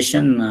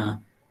variation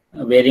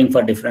varying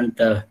for different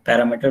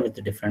parameter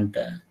with different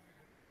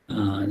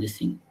this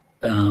thing.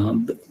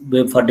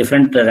 For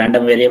different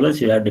random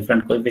variables, you have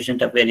different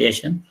coefficient of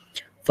variation.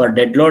 For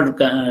dead load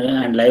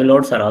and live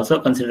loads are also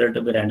considered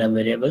to be random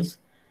variables.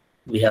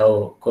 We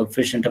have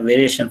coefficient of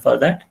variation for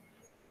that.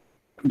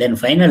 Then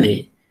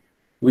finally,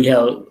 we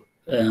have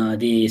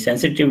the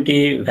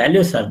sensitivity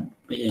values are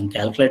being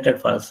calculated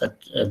for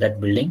such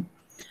that building,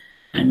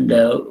 and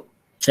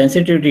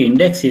sensitivity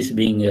index is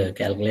being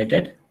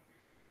calculated,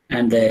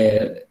 and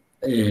the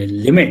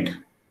limit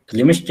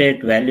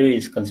state value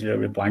is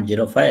considered to be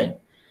 0.05.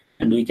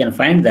 And we can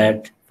find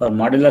that for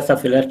modulus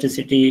of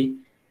elasticity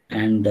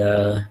and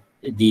the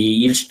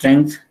yield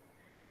strength,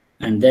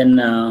 and then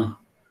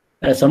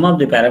some of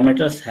the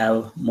parameters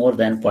have more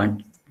than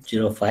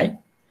 0.05,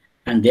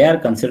 and they are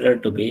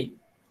considered to be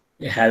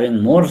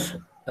having more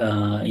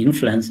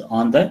influence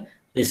on the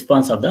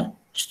response of the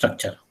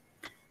structure.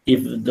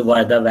 If the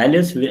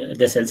values,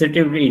 the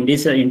sensitivity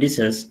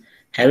indices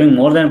having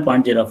more than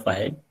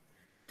 0.05,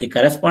 the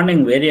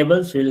corresponding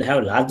variables will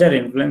have larger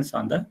influence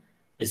on the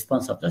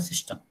response of the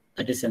system.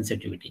 That is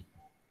sensitivity.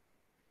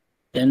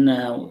 Then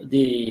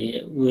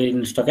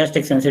in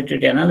stochastic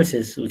sensitivity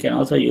analysis, we can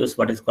also use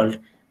what is called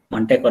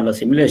Monte Carlo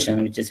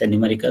simulation, which is a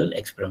numerical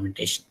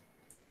experimentation.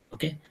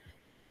 Okay.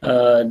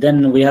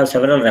 Then we have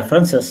several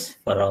references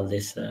for all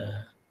this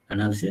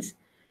analysis.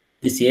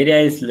 This area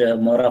is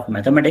more of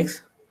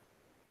mathematics,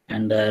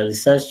 and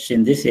research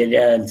in this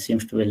area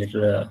seems to be a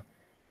little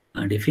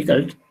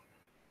difficult,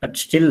 but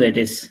still it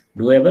is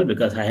doable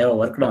because I have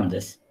worked on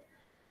this.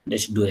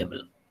 It's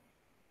doable.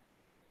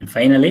 And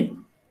finally,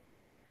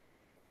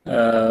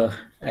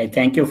 I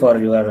thank you for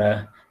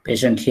your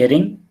patient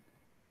hearing.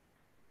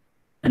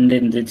 And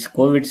in this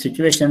COVID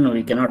situation,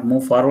 we cannot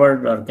move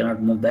forward or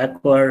cannot move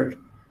backward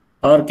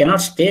or cannot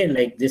stay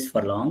like this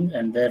for long.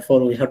 And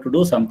therefore, we have to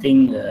do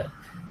something.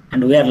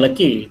 And we are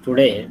lucky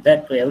today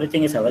that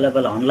everything is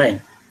available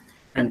online.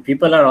 And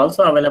people are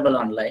also available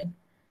online.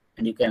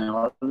 And you can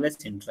always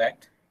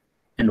interact.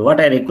 And what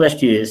I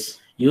request you is,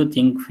 you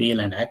think,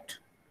 feel, and act.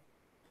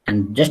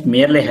 And just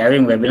merely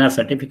having webinar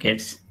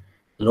certificates,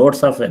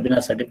 loads of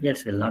webinar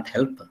certificates will not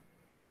help.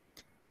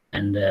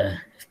 And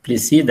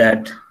please see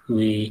that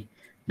we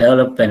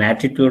develop an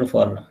attitude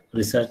for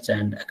research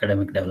and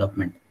academic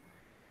development.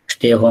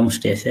 Stay home,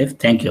 stay safe.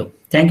 Thank you.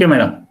 Thank you,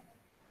 madam.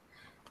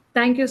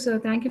 Thank you, sir.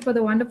 Thank you for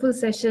the wonderful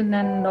session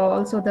and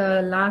also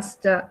the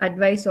last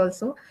advice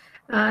also.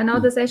 Now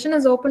the session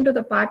is open to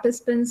the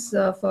participants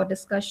for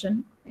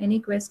discussion. Any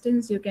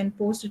questions, you can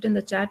post it in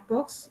the chat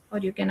box or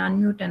you can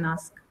unmute and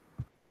ask.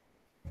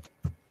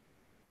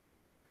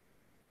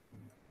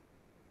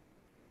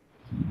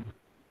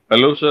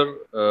 Hello, sir.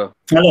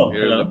 Hello.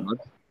 Hello.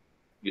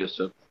 Yes,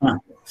 sir.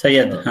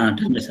 Sayed,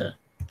 tell me, sir.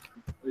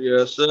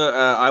 Yes,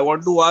 sir. I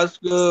want to ask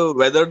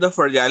whether the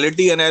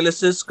fragility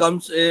analysis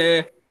comes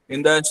in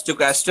the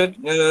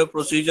stochastic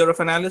procedure of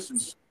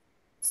analysis.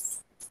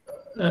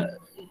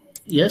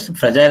 Yes,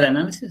 fragile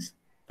analysis,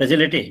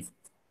 fragility.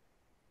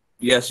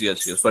 Yes.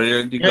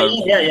 Fragility.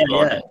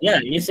 Yeah.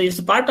 It's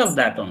part of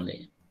that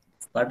only.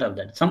 Part of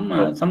that.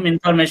 Some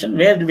information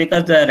where,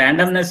 because the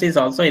randomness is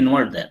also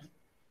involved there.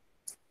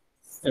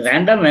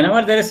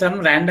 Whenever there is some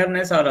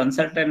randomness or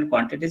uncertain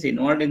quantities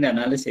involved in the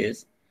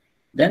analysis,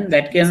 then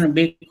that can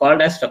be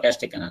called as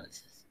stochastic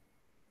analysis.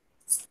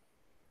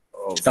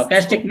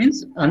 Stochastic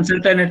means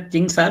uncertain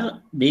things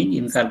are being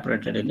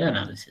incorporated in the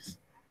analysis.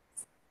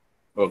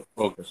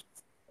 Okay.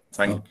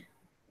 Thank you.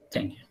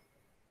 Thank you.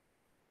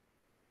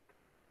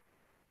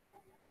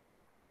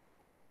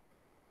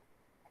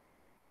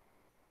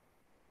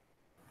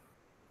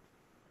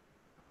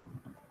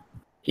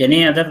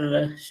 Any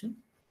other issue?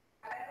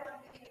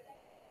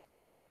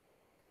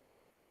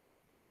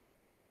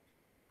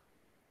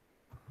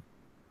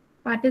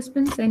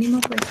 Participants, any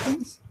more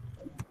questions?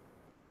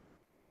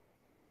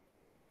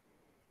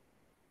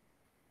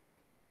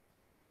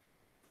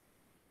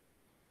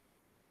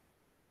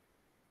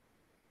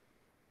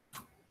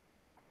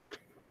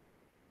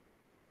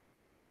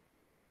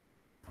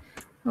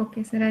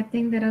 Okay, sir, I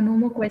think there are no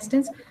more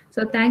questions.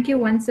 So thank you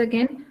once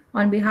again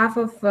on behalf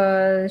of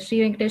Sri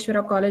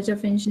Venkateshwara College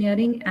of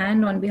Engineering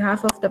and on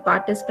behalf of the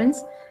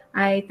participants.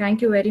 I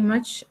thank you very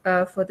much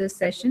for this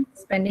session,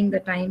 spending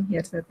the time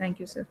here, sir. Thank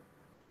you, sir.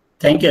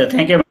 Thank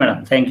you,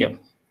 madam. Thank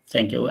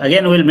you.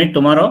 Again, we'll meet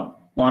tomorrow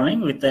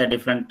morning with a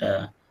different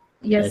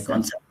yes,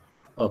 concept.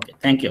 Okay,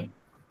 thank you.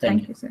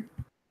 Thank you, sir.